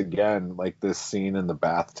watching this again, like this scene in the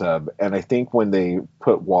bathtub, and I think when they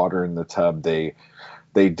put water in the tub, they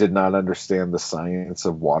did not understand the science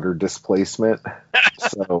of water displacement.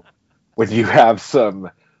 So when you have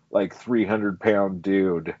some like 300-pound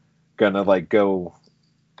dude gonna like go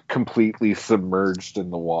completely submerged in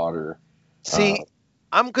the water. See,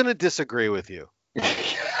 I'm gonna disagree with you.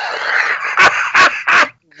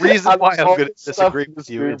 Reason why I'm gonna disagree with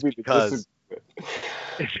you is because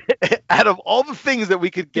out of all the things that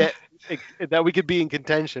we could get, that we could be in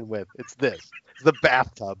contention with, it's the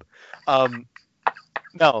bathtub.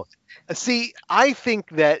 No, see, I think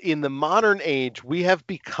that in the modern age, we have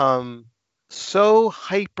become so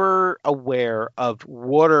hyper aware of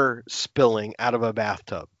water spilling out of a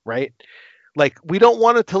bathtub, right? Like we don't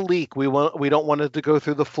want it to leak. We don't want it to go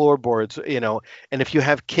through the floorboards, you know. And if you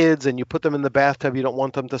have kids and you put them in the bathtub, you don't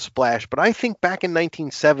want them to splash. But I think back in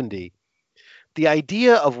 1970, the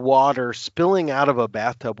idea of water spilling out of a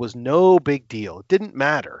bathtub was no big deal. It didn't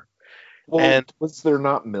matter. Well, and was there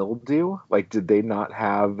not mildew? Like, did they not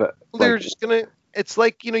have? They're just gonna. It's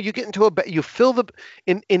like, you know, you get into you fill the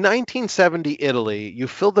in 1970 Italy, you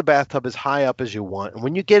fill the bathtub as high up as you want, and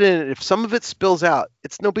when you get in it, if some of it spills out,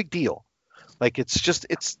 it's no big deal. Like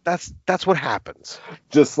that's what happens.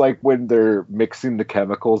 Just like when they're mixing the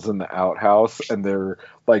chemicals in the outhouse and they're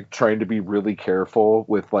like trying to be really careful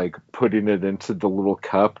with like putting it into the little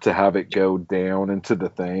cup to have it go down into the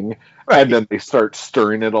thing. Right. And then they start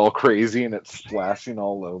stirring it all crazy and it's splashing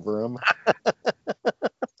all over them.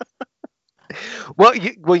 Well,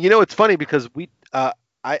 you know, it's funny because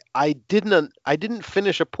I didn't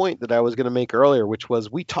finish a point that I was going to make earlier, which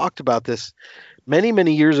was we talked about this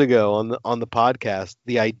many years ago on the podcast.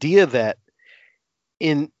 The idea that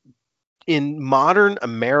in modern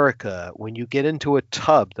America, when you get into a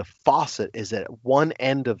tub, the faucet is at one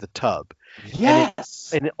end of the tub.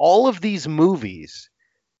 Yes. And in all of these movies,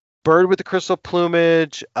 Bird with the Crystal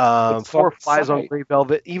Plumage, Four Flies on Grey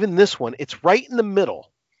Velvet, even this one, it's right in the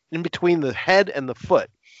middle, in between the head and the foot.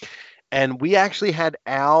 And we actually had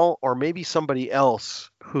Al, or maybe somebody else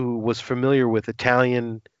who was familiar with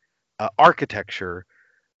Italian architecture,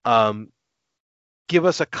 give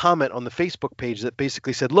us a comment on the Facebook page that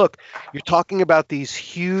basically said, look, you're talking about these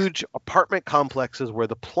huge apartment complexes where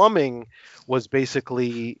the plumbing was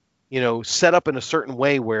basically, set up in a certain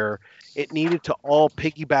way where it needed to all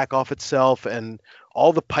piggyback off itself, and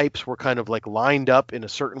all the pipes were kind of like lined up in a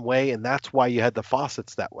certain way, and that's why you had the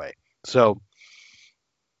faucets that way. So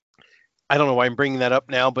I don't know why I'm bringing that up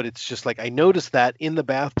now, but it's just like I noticed that in the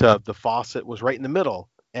bathtub, the faucet was right in the middle,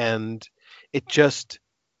 and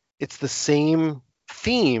it's the same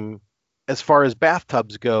theme as far as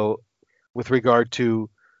bathtubs go with regard to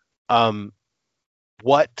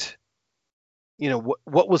what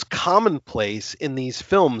was commonplace in these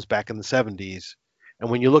films back in the 70s. And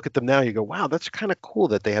when you look at them now, you go, wow, that's kind of cool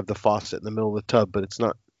that they have the faucet in the middle of the tub, but it's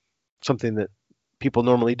not something that people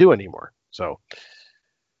normally do anymore. So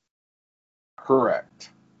correct.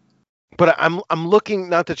 But I'm looking,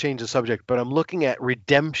 not to change the subject, but I'm looking at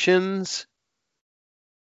Redemption's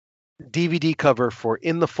DVD cover for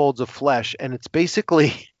In the Folds of Flesh, and it's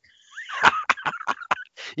basically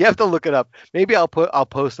you have to look it up. Maybe I'll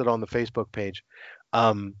post it on the Facebook page.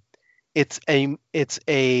 It's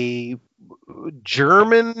a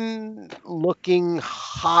German-looking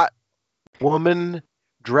hot woman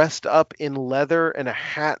dressed up in leather and a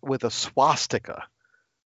hat with a swastika.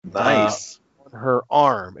 Nice. On her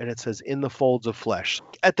arm, and it says "In the Folds of Flesh."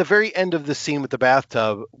 At the very end of the scene with the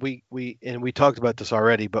bathtub, we talked about this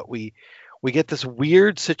already, but we get this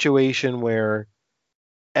weird situation where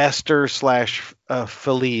Esther /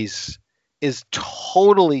 Felice is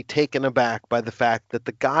totally taken aback by the fact that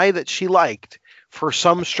the guy that she liked, for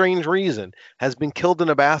some strange reason, has been killed in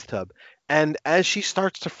a bathtub. And as she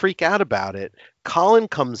starts to freak out about it, Colin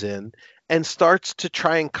comes in and starts to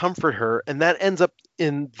try and comfort her, and that ends up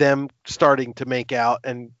in them starting to make out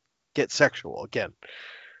and get sexual again.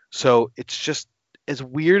 So it's just as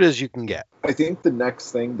weird as you can get. I think the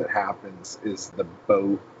next thing that happens is the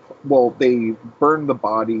boat. Well, they burn the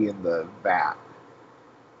body in the vat,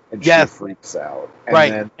 and she freaks out. And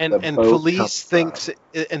right, then and Felice thinks,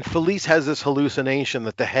 and Felice has this hallucination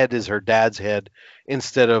that the head is her dad's head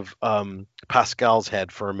instead of Pascal's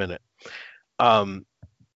head for a minute.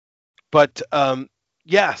 But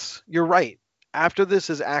yes, you're right. After this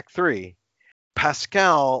is Act 3,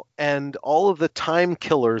 Pascal and all of the time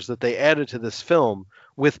killers that they added to this film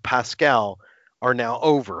with Pascal are now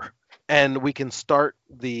over, and we can start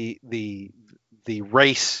the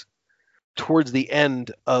race towards the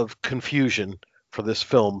end of confusion for this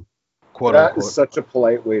film, quote unquote. That is such a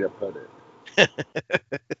polite way to put it.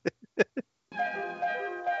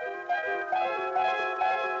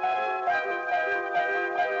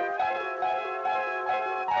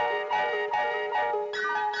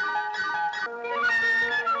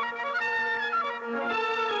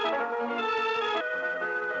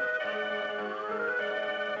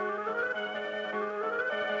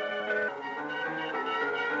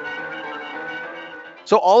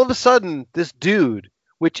 So all of a sudden, this dude,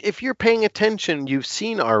 which if you're paying attention, you've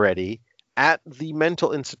seen already at the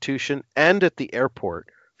mental institution and at the airport,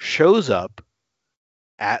 shows up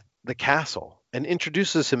at the castle and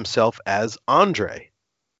introduces himself as Andre,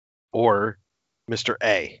 or Mr.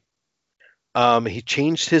 A. He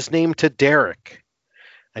changed his name to Derek.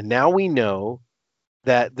 And now we know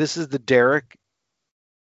that this is the Derek,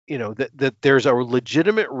 that there's a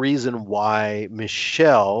legitimate reason why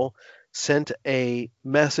Michelle sent a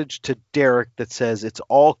message to Derek that says it's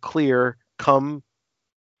all clear, come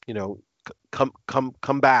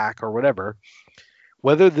back or whatever.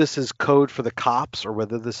 Whether this is code for the cops or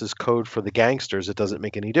whether this is code for the gangsters, it doesn't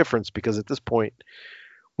make any difference, because at this point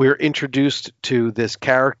we're introduced to this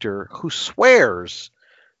character who swears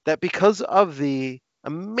that because of the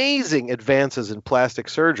amazing advances in plastic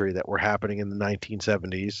surgery that were happening in the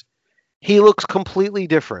 1970s, he looks completely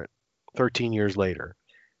different 13 years later.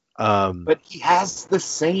 But he has the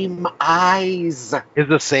same eyes. Is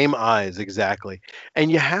the same eyes, exactly.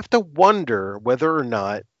 And you have to wonder whether or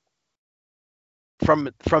not,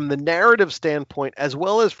 from the narrative standpoint as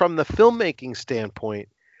well as from the filmmaking standpoint,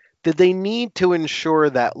 did they need to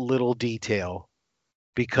ensure that little detail?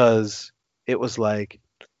 Because it was like,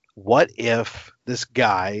 what if this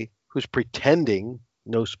guy who's pretending,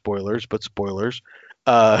 no spoilers, but spoilers,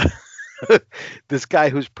 this guy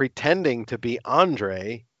who's pretending to be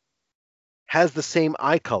Andre has the same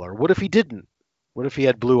eye color? What if he didn't? What if he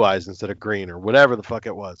had blue eyes instead of green, or whatever the fuck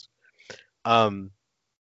it was?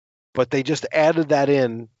 But they just added that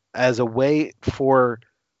in as a way for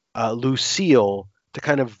Lucille to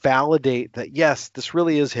kind of validate that, yes, this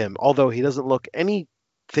really is him, although he doesn't look anything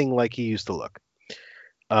like he used to look.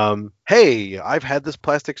 Hey, I've had this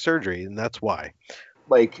plastic surgery, and that's why.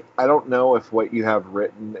 like, I don't know if what you have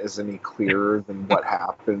written is any clearer than what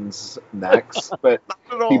happens next, but Not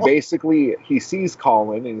at all. he sees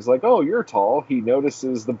Colin and he's like, "Oh, you're tall." He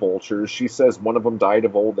notices the vultures. She says one of them died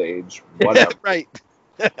of old age. Whatever. Right.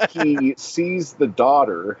 He sees the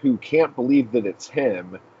daughter who can't believe that it's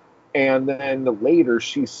him, and then later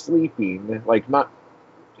she's sleeping, like not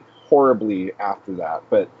horribly after that,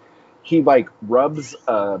 but he like rubs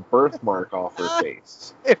a birthmark off her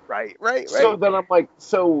face. right. So then I'm like,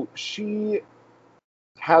 so she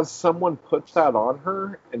has someone put that on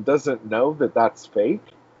her and doesn't know that that's fake?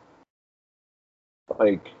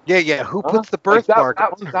 Like, Yeah. Who puts the like birthmark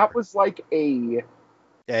on her? that was like a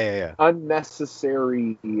Yeah.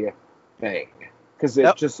 unnecessary thing because it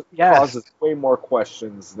Yep. just Yes. causes way more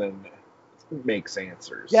questions than makes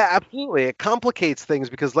answers. Yeah, absolutely. It complicates things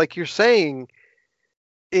because, like you're saying,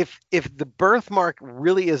 if the birthmark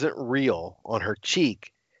really isn't real on her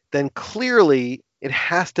cheek, then clearly it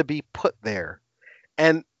has to be put there.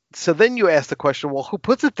 And so then you ask the question, well, who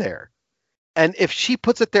puts it there? And if she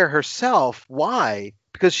puts it there herself, why?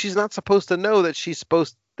 Because she's not supposed to know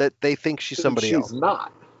that they think she's somebody she's else.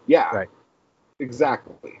 not. Yeah. Right.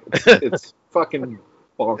 Exactly. It's fucking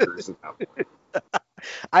bonkers at that point.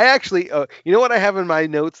 I actually, you know what I have in my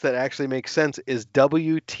notes that actually makes sense is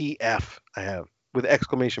WTF. I have with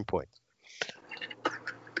exclamation points.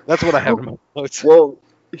 That's what I have in my notes. Well,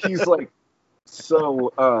 he's like,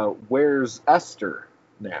 so where's Esther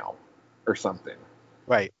now? Or something.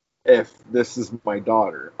 Right. If this is my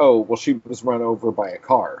daughter. Oh, well, she was run over by a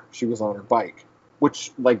car. She was on her bike.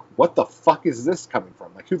 Which, like, what the fuck is this coming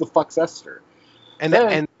from? Like, who the fuck's Esther? And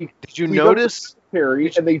Then did you we go to notice?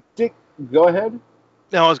 Perry, and they go ahead.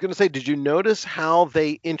 No, I was going to say, did you notice how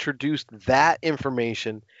they introduced that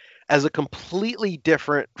information as a completely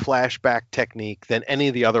different flashback technique than any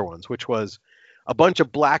of the other ones, which was a bunch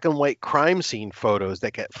of black and white crime scene photos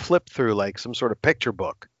that get flipped through like some sort of picture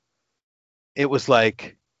book. It was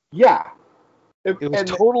like, Yeah. it was And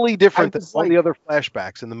totally different I than was all like- the other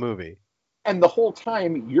flashbacks in the movie. And the whole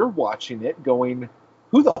time you're watching it going,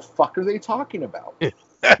 who the fuck are they talking about?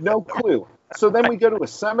 No clue. So then we go to a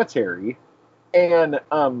cemetery and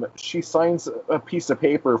she signs a piece of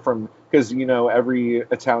paper from, because, you know, every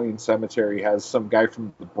Italian cemetery has some guy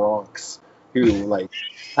from the Bronx who, like,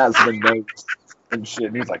 has the notes and shit.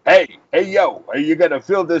 And he's like, hey, yo, are you going to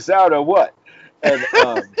fill this out or what? And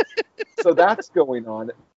so that's going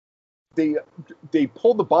on. They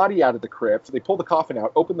pull the body out of the crypt. They pull the coffin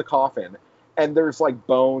out, open the coffin, and there's like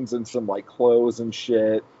bones and some like clothes and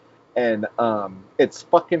shit. And it's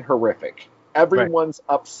fucking horrific. Everyone's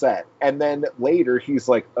upset. And then later he's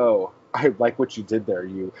like, oh, I like what you did there.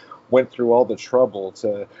 You went through all the trouble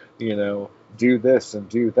to, you know, do this and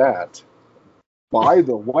do that. By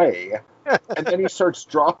the way, and then he starts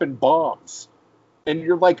dropping bombs. And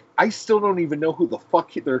you're like, I still don't even know who the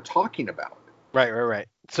fuck they're talking about. Right.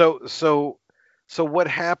 So what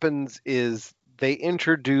happens is they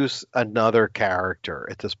introduce another character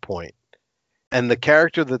at this point. And the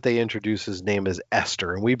character that they introduce, his name is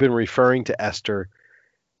Esther. And we've been referring to Esther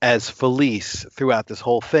as Felice throughout this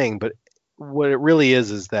whole thing. But what it really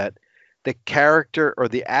is that the character or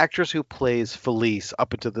the actress who plays Felice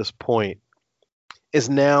up until this point is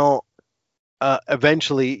now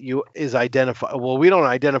eventually is identified. Well, we don't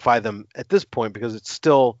identify them at this point because it's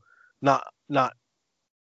still not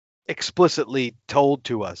explicitly told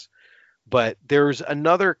to us. But there's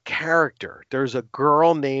another character. There's a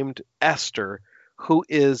girl named Esther who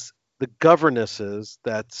is the governess's,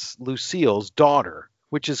 that's Lucille's daughter,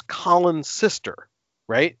 which is Colin's sister,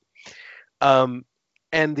 right? And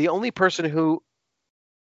the only person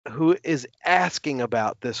who is asking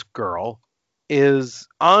about this girl is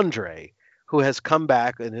Andre, who has come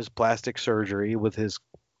back in his plastic surgery with his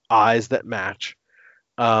eyes that match.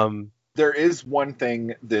 There is one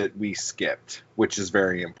thing that we skipped, which is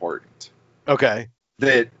very important. Okay.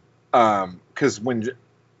 That, because when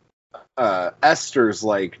Esther's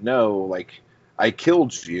like, no, like, I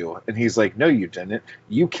killed you. And he's like, no, you didn't.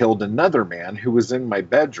 You killed another man who was in my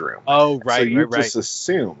bedroom. Oh, right, So you right. just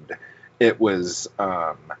assumed it was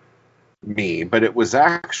me, but it was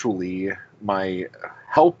actually my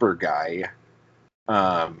helper guy.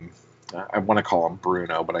 I want to call him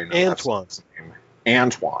Bruno, but I know Antoine. that's his name.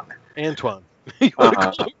 Antoine. You want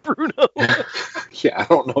to call him Bruno? Yeah, I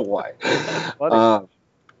don't know why. Funny.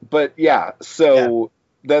 But yeah, so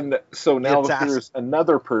now It's there's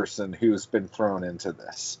another person who's been thrown into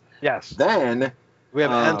this. Yes. Then We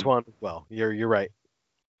have Antoine as well. You're right.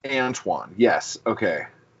 Antoine, yes, okay.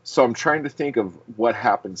 So I'm trying to think of what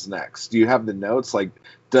happens next. Do you have the notes? Like,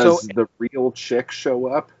 does the real chick show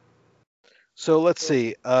up? So let's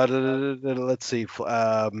see. Let's see.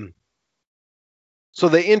 So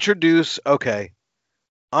they introduce. Okay,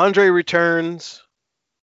 Andre returns.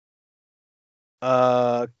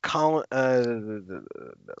 Colin.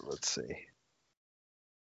 Let's see.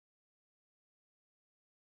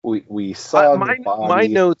 We saw My the body.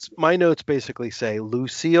 my notes basically say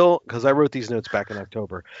Lucille, because I wrote these notes back in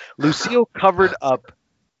October. Lucille covered up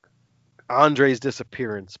Andre's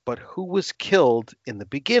disappearance, but who was killed in the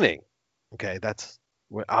beginning? Okay, that's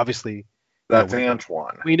obviously That's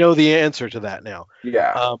Antoine. we know the answer to that now.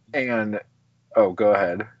 Yeah. And go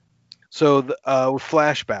ahead. So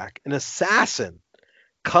flashback: an assassin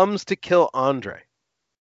comes to kill Andre.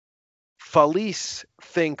 Felice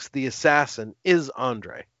thinks the assassin is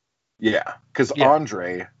Andre. Yeah, because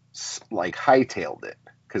Andre like hightailed it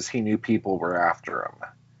because he knew people were after him.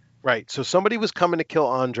 Right. So somebody was coming to kill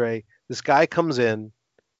Andre. This guy comes in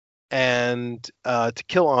and to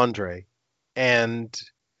kill Andre. And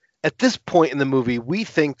at this point in the movie, we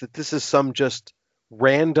think that this is some just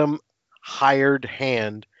random hired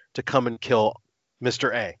hand to come and kill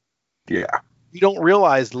Mr. A. Yeah. We don't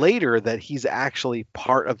realize later that he's actually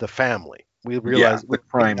part of the family. We realize the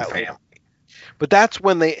crime family. But that's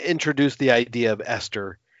when they introduce the idea of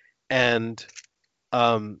Esther, and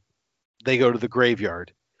they go to the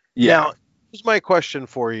graveyard. Yeah. Now, here's my question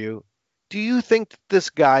for you. Do you think that this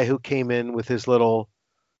guy who came in with his little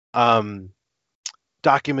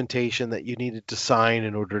documentation that you needed to sign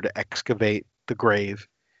in order to excavate the grave,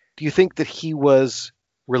 do you think that he was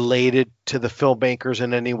related to the filmmakers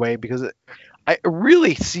in any way? Because it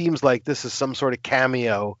really seems like this is some sort of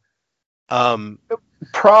cameo.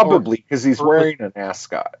 Probably because he's wearing an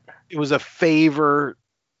ascot. It was a favor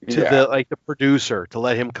to the producer to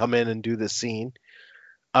let him come in and do this scene.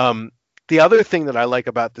 The other thing that I like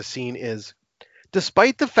about the scene is,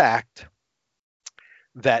 despite the fact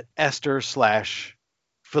that Esther /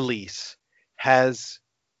 Felice has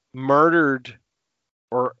murdered,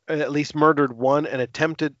 or at least murdered one and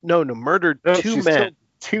murdered two men.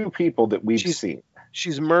 Two people that we've seen.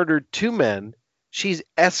 She's murdered two men. She's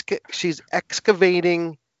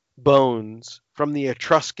excavating bones from the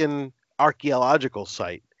Etruscan archaeological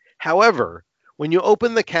site. However, when you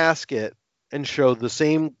open the casket and show the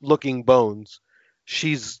same looking bones,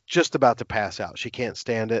 she's just about to pass out. She can't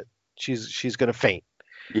stand it. She's going to faint.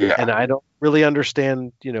 Yeah. And I don't really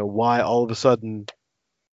understand, why all of a sudden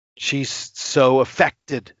she's so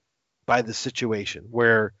affected by the situation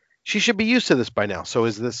where she should be used to this by now. So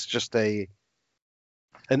is this just an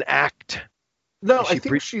act? No, I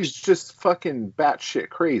think she's just fucking batshit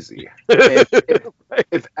crazy.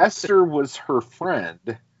 If Esther was her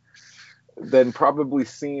friend, then probably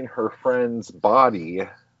seeing her friend's body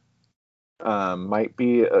might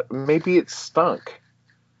be maybe it stunk.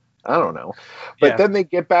 I don't know. But then they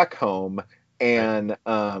get back home and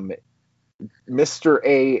Mr.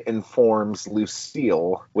 A informs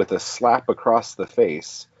Lucille with a slap across the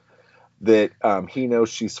face that he knows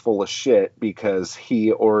she's full of shit because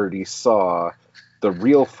he already saw the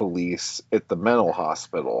real Felice at the mental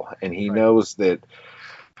hospital, and he knows that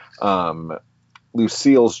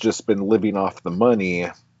Lucille's just been living off the money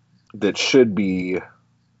that should be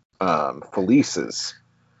Felice's.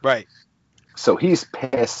 Right. So he's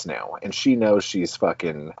pissed now, and she knows she's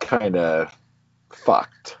fucking kind of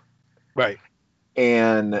fucked. Right.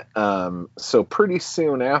 And so pretty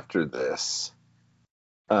soon after this,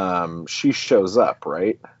 she shows up,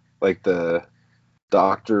 right? Like the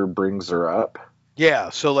doctor brings her up. Yeah,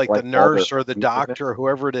 so like the nurse or the doctor or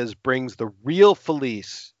whoever it is brings the real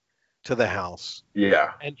Felice to the house.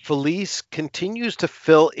 Yeah. And Felice continues to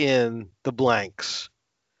fill in the blanks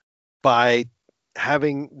by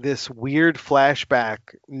having this weird flashback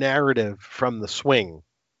narrative from the swing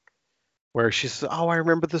where she says, "Oh, I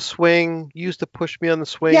remember the swing. You used to push me on the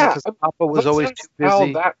swing because Papa was always too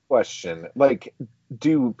busy." That question. Like,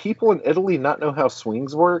 do people in Italy not know how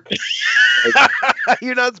swings work?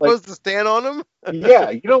 You're not supposed to stand on them? Yeah,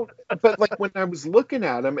 you don't. But like when I was looking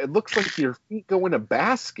at them, it looks like your feet go in a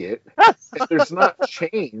basket. And there's not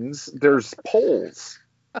chains. There's poles.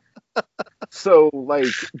 So like,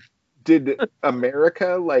 did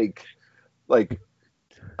America like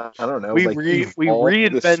I don't know. We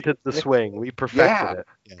reinvented the swing. We perfected it.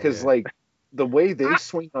 Because like the way they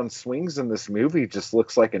swing on swings in this movie just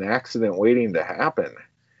looks like an accident waiting to happen.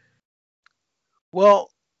 Well,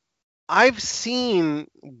 I've seen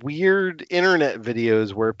weird internet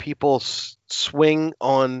videos where people swing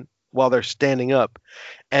on while they're standing up.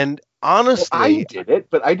 And honestly, I did it,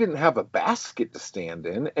 but I didn't have a basket to stand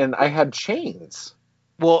in, and I had chains.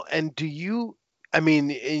 Well, and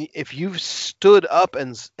if you've stood up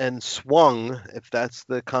and swung, if that's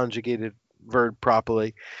the conjugated verb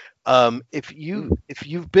properly. If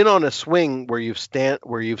you've been on a swing where you've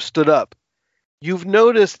stood up, you've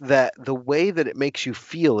noticed that the way that it makes you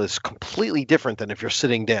feel is completely different than if you're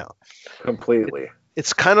sitting down. Completely.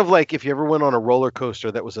 It's kind of like if you ever went on a roller coaster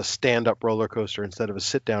that was a stand-up roller coaster instead of a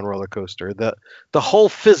sit-down roller coaster. The whole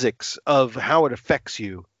physics of how it affects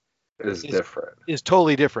you is different. Is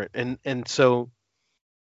totally different. And so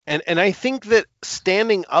I think that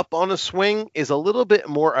standing up on a swing is a little bit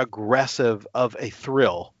more aggressive of a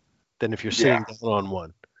thrill than if you're sitting down on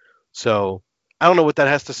one. So I don't know what that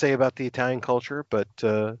has to say about the Italian culture, but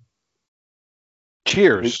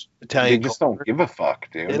cheers, Italian. They just don't give a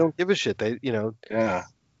fuck, dude. They don't give a shit. They, Yeah.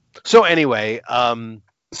 So anyway,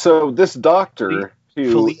 so this doctor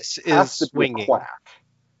who Felice has is to be a swinging. quack.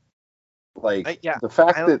 Like Yeah, the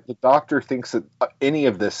fact that the doctor thinks that any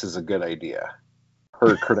of this is a good idea,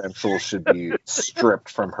 her credentials should be stripped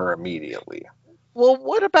from her immediately. Well,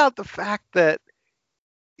 what about the fact that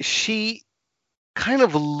she kind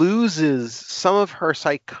of loses some of her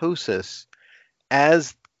psychosis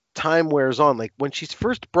as time wears on? Like when she's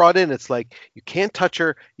first brought in, it's like you can't touch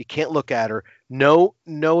her, you can't look at her, no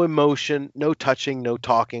emotion, no touching, no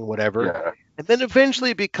talking, whatever. Yeah. And then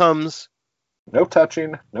eventually it becomes No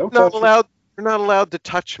touching, no not touching. allowed. You're not allowed to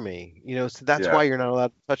touch me. So that's Yeah. why you're not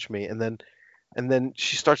allowed to touch me. And then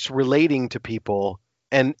she starts relating to people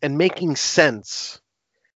and making sense.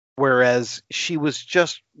 Whereas she was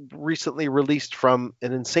just recently released from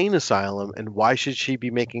an insane asylum, and why should she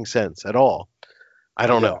be making sense at all? I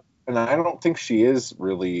don't know. And I don't think she is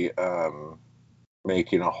really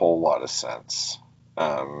making a whole lot of sense.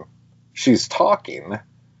 She's talking,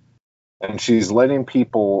 and she's letting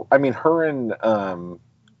people. I mean, her and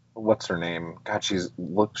what's her name? God,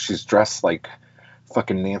 she's dressed like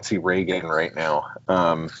fucking Nancy Reagan right now.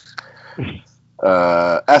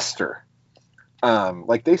 Esther.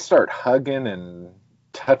 Like they start hugging and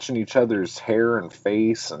touching each other's hair and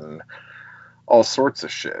face and all sorts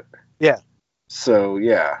of shit. Yeah. So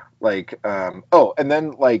yeah, like and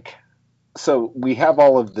then like so we have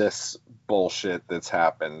all of this bullshit that's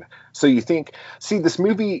happened. So you think, see, this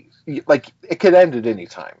movie, like it could end at any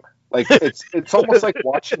time. Like it's almost like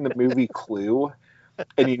watching the movie Clue.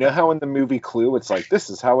 And you know how in the movie Clue, it's like, this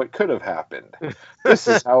is how it could have happened. This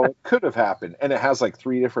is how it could have happened. And it has like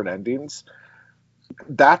 3 different endings.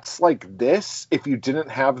 That's like this if you didn't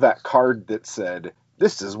have that card that said,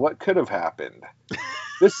 this is what could have happened.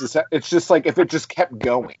 It's just like if it just kept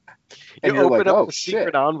going. And You you're open like, up oh, the shit.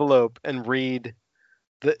 secret envelope and read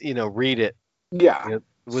it. Yeah.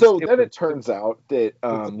 Then it turns out that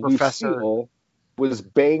professor Lucille was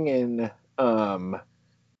banging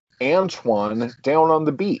Antoine down on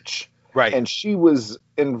the beach. Right. And she was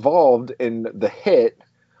involved in the hit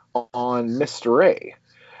on Mr. A.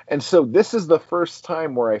 And so this is the first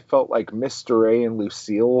time where I felt like Mr. A and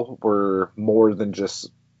Lucille were more than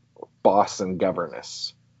just boss and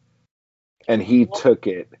governess. And he took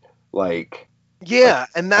it like... Yeah,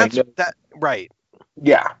 and that's that. Right.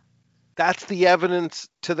 Yeah. That's the evidence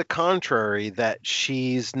to the contrary that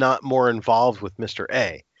she's not more involved with Mr.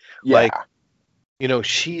 A. Yeah. Like,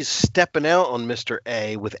 she's stepping out on Mr.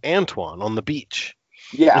 A with Antoine on the beach.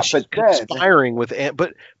 Yeah, and she's conspiring with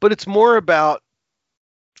but it's more about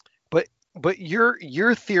but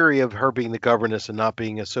your theory of her being the governess and not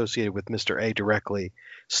being associated with Mr. A directly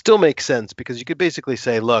still makes sense, because you could basically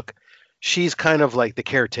say, look, she's kind of like the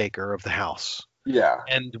caretaker of the house. Yeah.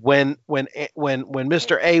 And when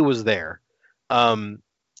Mr. A was there,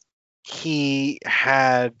 he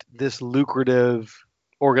had this lucrative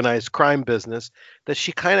organized crime business that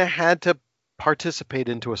she kind of had to participate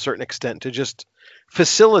in to a certain extent to just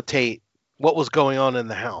facilitate what was going on in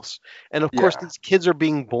the house. And of course these kids are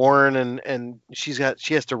being born and she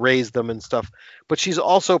has to raise them and stuff, but she's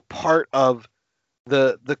also part of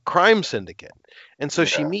the crime syndicate. And so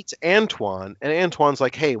she meets Antoine, and Antoine's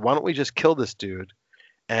like, hey, why don't we just kill this dude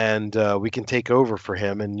and we can take over for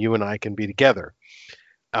him and you and I can be together.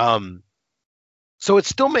 So it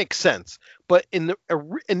still makes sense. But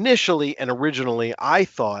initially and originally, I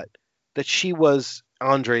thought that she was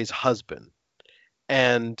Andre's husband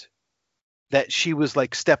and that she was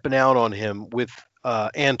like stepping out on him with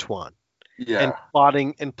Antoine and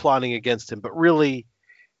plotting against him. But really,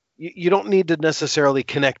 you don't need to necessarily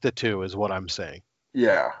connect the two, is what I'm saying.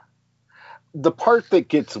 Yeah. The part that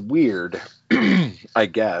gets weird, I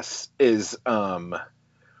guess, is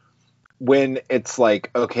when it's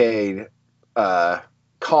like, okay,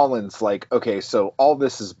 Colin's like, okay, so all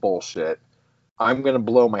this is bullshit. I'm going to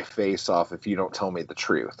blow my face off if you don't tell me the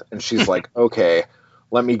truth. And she's like, okay,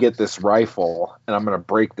 let me get this rifle and I'm going to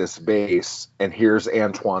break this vase. And here's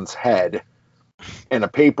Antoine's head. in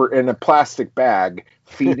a plastic bag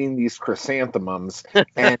feeding these chrysanthemums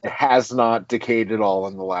and has not decayed at all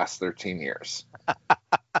in the last 13 years.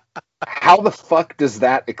 How the fuck does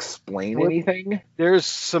that explain anything? There's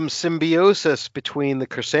some symbiosis between the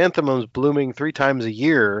chrysanthemums blooming 3 times a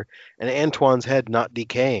year and Antoine's head not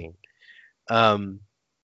decaying.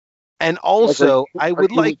 And also, I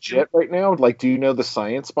would like to right now. Like, do you know the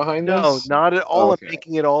science behind this? No, not at all. Okay. I'm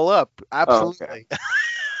making it all up. Absolutely.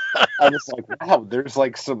 Okay. I was like, wow, there's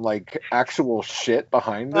like some like actual shit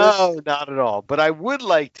behind this. No, not at all. But I would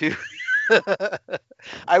like to.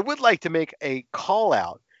 I would like to make a call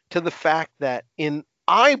out to the fact that in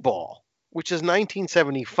Eyeball, which is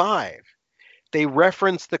 1975, they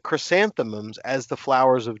reference the chrysanthemums as the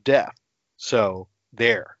flowers of death. So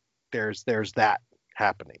there's that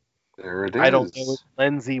happening. There it is. I don't know if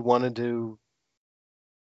Lindsay wanted to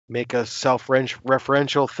make a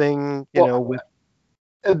self-referential thing, you know. With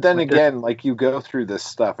and then again, like you go through this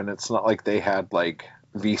stuff, and it's not like they had like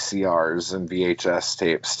VCRs and VHS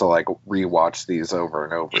tapes to like rewatch these over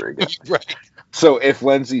and over again. Right. So if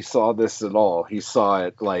Lindsay saw this at all, he saw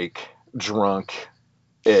it like drunk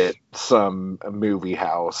at some movie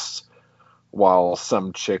house while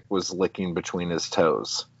some chick was licking between his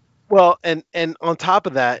toes. Well, and on top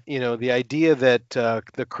of that, you know, the idea that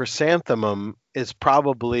the chrysanthemum is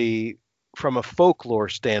probably, from a folklore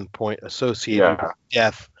standpoint, associated with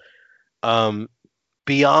death,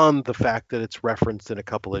 beyond the fact that it's referenced in a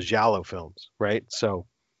couple of giallo films, right? So,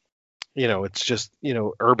 you know, it's just, you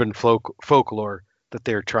know, urban folklore that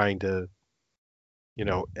they're trying to, you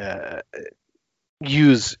know,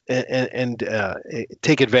 use and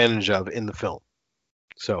take advantage of in the film.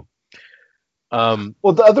 So.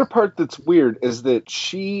 Well, the other part that's weird is that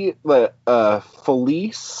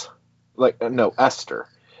Felice,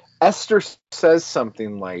 Esther says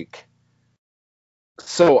something like,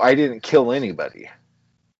 "So I didn't kill anybody,"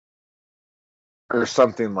 or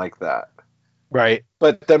something like that. Right.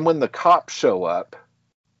 But then when the cops show up,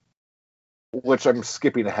 which I'm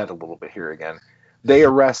skipping ahead a little bit here again, they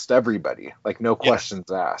arrest everybody, like no questions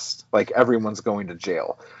asked, like everyone's going to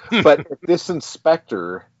jail. But if this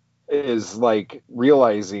inspector is like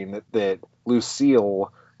realizing that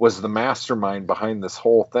Lucille was the mastermind behind this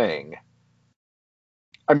whole thing.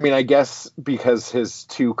 I mean, I guess because his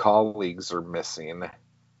 2 colleagues are missing,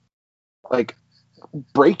 like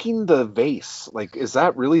breaking the vase, like, is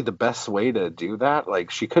that really the best way to do that? Like,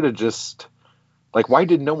 she could have just, like, why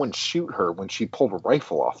did no one shoot her when she pulled a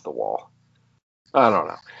rifle off the wall? I don't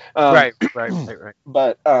know. Right.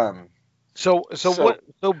 But, So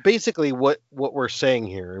basically what we're saying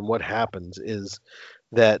here and what happens is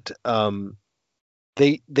that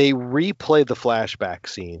they replay the flashback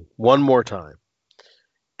scene one more time,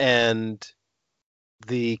 and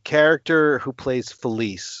the character who plays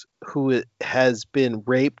Felice, who has been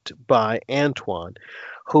raped by Antoine,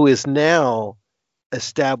 who is now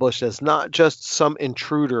established as not just some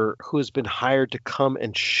intruder who has been hired to come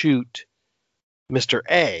and shoot Mr.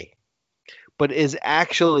 A, but is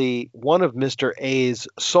actually one of Mr. A's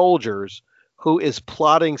soldiers who is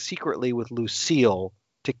plotting secretly with Lucille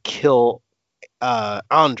to kill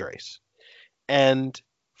Andres. And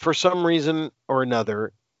for some reason or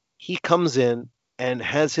another, he comes in and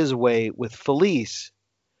has his way with Felice,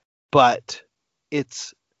 but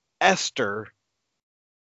it's Esther.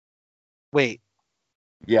 Wait.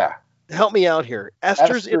 Yeah. Help me out here.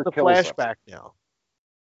 Esther's in the flashback now.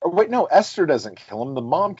 Oh, wait, no, Esther doesn't kill him. The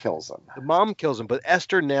mom kills him. The mom kills him, but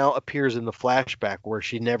Esther now appears in the flashback where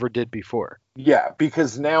she never did before. Yeah,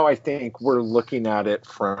 because now I think we're looking at it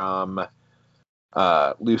from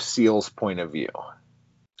Lucille's point of view.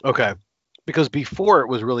 Okay. Because before it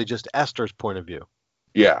was really just Esther's point of view.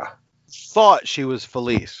 Yeah. Thought she was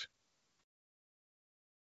Felice.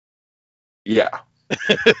 Yeah.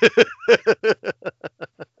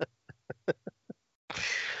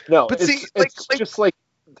 No, but it's just like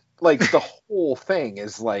the whole thing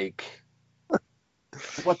is like,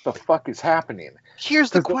 what the fuck is happening? Here's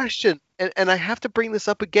the question, and I have to bring this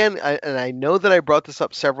up again, and I know that I brought this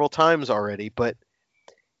up several times already, but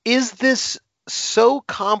is this so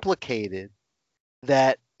complicated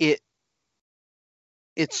that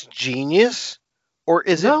it's genius, or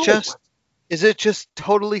is it just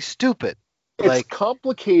totally stupid? It's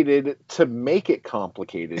complicated to make it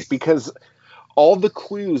complicated because all the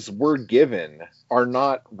clues we're given are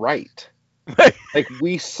not right. Like,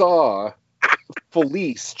 we saw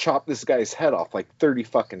Felice chop this guy's head off like 30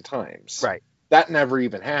 fucking times. Right. That never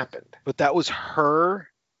even happened. But that was her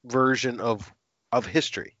version of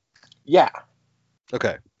history. Yeah.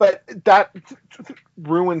 Okay. But that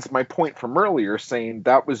ruins my point from earlier saying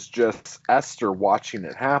that was just Esther watching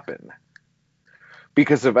it happen.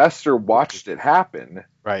 Because if Esther watched it happen,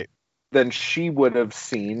 Right. then she would have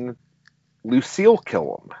seen Lucille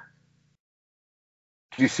kill him.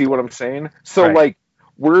 Do you see what I'm saying? So Right. like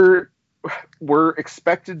we're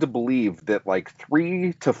expected to believe that like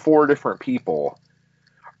 3 to 4 different people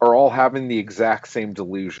are all having the exact same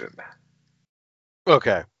delusion.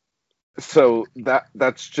 Okay. So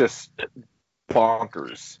that's just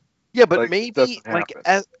bonkers. Yeah, but Like, it maybe doesn't like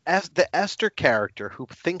happen. as the Esther character who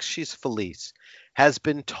thinks she's Felice has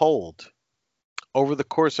been told over the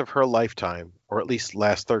course of her lifetime, or at least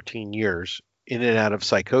last 13 years, in and out of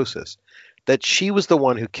psychosis, that she was the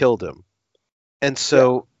one who killed him. And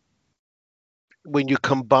so when you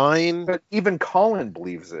combine, But even Colin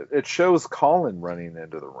believes it. It shows Colin running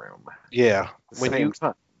into the room yeah, at the when same you,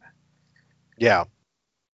 time. yeah,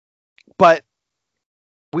 but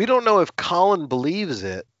we don't know if Colin believes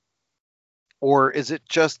it, or is it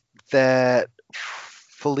just that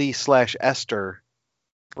Felice / Esther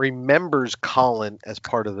remembers Colin as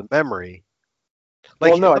part of the memory.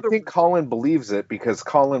 Like, Well, no, in I other think Colin believes it because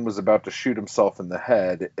Colin was about to shoot himself in the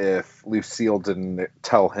head if Lucille didn't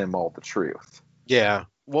tell him all the truth. yeah,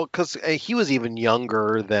 well, because he was even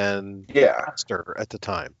younger than Yeah. Esther at the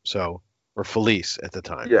time, so, or Felice at the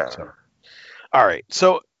time. Yeah. So, all right,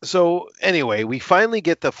 so anyway, we finally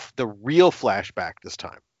get the real flashback this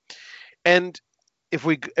time, and if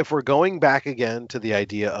we're going back again to the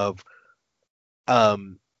idea of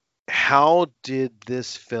how did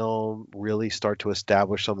this film really start to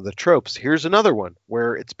establish some of the tropes? Here's another one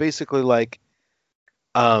where it's basically like,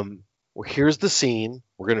 well, here's the scene.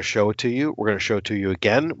 We're going to show it to you. We're going to show it to you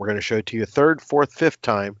again. We're going to show it to you a third, fourth, fifth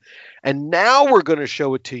time. And now we're going to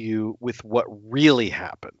show it to you with what really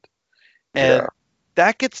happened. And Yeah.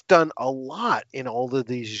 that gets done a lot in all of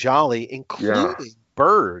these Jolly, including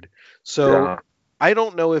Bird. So Yeah. I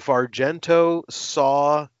don't know if Argento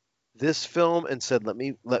saw this film and said, let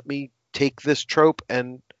me take this trope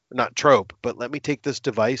and not trope, but let me take this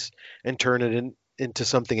device and turn it into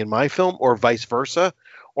something in my film, or vice versa.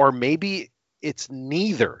 Or maybe it's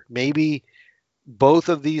neither. Maybe both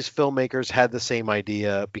of these filmmakers had the same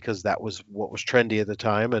idea because that was what was trendy at the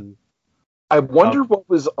time. And I wonder what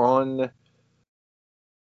was on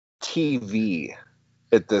TV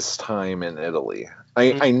at this time in Italy.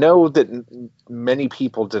 I know that many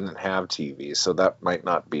people didn't have TV, so that might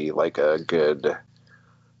not be like a good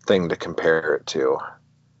thing to compare it to.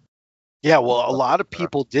 yeah, well, a lot of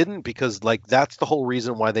people didn't, because like that's the whole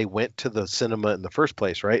reason why they went to the cinema in the first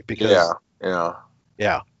place, right? Because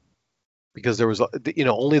Yeah. because there was,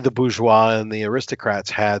 only the bourgeois and the aristocrats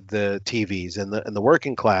had the TVs, and the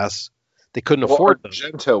working class, they couldn't Well, afford them.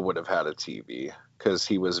 Argento would have had a TV because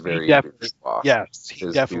he was very bourgeois. Yes, he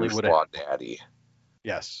His definitely would bourgeois have. daddy.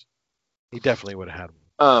 Yes, he definitely would have had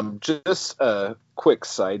one. Just a quick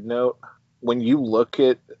side note: when you look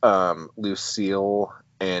at Lucille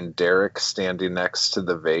and Derek standing next to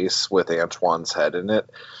the vase with Antoine's head in it,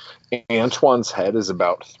 Antoine's head is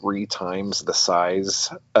about 3 times the size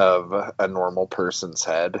of a normal person's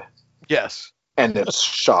head. Yes, and it's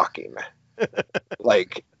shocking.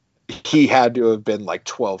 Like, he had to have been like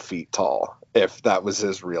 12 feet tall if that was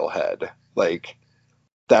his real head. Like,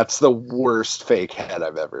 that's the worst fake head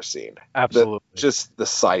I've ever seen. absolutely. Just the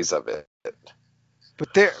size of it.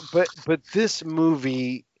 But this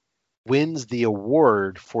movie wins the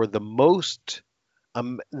award for the most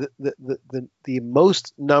the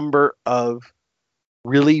most number of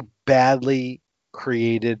really badly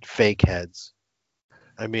created fake heads.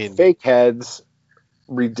 I mean, Fake heads,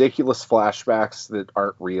 ridiculous flashbacks that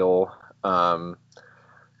aren't real,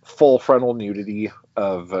 full frontal nudity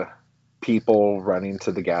of people running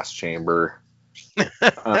to the gas chamber.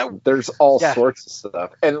 There's all sorts of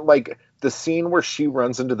stuff. And like the scene where she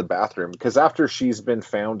runs into the bathroom, because after she's been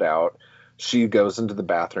found out, she goes into the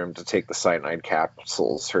bathroom to take the cyanide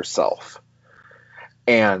capsules herself.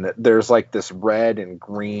 And there's like this red and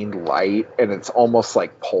green light, and it's almost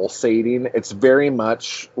like pulsating. It's very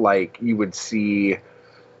much like you would see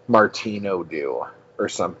Martino do or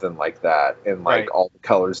something like that, in like All the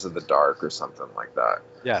Colors of the Dark or something like that.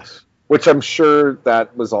 Yes. Which I'm sure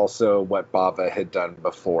that was also what Bava had done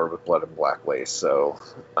before with Blood and Black Lace. So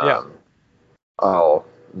I'll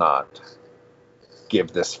not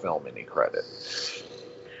give this film any credit.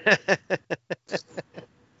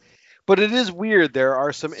 But it is weird. There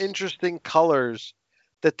are some interesting colors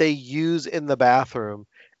that they use in the bathroom.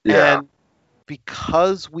 Yeah. And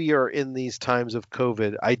because we are in these times of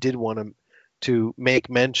COVID, I did want to make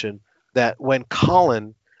mention that when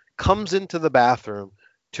Colin comes into the bathroom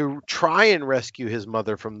to try and rescue his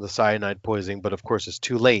mother from the cyanide poisoning, but of course it's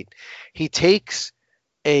too late, he takes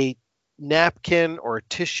a napkin or a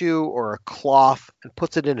tissue or a cloth and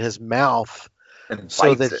puts it in his mouth And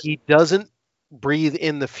so bites that it. he doesn't breathe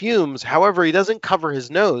in the fumes. However, he doesn't cover his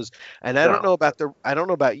nose. And I don't No.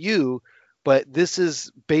 know about you, but this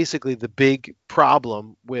is basically the big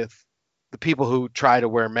problem with the people who try to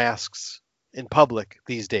wear masks in public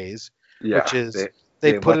these days, Yeah, which is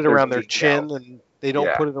they put let it their around their cheek chin out. and they don't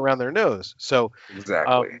Yeah. put it around their nose. So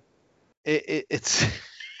Exactly. it's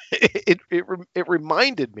it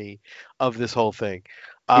reminded me of this whole thing.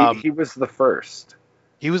 He was the first.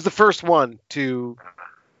 He was the first one to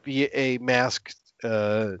be a mask,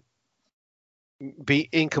 be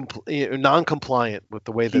non-compliant with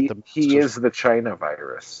the way that the He is the China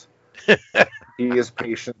virus. He is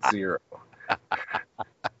patient zero.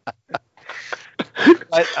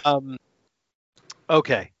 But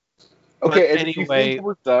okay. Okay, But and if you anyway, think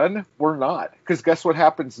we're done, we're not. Because guess what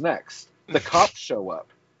happens next? The cops show up.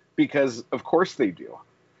 Because of course they do.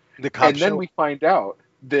 the cops And then show. we find out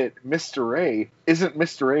that Mr. A isn't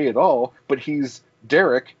Mr. A at all, but he's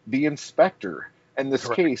Derek, the inspector. And this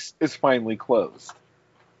Correct. case is finally closed.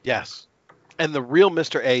 Yes, and the real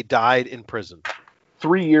Mr. A died in prison.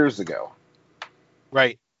 3 years ago.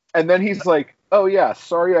 Right. And then he's like, oh yeah,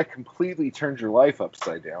 sorry I completely turned your life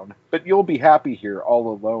upside down, but you'll be happy here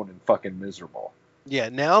all alone and fucking miserable. Yeah.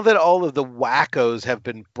 Now that all of the wackos have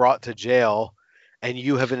been brought to jail, and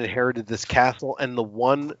you have inherited this castle and the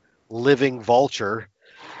one living vulture,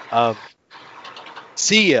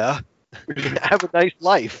 see ya. Have a nice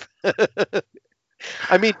life.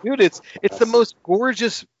 I mean, dude, it's the most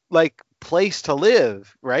gorgeous like place to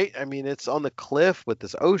live, right? I mean, it's on the cliff with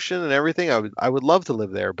this ocean and everything. I would love to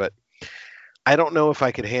live there, but I don't know if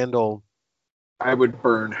I could handle I would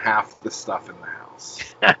burn half the stuff in the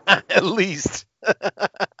house. at least.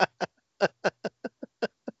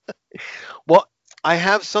 Well, I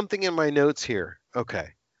have something in my notes here. Okay.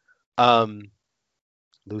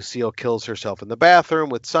 Lucille kills herself in the bathroom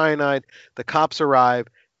with cyanide. The cops arrive.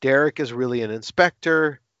 Derek is really an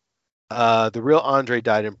inspector. The real Andre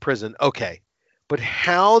died in prison. Okay. But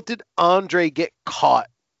how did Andre get caught?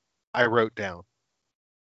 I wrote down.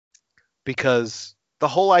 Because the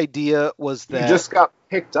whole idea was He that just got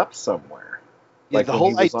picked up somewhere. yeah, Like the when whole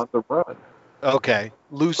he was on the run. okay.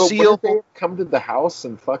 But Lucille wouldn't they have come to the house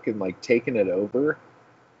and fucking like taken it over?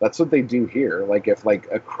 That's what they do here. Like if like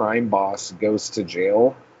a crime boss goes to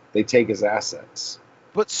jail, they take his assets.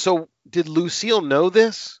 But so did Lucille know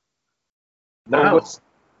this? Or No, what's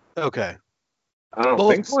okay. I don't Well,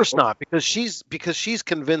 think of course so. not, because she's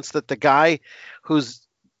convinced that the guy who's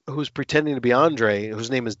pretending to be Andre,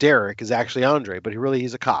 whose name is Derek, is actually Andre, but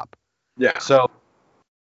he's a cop. Yeah. So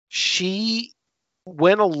she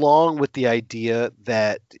went along with the idea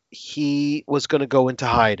that he was going to go into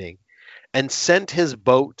hiding and sent his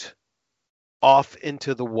boat off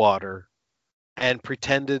into the water and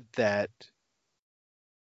pretended that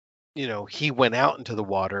he went out into the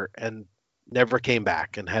water and never came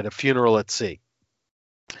back and had a funeral at sea.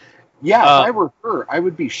 Yeah, if I were her, I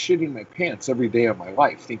would be shitting my pants every day of my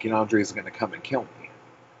life thinking Andre's going to come and kill me.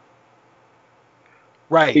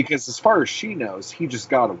 Right. Because as far as she knows, he just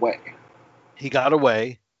got away. He got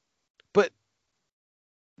away. But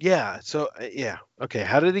yeah, so yeah. Okay,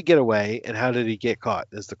 how did he get away and how did he get caught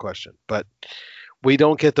is the question. But we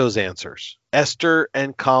don't get those answers. Esther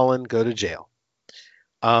and Colin go to jail.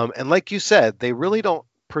 And like you said, they really don't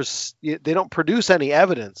produce any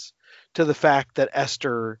evidence to the fact that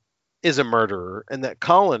Esther is a murderer and that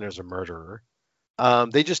Colin is a murderer.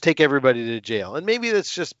 They just take everybody to jail. And maybe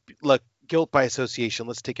that's just like guilt by association.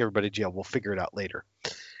 Let's take everybody to jail. We'll figure it out later.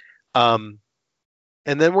 And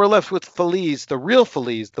then we're left with Felice, the real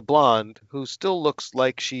Felice, the blonde, who still looks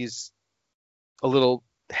like she's a little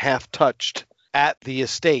half touched at the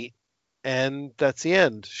estate. And that's the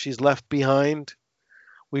end. She's left behind.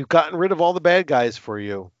 We've gotten rid of all the bad guys for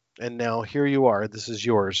you. And now here you are. This is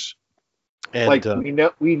yours. And, like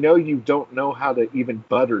we know you don't know how to even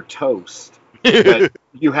butter toast, but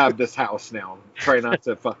you have this house now. Try not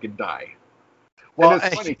to fucking die. Well, and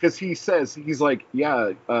it's funny because he's like,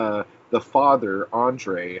 yeah, the father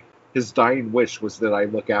Andre, his dying wish was that I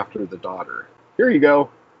look after the daughter. Here you go,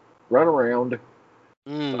 run around.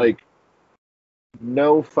 Like,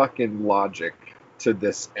 no fucking logic to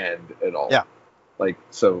this end at all. Yeah. Like,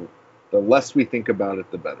 so the less we think about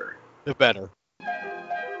it, the better. The better.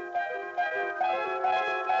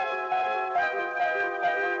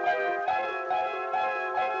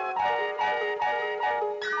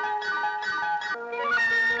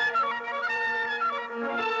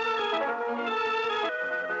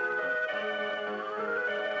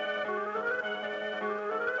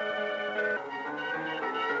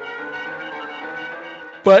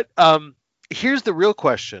 But here's the real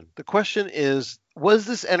question. The question is, was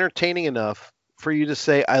this entertaining enough for you to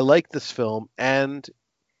say, I like this film, and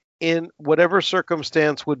in whatever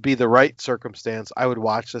circumstance would be the right circumstance, I would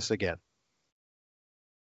watch this again?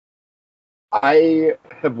 I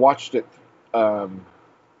have watched it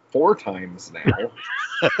 4 times now.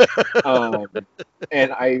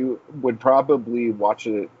 And I would probably watch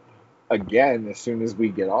it again as soon as we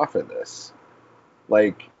get off of this.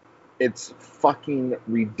 Like, it's fucking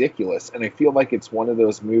ridiculous. And I feel like it's one of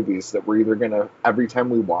those movies that we're either going to, every time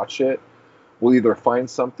we watch it, we'll either find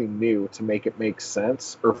something new to make it make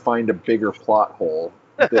sense or find a bigger plot hole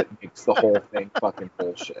that makes the whole thing fucking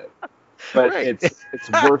bullshit. But Right.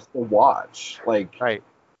 it's worth the watch. Like, Right.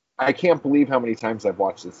 I can't believe how many times I've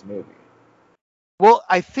watched this movie. Well,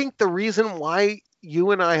 I think the reason why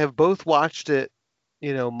you and I have both watched it,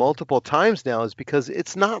 multiple times now is because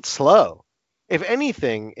it's not slow. If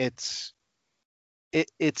anything,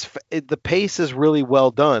 the pace is really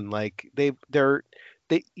well done. Like they're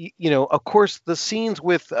of course the scenes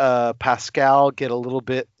with Pascal get a little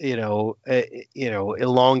bit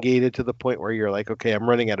elongated to the point where you're like, okay, I'm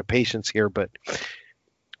running out of patience here. But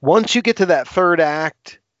once you get to that third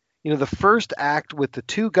act, the first act with the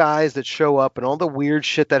 2 guys that show up and all the weird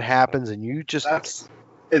shit that happens, and you just That's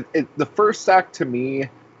the first act to me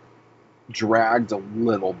dragged a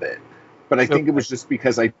little bit, but I think it was just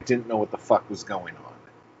because I didn't know what the fuck was going on.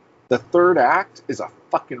 The third act is a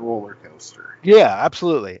fucking roller coaster. Yeah,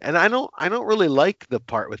 absolutely. And I don't really like the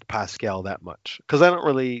part with Pascal that much because I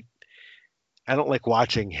don't like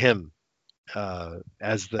watching him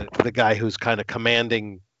as the guy who's kind of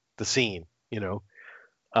commanding the scene,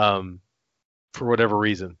 for whatever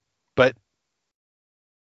reason. But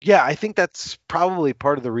yeah, I think that's probably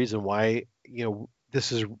part of the reason why,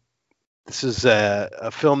 this is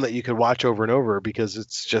a film that you could watch over and over, because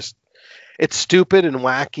it's stupid and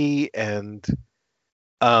wacky, and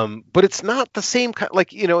but it's not the same kind.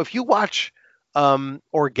 Like, if you watch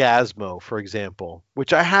Orgasmo, for example,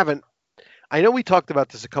 which I know we talked about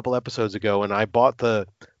this a couple episodes ago, and I bought the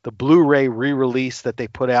Blu-ray re-release that they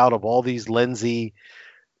put out of all these Lenzi,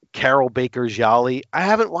 Carol Baker's Yali. I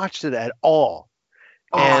haven't watched it at all.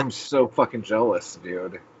 Oh, And I'm so fucking jealous,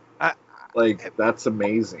 dude. That's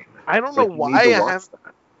amazing. I don't know Like, you why need to watch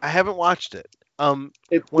that. I haven't watched it. At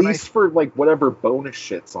when least for like whatever bonus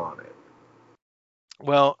shit's on it.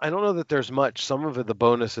 Well, I don't know that there's much. Some of the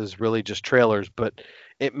bonus is really just trailers, but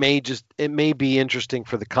it may be interesting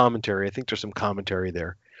for the commentary. I think there's some commentary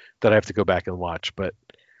there that I have to go back and watch. But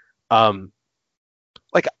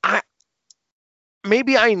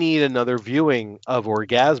maybe I need another viewing of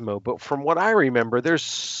Orgasmo. But from what I remember, there's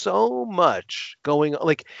so much going on.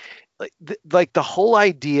 Like the whole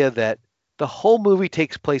idea that the whole movie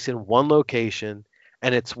takes place in one location,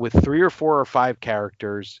 and it's with 3 or 4 or 5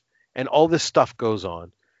 characters, and all this stuff goes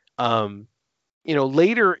on.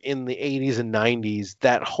 Later in the 80s and 90s,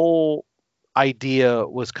 that whole idea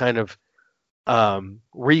was kind of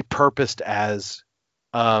repurposed as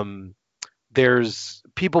there's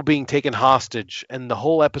people being taken hostage, and the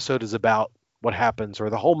whole episode is about what happens, or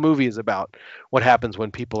the whole movie is about what happens when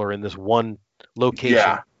people are in this one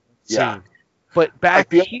location scene. But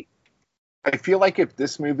I feel like if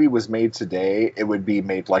this movie was made today, it would be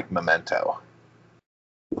made like Memento.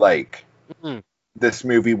 Like, this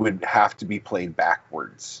movie would have to be played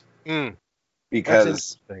backwards.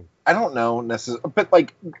 Because I don't know necessarily, but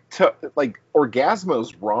like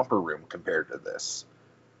Orgasmo's romper room compared to this.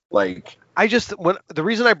 Like, the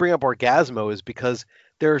reason I bring up Orgasmo is because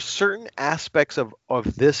there are certain aspects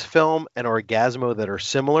of this film and Orgasmo that are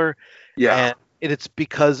similar. Yeah. And it's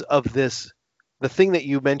because of the thing that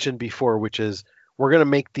you mentioned before, which is we're going to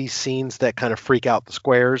make these scenes that kind of freak out the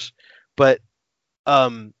squares, but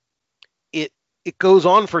it goes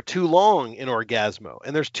on for too long in Orgasmo,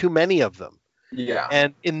 and there's too many of them. Yeah.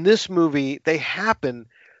 And in this movie, they happen,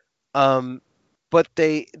 but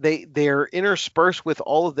they're interspersed with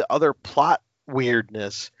all of the other plot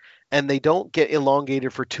weirdness, and they don't get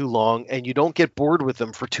elongated for too long, and you don't get bored with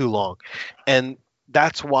them for too long. And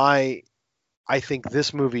that's why I think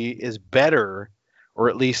this movie is better, or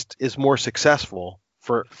at least is more successful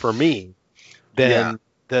for me than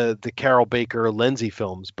the Carol Baker Lenzi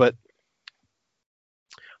films. But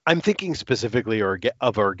I'm thinking specifically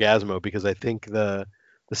of Orgasmo because I think the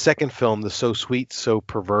second film, the So Sweet, So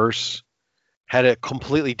Perverse, had a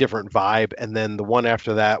completely different vibe, and then the one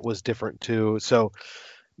after that was different too. So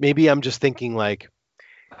maybe I'm just thinking like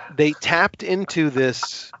they tapped into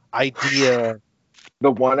this idea.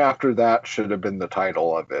 The one after that should have been the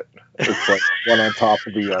title of it. It's like one on top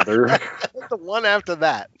of the other. The one after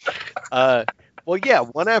that. Well, yeah,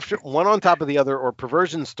 one on top of the other, or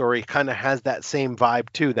Perversion Story kind of has that same vibe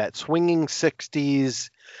too, that swinging 60s,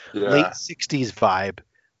 late 60s vibe.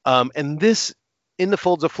 And this, In the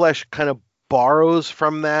Folds of Flesh, kind of borrows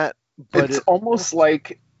from that, but It's almost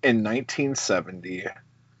like in 1970,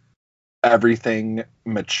 everything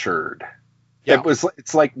matured. Yeah.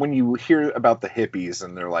 It's like when you hear about the hippies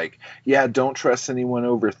and they're like, yeah, don't trust anyone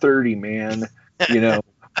over 30, man. You know,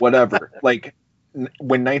 whatever. Like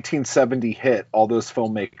when 1970 hit, all those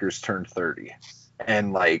filmmakers turned 30.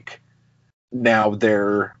 And like now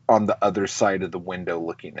they're on the other side of the window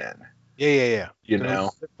looking in. Yeah. You They're know?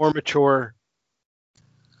 a bit more mature.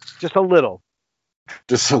 Just a little.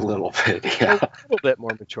 Just a little bit, yeah. A little bit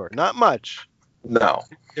more mature. Not much. No.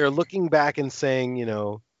 They're looking back and saying,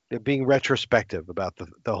 they're being retrospective about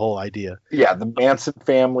the whole idea. Yeah, the Manson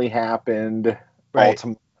family happened. Right.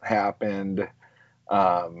 Altamont happened.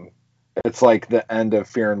 It's like the end of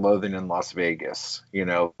Fear and Loathing in Las Vegas.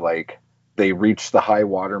 Like they reached the high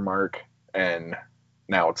water mark and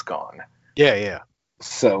now it's gone. Yeah.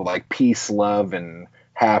 So like peace, love, and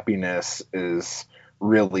happiness is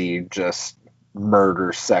really just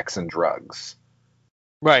murder, sex, and drugs.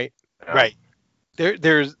 Right. You know? Right.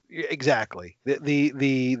 There's exactly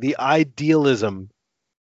the idealism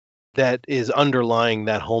that is underlying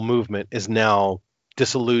that whole movement is now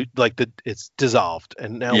it's dissolved,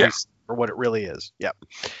 and now we see for what it really is. Yep.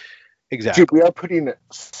 Exactly. Dude, we are putting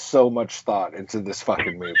so much thought into this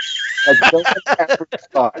fucking movie. Like, no one ever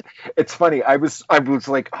thought. It's funny. I was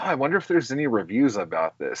like, oh, I wonder if there's any reviews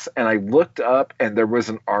about this. And I looked up, and there was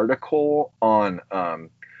an article on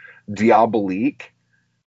Diabolique,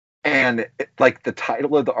 and like the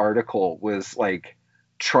title of the article was like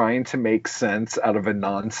trying to make sense out of a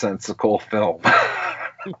nonsensical film.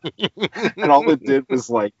 And all it did was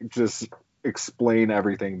like just explain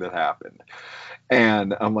everything that happened.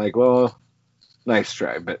 And I'm like, well, nice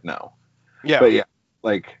try, but no. Yeah. But yeah,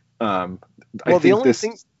 like, I think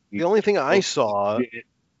the only thing I saw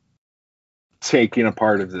taking a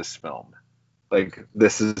part of this film, like,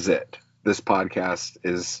 this is it. This podcast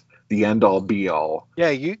is the end all be all. Yeah,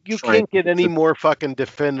 you can't get any more fucking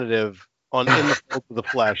definitive on In the Folds of the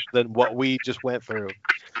Flesh than what we just went through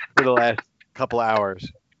for the last couple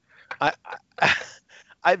hours.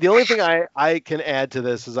 The only thing I can add to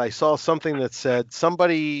this is I saw something that said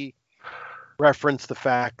somebody referenced the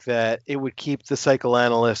fact that it would keep the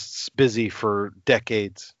psychoanalysts busy for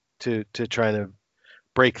decades to try to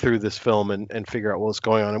break through this film and figure out what's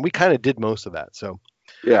going on. And we kind of did most of that. So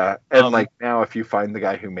yeah. And like now, if you find the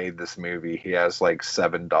guy who made this movie, he has like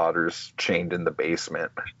 7 daughters chained in the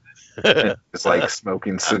basement. And he's like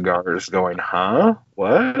smoking cigars going, huh?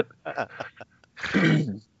 What?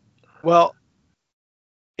 Well,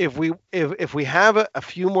 if we have a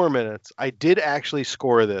few more minutes, I did actually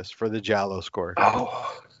score this for the Giallo score.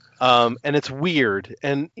 Oh. And it's weird.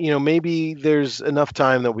 And, maybe there's enough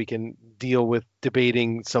time that we can deal with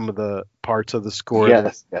debating some of the parts of the score.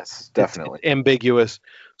 Yes, definitely. It's ambiguous.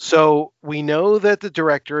 So we know that the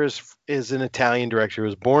director is an Italian director. He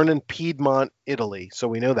was born in Piedmont, Italy. So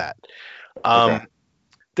we know that. Okay.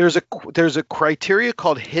 There's a criteria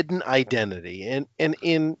called hidden identity. And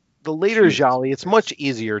in the later Gialli, it's much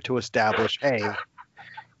easier to establish, hey,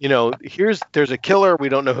 there's a killer, we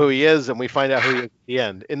don't know who he is, and we find out who he is at the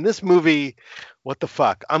end. In this movie, what the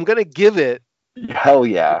fuck? I'm going to give it hell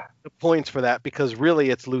yeah the points for that, because really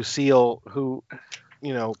it's Lucille who,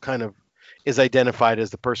 kind of is identified as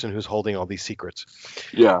the person who's holding all these secrets.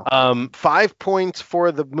 Yeah. 5 points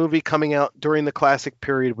for the movie coming out during the classic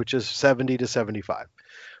period, which is 70 to 75.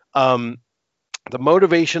 The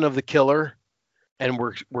motivation of the killer, and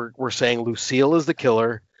we're saying Lucille is the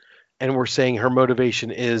killer, and we're saying her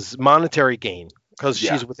motivation is monetary gain because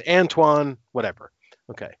she's with Antoine, whatever.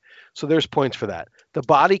 Okay, so there's points for that. The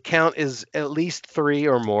body count is at least 3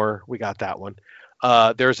 or more. We got that one.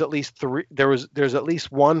 There's at least 3. There's at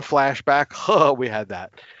least one flashback. We had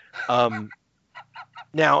that.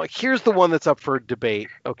 Now here's the one that's up for debate.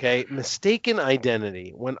 Okay, mistaken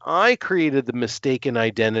identity. When I created the mistaken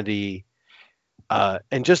identity.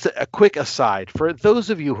 And just a quick aside, for those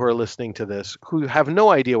of you who are listening to this who have no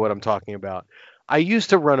idea what I'm talking about, I used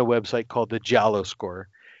to run a website called the Giallo Score.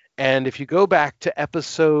 And if you go back to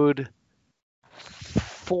episode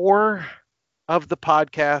 4 of the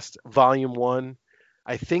podcast, volume 1,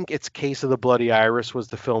 I think it's Case of the Bloody Iris was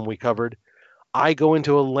the film we covered. I go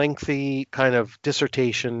into a lengthy kind of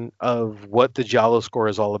dissertation of what the Giallo Score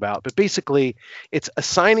is all about. But basically, it's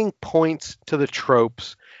assigning points to the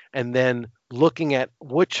tropes and then looking at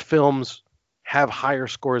which films have higher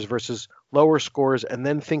scores versus lower scores, and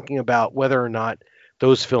then thinking about whether or not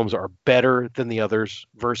those films are better than the others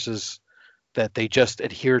versus that they just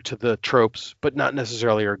adhere to the tropes, but not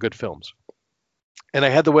necessarily are good films. And I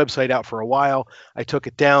had the website out for a while. I took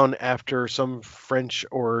it down after some French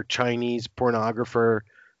or Chinese pornographer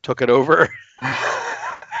took it over,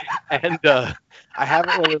 and I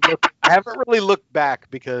haven't really looked back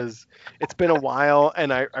because it's been a while,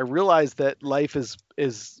 and I realized that life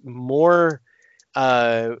is more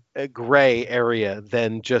a gray area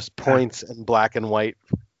than just points and black and white.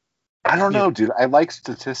 I don't know, dude. I like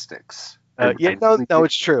statistics. No,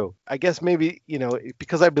 it's true. I guess maybe,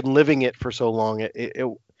 because I've been living it for so long,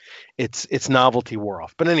 its novelty wore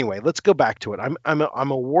off. But anyway, let's go back to it.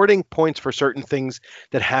 I'm awarding points for certain things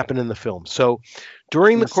that happen in the film. So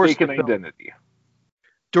during the course of the film, identity.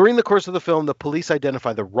 During the course of the film, the police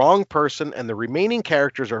identify the wrong person, and the remaining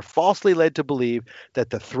characters are falsely led to believe that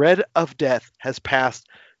the threat of death has passed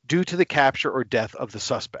due to the capture or death of the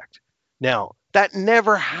suspect. Now, that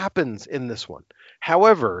never happens in this one.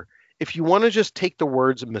 However, if you want to just take the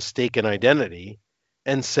words mistaken identity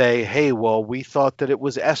and say, hey, well, we thought that it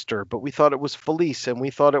was Esther, but we thought it was Felice, and we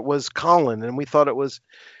thought it was Colin, and we thought it was...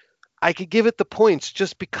 I could give it the points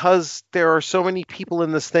just because there are so many people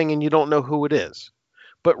in this thing and you don't know who it is.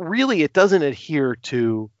 But really, it doesn't adhere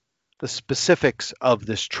to the specifics of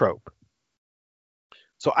this trope.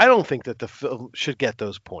 So I don't think that the film should get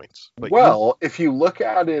those points. But if you look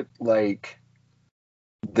at it like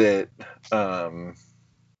that...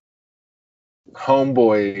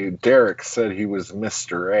 homeboy Derek said he was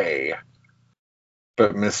Mr. A,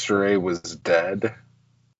 but Mr. A was dead.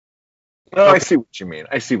 No, okay. I see what you mean.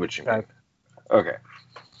 Okay.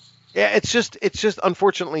 Yeah, it's just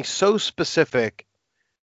unfortunately so specific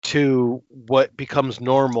to what becomes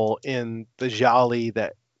normal in the gialli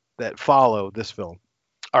that follow this film.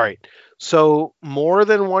 All right. So more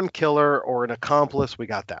than one killer or an accomplice, we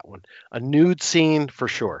got that one. A nude scene for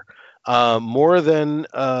sure. More than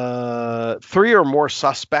 3 or more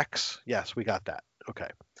suspects. Yes, we got that. Okay.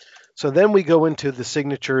 So then we go into the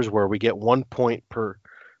signatures where we get 1 point per.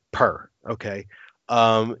 Okay.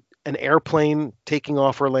 An airplane taking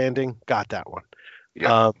off or landing. Got that one.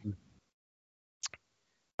 Yeah.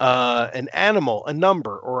 An animal, a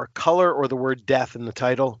number, or a color, or the word death in the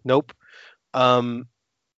title. Nope.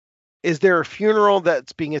 Is there a funeral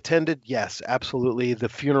that's being attended? Yes, absolutely. The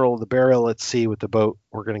funeral, the burial at sea with the boat,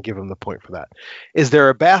 we're going to give him the point for that. Is there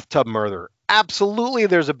a bathtub murder? Absolutely,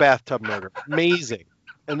 there's a bathtub murder. Amazing.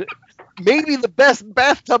 And maybe the best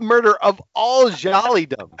bathtub murder of all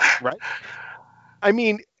Jollydoms, right? I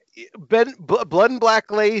mean, Blood and Black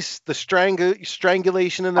Lace, the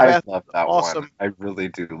strangulation in the bathtub. I love that awesome. one. I really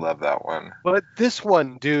do love that one. But this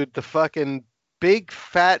one, dude, the fucking big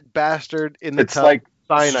fat bastard in the it's tub. Like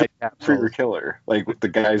cyanide capsule. Trigger Killer, like with the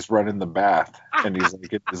guy's running the bath and he's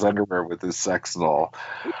like in his underwear with his sex doll,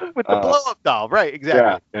 with the blow-up doll, right?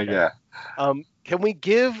 Exactly. Yeah. Can we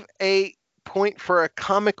give a point for a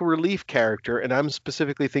comic relief character? And I'm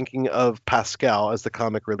specifically thinking of Pascal as the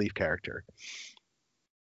comic relief character.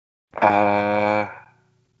 Yeah,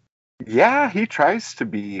 he tries to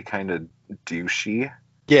be kind of douchey.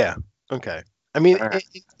 Yeah. Okay. I mean,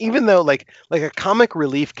 even though like a comic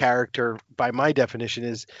relief character, by my definition,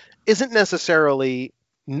 doesn't necessarily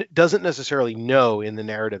know in the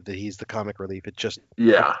narrative that he's the comic relief. It just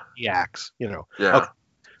he acts, Yeah. Okay.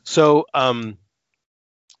 So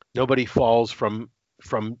nobody falls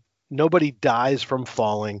nobody dies from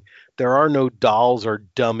falling. There are no dolls or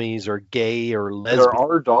dummies or gay or lesbian. There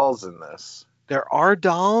are dolls in this. There are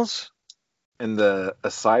dolls? In the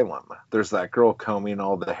asylum, there's that girl combing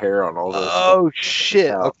all the hair on all those. Oh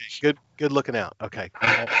shit! Okay, good looking out. Okay,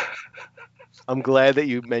 I'm glad that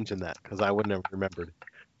you mentioned that because I wouldn't have remembered.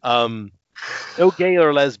 No gay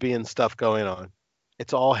or lesbian stuff going on.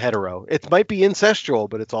 It's all hetero. It might be incestual,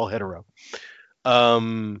 but it's all hetero.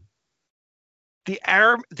 The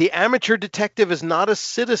amateur detective is not a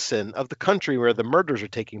citizen of the country where the murders are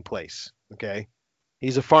taking place. Okay,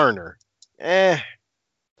 he's a foreigner.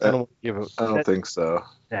 I don't think so.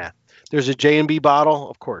 Yeah. There's a J&B bottle,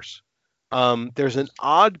 of course. There's an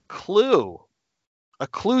odd clue. A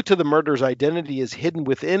clue to the murderer's identity is hidden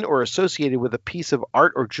within or associated with a piece of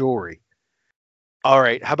art or jewelry. All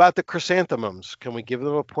right. How about the chrysanthemums? Can we give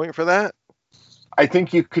them a point for that? I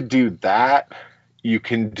think you could do that. You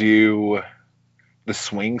can do the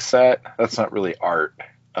swing set. That's not really art.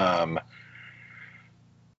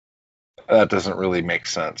 That doesn't really make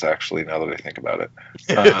sense, actually, now that I think about it.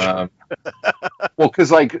 Well, because,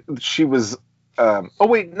 like, she was... oh,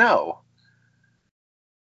 wait, no.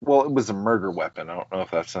 Well, it was a murder weapon. I don't know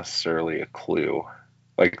if that's necessarily a clue.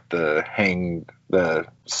 Like, the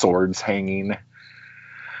swords hanging.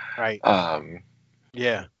 Right.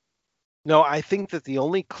 Yeah. No, I think that the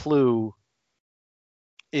only clue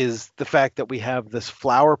is the fact that we have this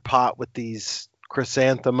flower pot with these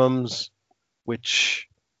chrysanthemums, which,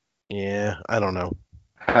 yeah, I don't know.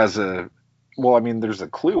 Has a, well, I mean, there's a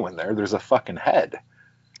clue in there. There's a fucking head.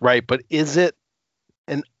 Right, but is it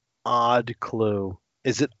an odd clue?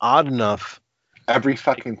 Is it odd enough? Every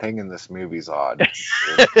fucking thing in this movie's odd.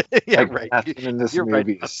 Yeah, Like, right. nothing in this You're right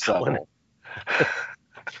movie about is that one. subtle.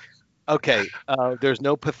 Okay, there's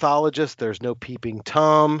no pathologist. There's no peeping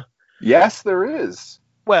Tom. Yes, there is.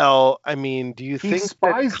 Well, I mean, do you He think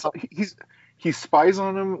spies. that He spies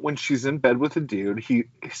on him when she's in bed with a dude. He's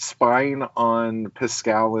spying on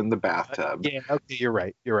Pascal in the bathtub. Yeah, okay, you're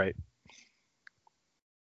right. You're right.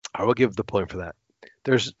 I will give the point for that.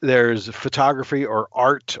 There's photography or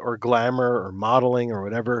art or glamour or modeling or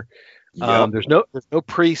whatever. Yep. There's no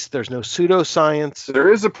priest. There's no pseudoscience.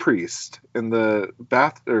 There is a priest in the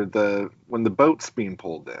bath, or when the boat's being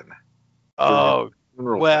pulled in. Oh,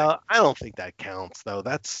 Funeral well, I don't think that counts though.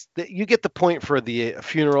 You get the point for the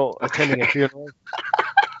funeral, attending a funeral.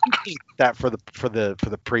 You get that for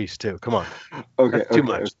the priest too. Come on, thing. Okay, that's too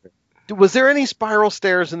much. Was there any spiral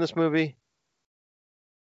stairs in this movie?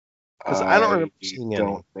 Because I don't remember seeing any. I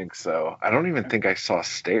don't think so. I don't even think I saw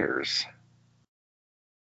stairs.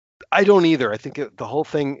 I don't either. I think the whole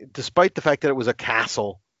thing, despite the fact that it was a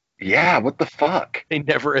castle, Yeah, what the fuck? they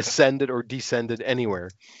never ascended or descended anywhere.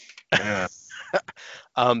 Yeah,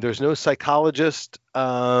 There's no psychologist.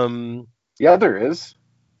 yeah, there is.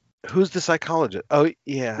 Who's the psychologist? Oh,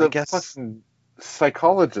 yeah, The I guess. fucking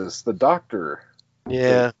psychologist, the doctor,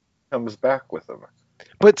 Yeah. comes back with him.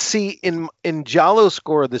 But see, in Giallo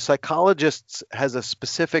Score, the psychologist has a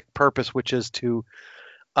specific purpose, which is to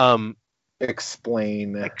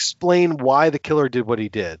Explain. explain why the killer did what he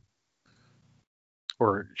did,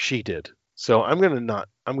 or she did. So I'm gonna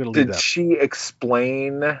leave Did that. she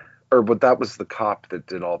explain, or but that was the cop that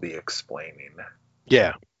did all the explaining?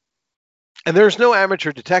 Yeah. And there's no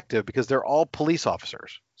amateur detective because they're all police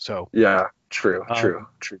officers. So Yeah, true Um,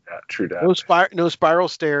 that. no spiral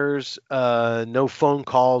stairs, no phone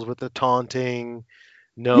calls with the taunting,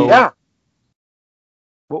 no. Yeah,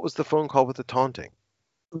 What was the phone call with the taunting?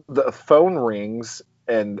 the phone rings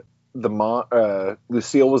and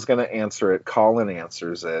Lucille was going to answer it. Colin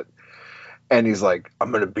answers it, and he's like,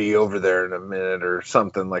 "I'm going to be over there in a minute," or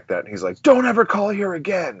something like that. And he's like, "Don't ever call here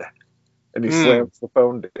again," and he slams the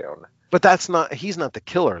phone down. But he's not the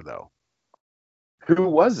killer though. Who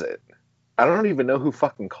was it? I don't even know who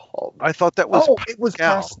fucking called. I thought that was it was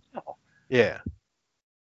Pascal. Yeah.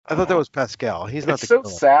 I thought that was Pascal. He's not It's the so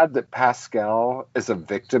killer. sad that Pascal is a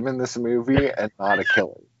victim in this movie and not a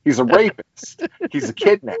killer. He's a rapist. He's a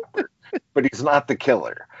kidnapper, but he's not the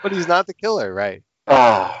killer. But he's not the killer, right?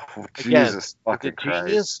 Oh, Again, Jesus Is fucking it Christ.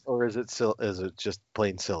 genius or is it just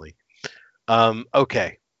plain silly?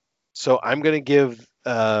 Okay. So I'm going to give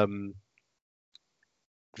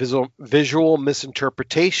visual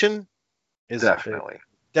misinterpretation is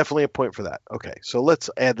definitely a point for that. Okay. So let's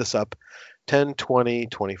add this up. 10, 20,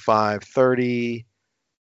 25, 30,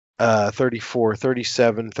 34,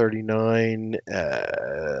 37, 39,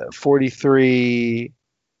 43,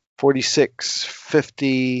 46,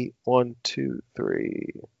 50, 1, 2,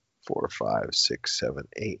 3, 4, 5, 6, 7,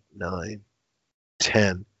 8, 9,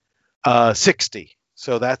 10, 60.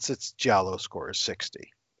 So that's its Giallo score is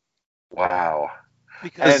 60. Wow.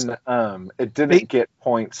 Because And it didn't get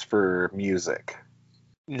points for music.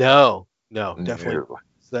 no, definitely. No.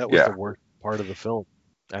 That was the worst part of the film,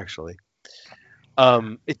 actually.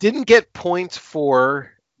 It didn't get points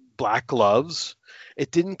for Black Gloves. It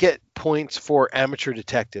didn't get points for Amateur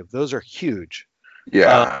Detective. Those are huge.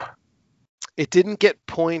 Yeah. It didn't get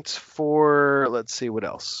points for, let's see, what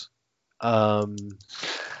else?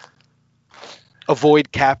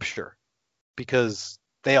 Avoid Capture, because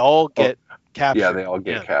they all get captured. Yeah, they all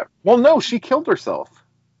get captured. Well, no, she killed herself.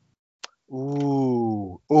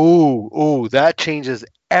 Ooh, that changes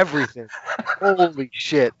everything. Holy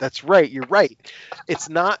shit, that's right. You're right. It's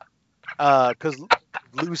not because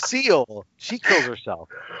Lucille, she kills herself.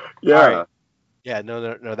 Yeah. All right. Yeah,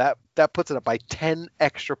 no. That puts it up by 10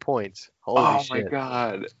 extra points. Holy shit. My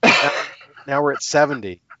God. Now we're at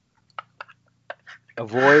 70.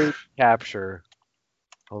 Avoid Capture.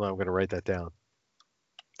 Hold on, I'm going to write that down.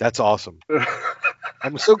 That's awesome.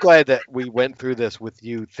 I'm so glad that we went through this with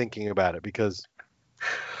you thinking about it, because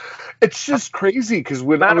it's just crazy, because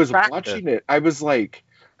when I was watching it, I was like,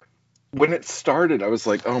 when it started, I was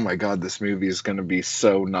like, oh my God, this movie is going to be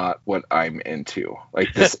so not what I'm into.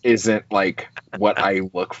 Like, this isn't like what I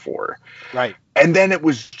look for. Right. And then it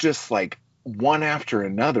was just like one after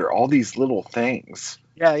another, all these little things.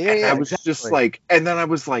 Yeah. I was just like, and then I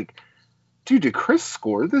was like, dude, did Chris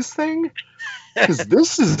score this thing? Because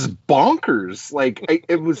this is bonkers. Like,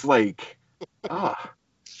 it was like, I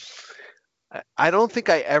don't think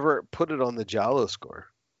I ever put it on the Giallo score.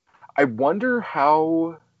 I wonder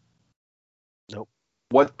how. Nope.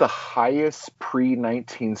 What the highest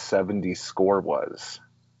pre-1970 score was.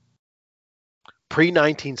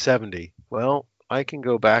 Pre-1970. Well, I can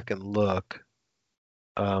go back and look.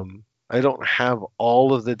 I don't have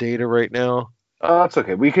all of the data right now. That's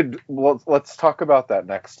okay. We could. Well, let's talk about that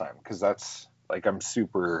next time, because that's like, I'm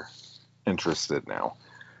super interested now.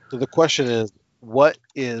 So the question is, what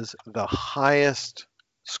is the highest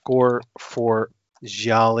score for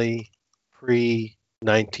Gialli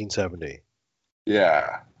pre-1970?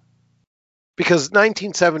 Yeah. Because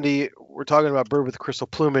 1970, we're talking about Bird with the Crystal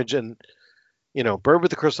Plumage, and Bird with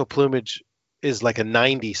the Crystal Plumage is like a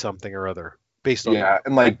 90 something or other based on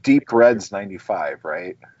and like Deep Red's 95,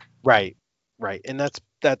 right? Right, and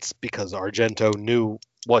that's because Argento knew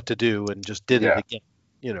what to do and just did it again,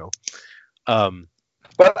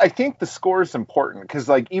 But I think the score is important, because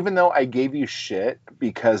like, even though I gave you shit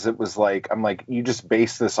because it was like, I'm like, you just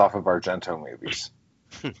base this off of Argento movies,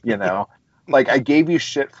 Like, I gave you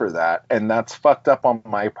shit for that, and that's fucked up on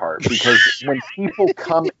my part, because when people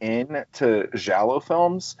come in to Giallo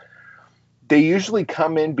films, they usually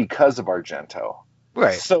come in because of Argento.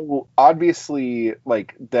 Right. So obviously,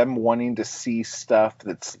 like, them wanting to see stuff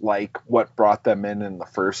that's like what brought them in the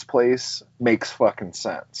first place makes fucking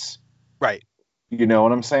sense. Right. You know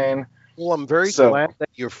what I'm saying? Well, I'm very glad that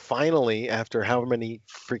you're finally, after how many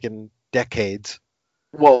freaking decades,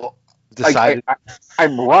 decided.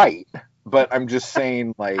 I'm right. But I'm just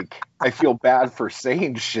saying, like, I feel bad for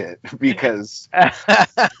saying shit, because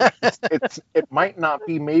it might not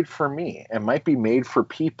be made for me. It might be made for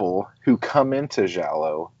people who come into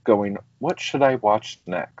Giallo going, what should I watch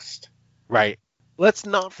next? Right. Let's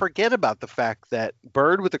not forget about the fact that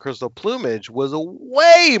Bird with the Crystal Plumage was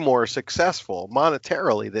way more successful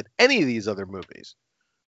monetarily than any of these other movies.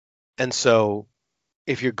 And so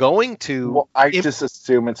if you're going to... Well, I just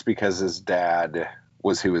assume it's because his dad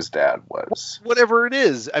was who his dad was. Whatever it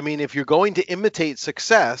is. I mean, if you're going to imitate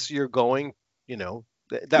success, you're going,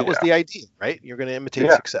 that was the idea, right? You're going to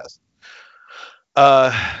imitate success.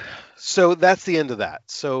 So that's the end of that.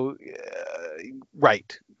 So,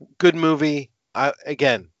 right. Good movie. I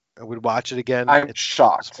would watch it again. I'm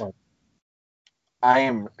shocked. I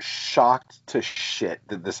am shocked to shit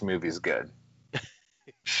that this movie's good.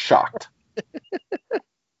 Shocked.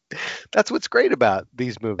 That's what's great about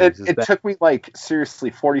these movies. It took me like seriously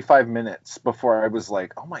 45 minutes before I was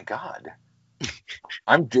like, "Oh my god,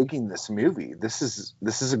 I'm digging this movie. This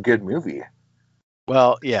is a good movie."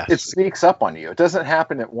 Well, yeah, it sneaks up on you. It doesn't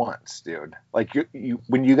happen at once, dude. Like you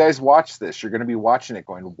when you guys watch this, you're going to be watching it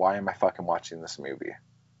going, "Why am I fucking watching this movie?"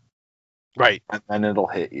 Right, and then it'll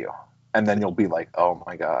hit you, and then you'll be like, "Oh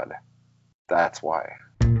my god, that's why."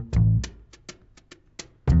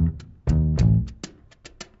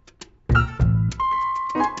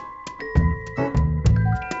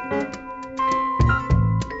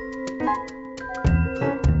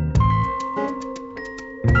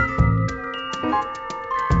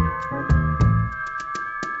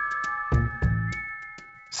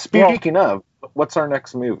 Speaking of, what's our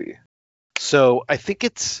next movie? So I think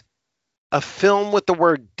it's a film with the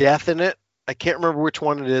word death in it. I can't remember which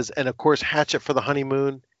one it is. And of course, Hatchet for the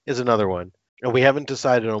Honeymoon is another one. And we haven't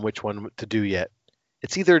decided on which one to do yet.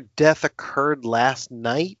 It's either Death Occurred Last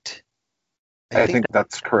Night. I think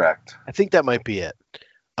that's correct. I think that might be it.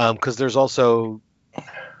 Because there's also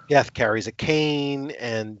Death Carries a Cane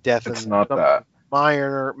and Death It's not that.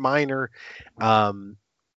 Minor.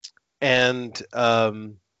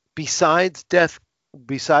 Besides Death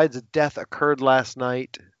Occurred Last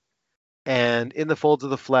Night and In the Folds of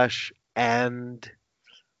the Flesh and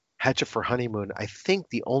Hatchet for Honeymoon, I think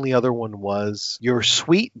the only other one was Your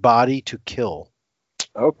Sweet Body to Kill.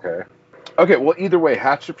 Okay, well, either way,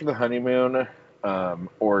 Hatchet for the Honeymoon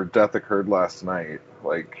or Death Occurred Last Night,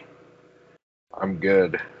 like, I'm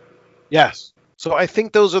good. Yes. So I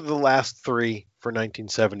think those are the last three for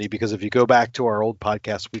 1970, because if you go back to our old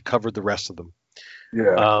podcast, we covered the rest of them.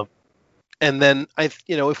 Yeah. And then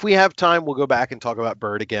if we have time, we'll go back and talk about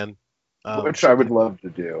Bird again. Which I would love to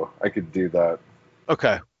do. I could do that.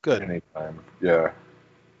 Okay, good. Anytime. Yeah.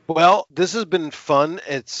 Well, this has been fun.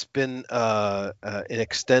 It's been an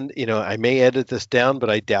extend. I may edit this down, but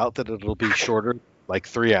I doubt that it'll be shorter, like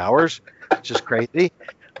 3 hours. It's just crazy.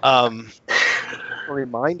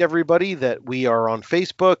 Remind everybody that we are on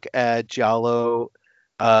Facebook at Giallo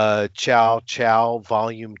Ciao Ciao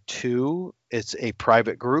Volume 2. It's a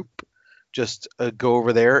private group. Just go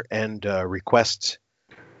over there and request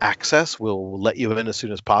access, we'll let you in as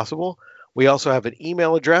soon as possible. We also have an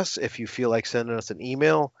email address if you feel like sending us an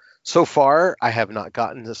email. So far, I have not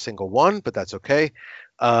gotten a single one, but that's okay.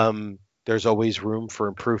 There's always room for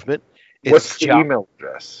improvement. What's the email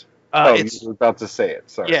address? You were about to say it.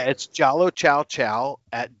 Sorry. Yeah, it's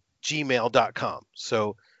giallocciao@gmail.com.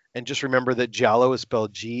 So, and just remember that Giallo is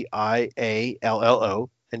spelled Giallo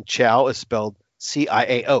and Ciao is spelled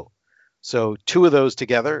Ciao. So 2 of those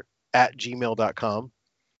together at gmail.com.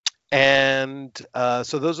 And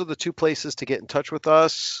so those are the 2 places to get in touch with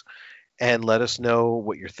us and let us know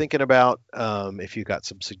what you're thinking about. If you got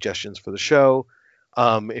some suggestions for the show,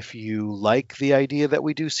 if you like the idea that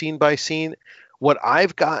we do scene by scene. What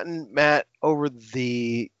I've gotten, Matt, over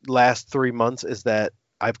the last 3 months is that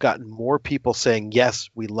I've gotten more people saying, yes,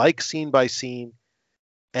 we like scene by scene,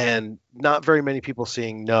 and not very many people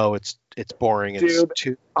saying, no, it's boring.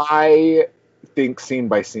 Dude, I think scene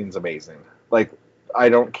by scene's amazing. Like, I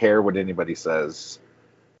don't care what anybody says.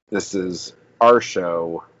 This is our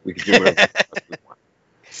show. We can do whatever we want.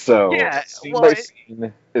 So, yeah, scene by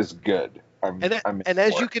scene is good.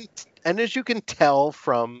 As you can tell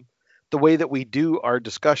from the way that we do our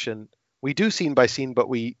discussion, we do scene by scene, but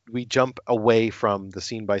we jump away from the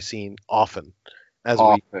scene by scene often as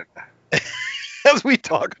we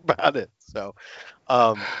talk about it. So,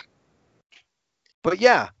 but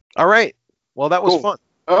yeah, all right. Well, that was fun.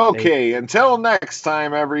 Okay, until next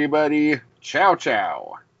time, everybody. Ciao,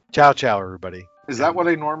 ciao. Ciao, ciao, everybody. Is that what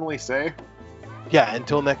I normally say? Yeah,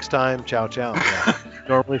 until next time, ciao, ciao. Yeah,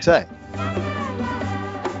 normally say.